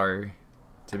so sorry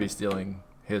to be stealing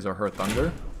his or her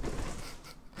thunder.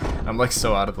 I'm like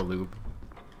so out of the loop.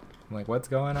 I'm like, what's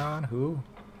going on? Who?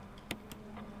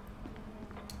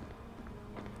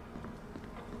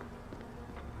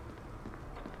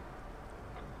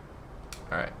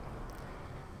 Alright.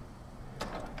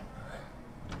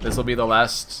 This will be the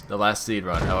last seed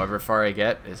run. However far I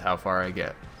get is how far I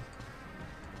get.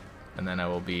 And then I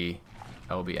will be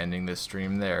ending this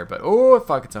stream there. But oh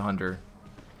fuck, it's a hunter.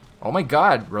 Oh my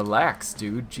god, relax,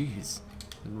 dude. Jeez.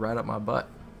 Right up my butt.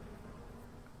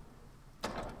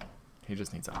 He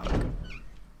just needs a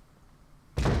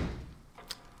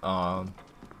hug.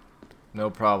 No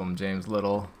problem, James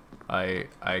Little. I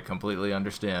completely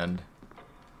understand.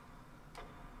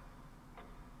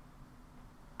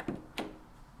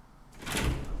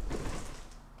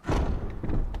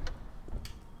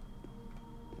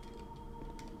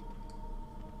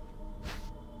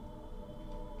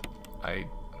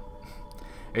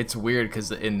 It's weird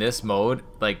because in this mode,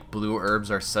 like, blue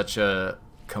herbs are such a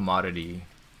commodity.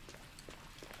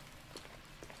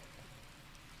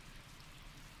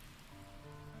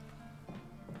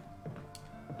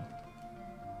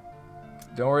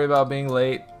 Don't worry about being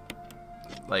late.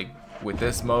 Like, with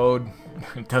this mode,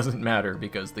 it doesn't matter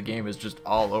because the game is just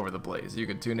all over the place. You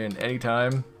can tune in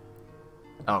anytime.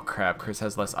 Oh crap, Chris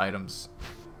has less items.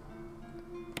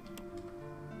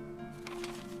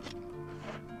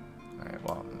 Alright,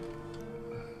 well,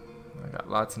 I got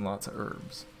lots and lots of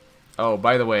herbs. Oh,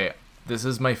 by the way, this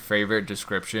is my favorite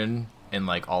description in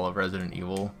like all of Resident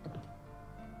Evil.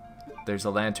 There's a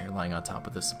lantern lying on top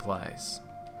of the supplies.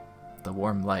 The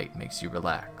warm light makes you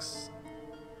relax.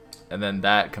 And then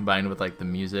that combined with like the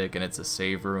music, and it's a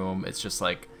save room, it's just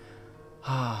like,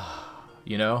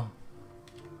 you know?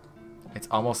 It's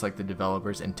almost like the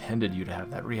developers intended you to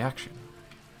have that reaction.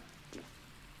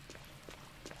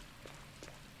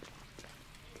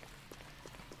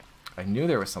 I knew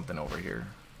there was something over here.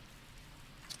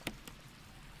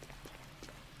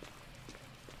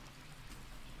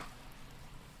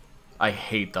 I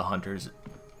hate the hunters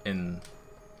in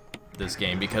this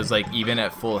game because like even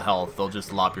at full health they'll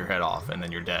just lop your head off and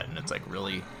then you're dead, and it's like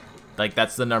really, like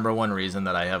that's the #1 reason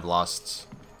that I have lost,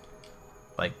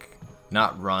 like,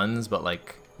 not runs, but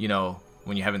like, you know,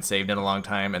 when you haven't saved in a long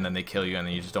time and then they kill you and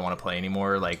then you just don't want to play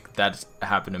anymore. Like that's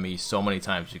happened to me so many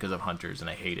times because of hunters, and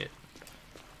I hate it.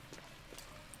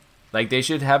 Like they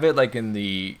should have it like in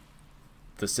the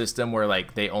system where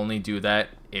like they only do that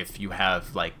if you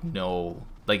have like no,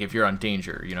 like if you're on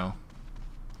danger, you know.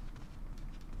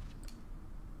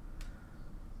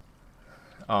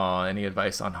 Any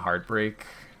advice on Heartbreak?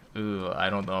 Ooh, I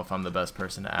don't know if I'm the best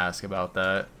person to ask about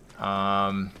that.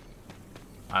 I'm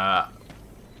not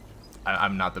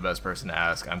the best person to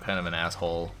ask. I'm kind of an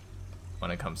asshole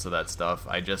when it comes to that stuff.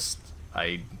 I just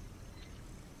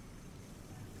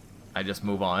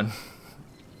move on.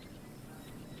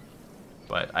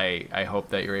 But I hope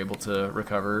that you're able to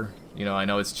recover. You know, I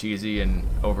know it's cheesy and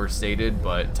overstated,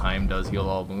 but time does heal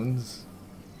all wounds.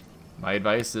 My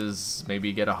advice is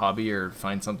maybe get a hobby or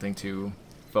find something to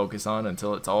focus on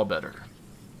until it's all better.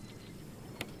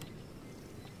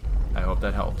 I hope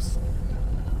that helps.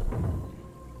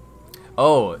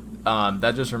 Oh,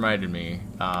 that just reminded me.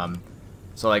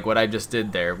 So like what I just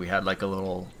did there, we had like a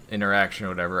little interaction or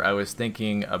whatever. I was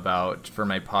thinking about, for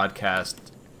my podcast,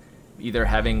 either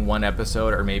having one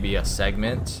episode or maybe a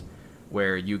segment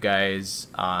where you guys,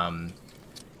 kind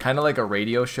of like a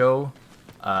radio show.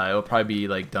 It'll probably be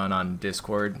like done on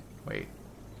Discord. Wait,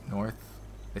 north?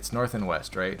 It's north and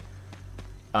west, right?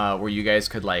 Where you guys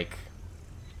could like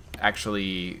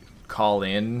actually call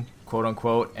in, quote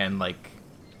unquote, and like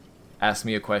ask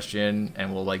me a question,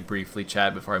 and we'll like briefly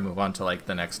chat before I move on to like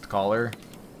the next caller.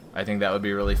 I think that would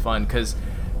be really fun because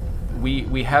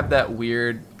we have that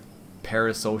weird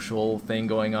parasocial thing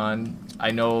going on.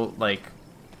 I know like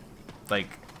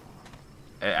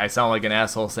I sound like an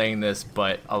asshole saying this,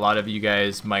 but a lot of you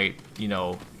guys might, you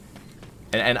know,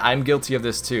 and I'm guilty of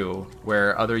this too,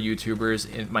 where other YouTubers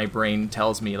in my brain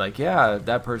tells me like, yeah,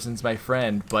 that person's my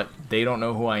friend, but they don't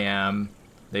know who I am,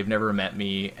 they've never met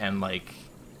me, and like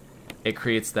it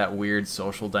creates that weird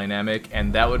social dynamic.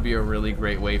 And that would be a really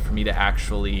great way for me to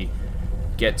actually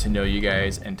get to know you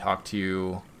guys and talk to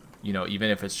you, you know,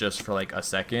 even if it's just for like a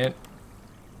second.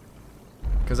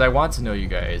 Because I want to know you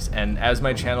guys, and as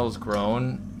my channel's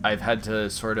grown, I've had to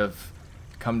sort of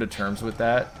come to terms with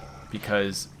that,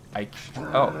 because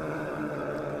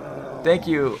oh, thank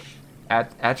you,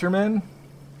 Atcherman,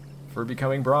 for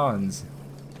becoming bronze.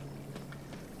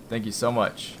 Thank you so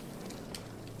much.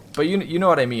 But you know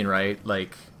what I mean, right?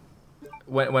 Like,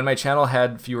 when my channel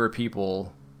had fewer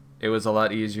people, it was a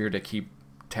lot easier to keep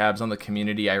tabs on the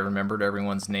community. I remembered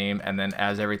everyone's name, and then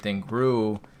as everything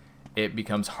grew, it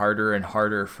becomes harder and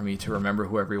harder for me to remember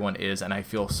who everyone is, and I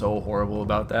feel so horrible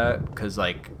about that, because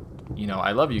like, you know,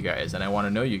 I love you guys and I want to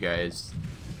know you guys.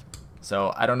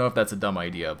 So I don't know if that's a dumb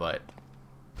idea, but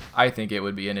I think it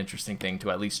would be an interesting thing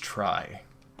to at least try.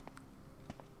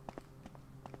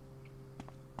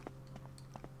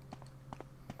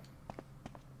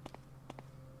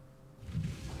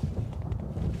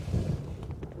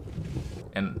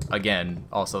 And again,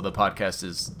 also the podcast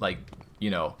is like, you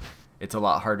know, it's a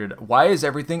lot harder to... Why is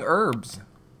everything herbs?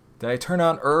 Did I turn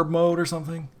on herb mode or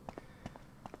something?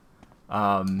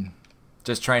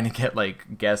 Just trying to get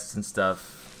like guests and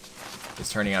stuff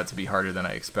is turning out to be harder than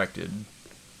I expected.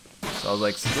 So I was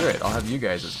like, screw it, I'll have you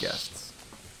guys as guests.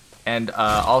 And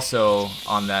also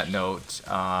on that note,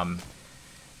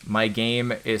 my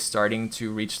game is starting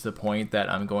to reach the point that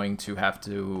I'm going to have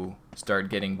to start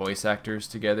getting voice actors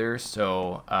together.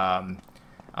 So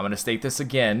I'm going to state this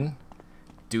again.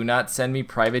 Do not send me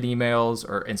private emails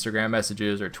or Instagram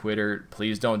messages or Twitter.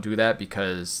 Please don't do that,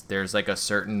 because there's like a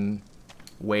certain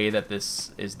way that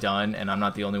this is done, and I'm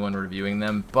not the only one reviewing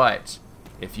them. But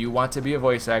if you want to be a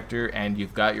voice actor and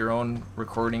you've got your own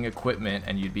recording equipment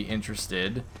and you'd be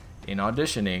interested in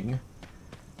auditioning,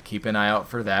 keep an eye out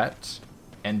for that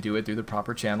and do it through the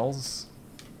proper channels.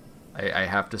 I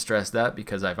have to stress that,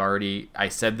 because I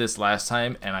said this last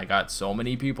time and I got so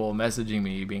many people messaging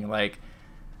me being like,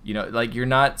 you know, like, you're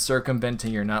not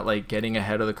circumventing, you're not like getting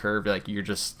ahead of the curve, like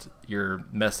you're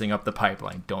messing up the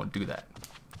pipeline. Don't do that.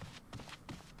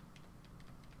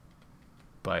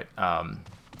 But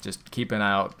just keep an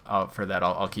eye out for that.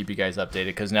 I'll keep you guys updated,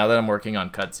 because now that I'm working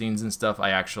on cutscenes and stuff, I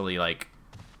actually, like,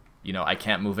 you know, I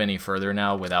can't move any further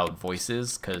now without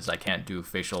voices, because I can't do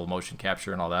facial motion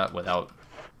capture and all that without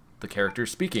the character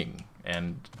speaking.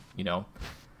 And, you know,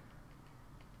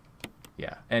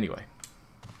 yeah, anyway.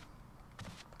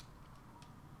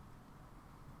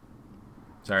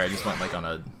 Sorry, I just went like on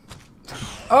a...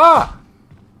 Ah!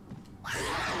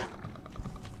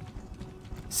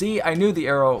 See, I knew the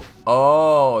arrow...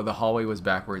 Oh, the hallway was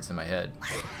backwards in my head.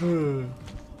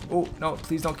 Oh, no,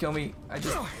 please don't kill me.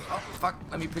 Oh, fuck,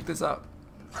 let me pick this up.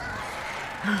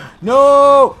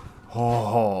 No!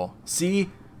 Oh, see?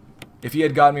 If he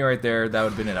had got me right there, that would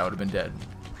have been it. I would have been dead.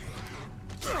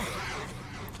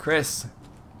 Chris.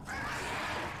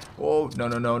 Oh, no,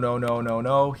 no, no, no, no, no,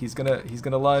 no. He's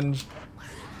gonna lunge.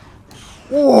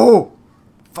 Whoa!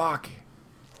 Fuck.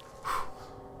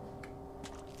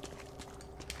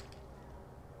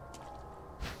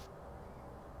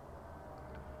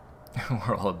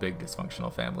 We're all a big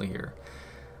dysfunctional family here.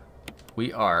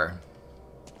 We are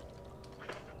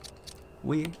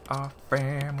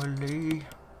family.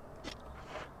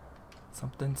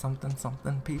 Something, something,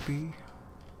 something, pee-pee.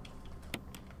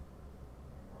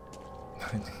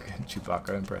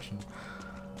 Chewbacca impression.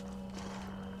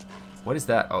 What is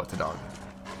that? Oh, it's a dog.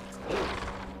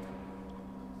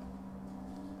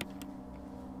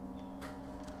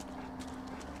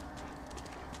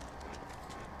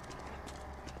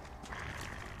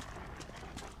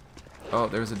 Oh,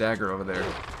 there's a dagger over there.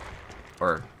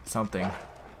 Or something.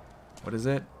 What is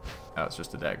it? Oh, it's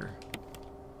just a dagger.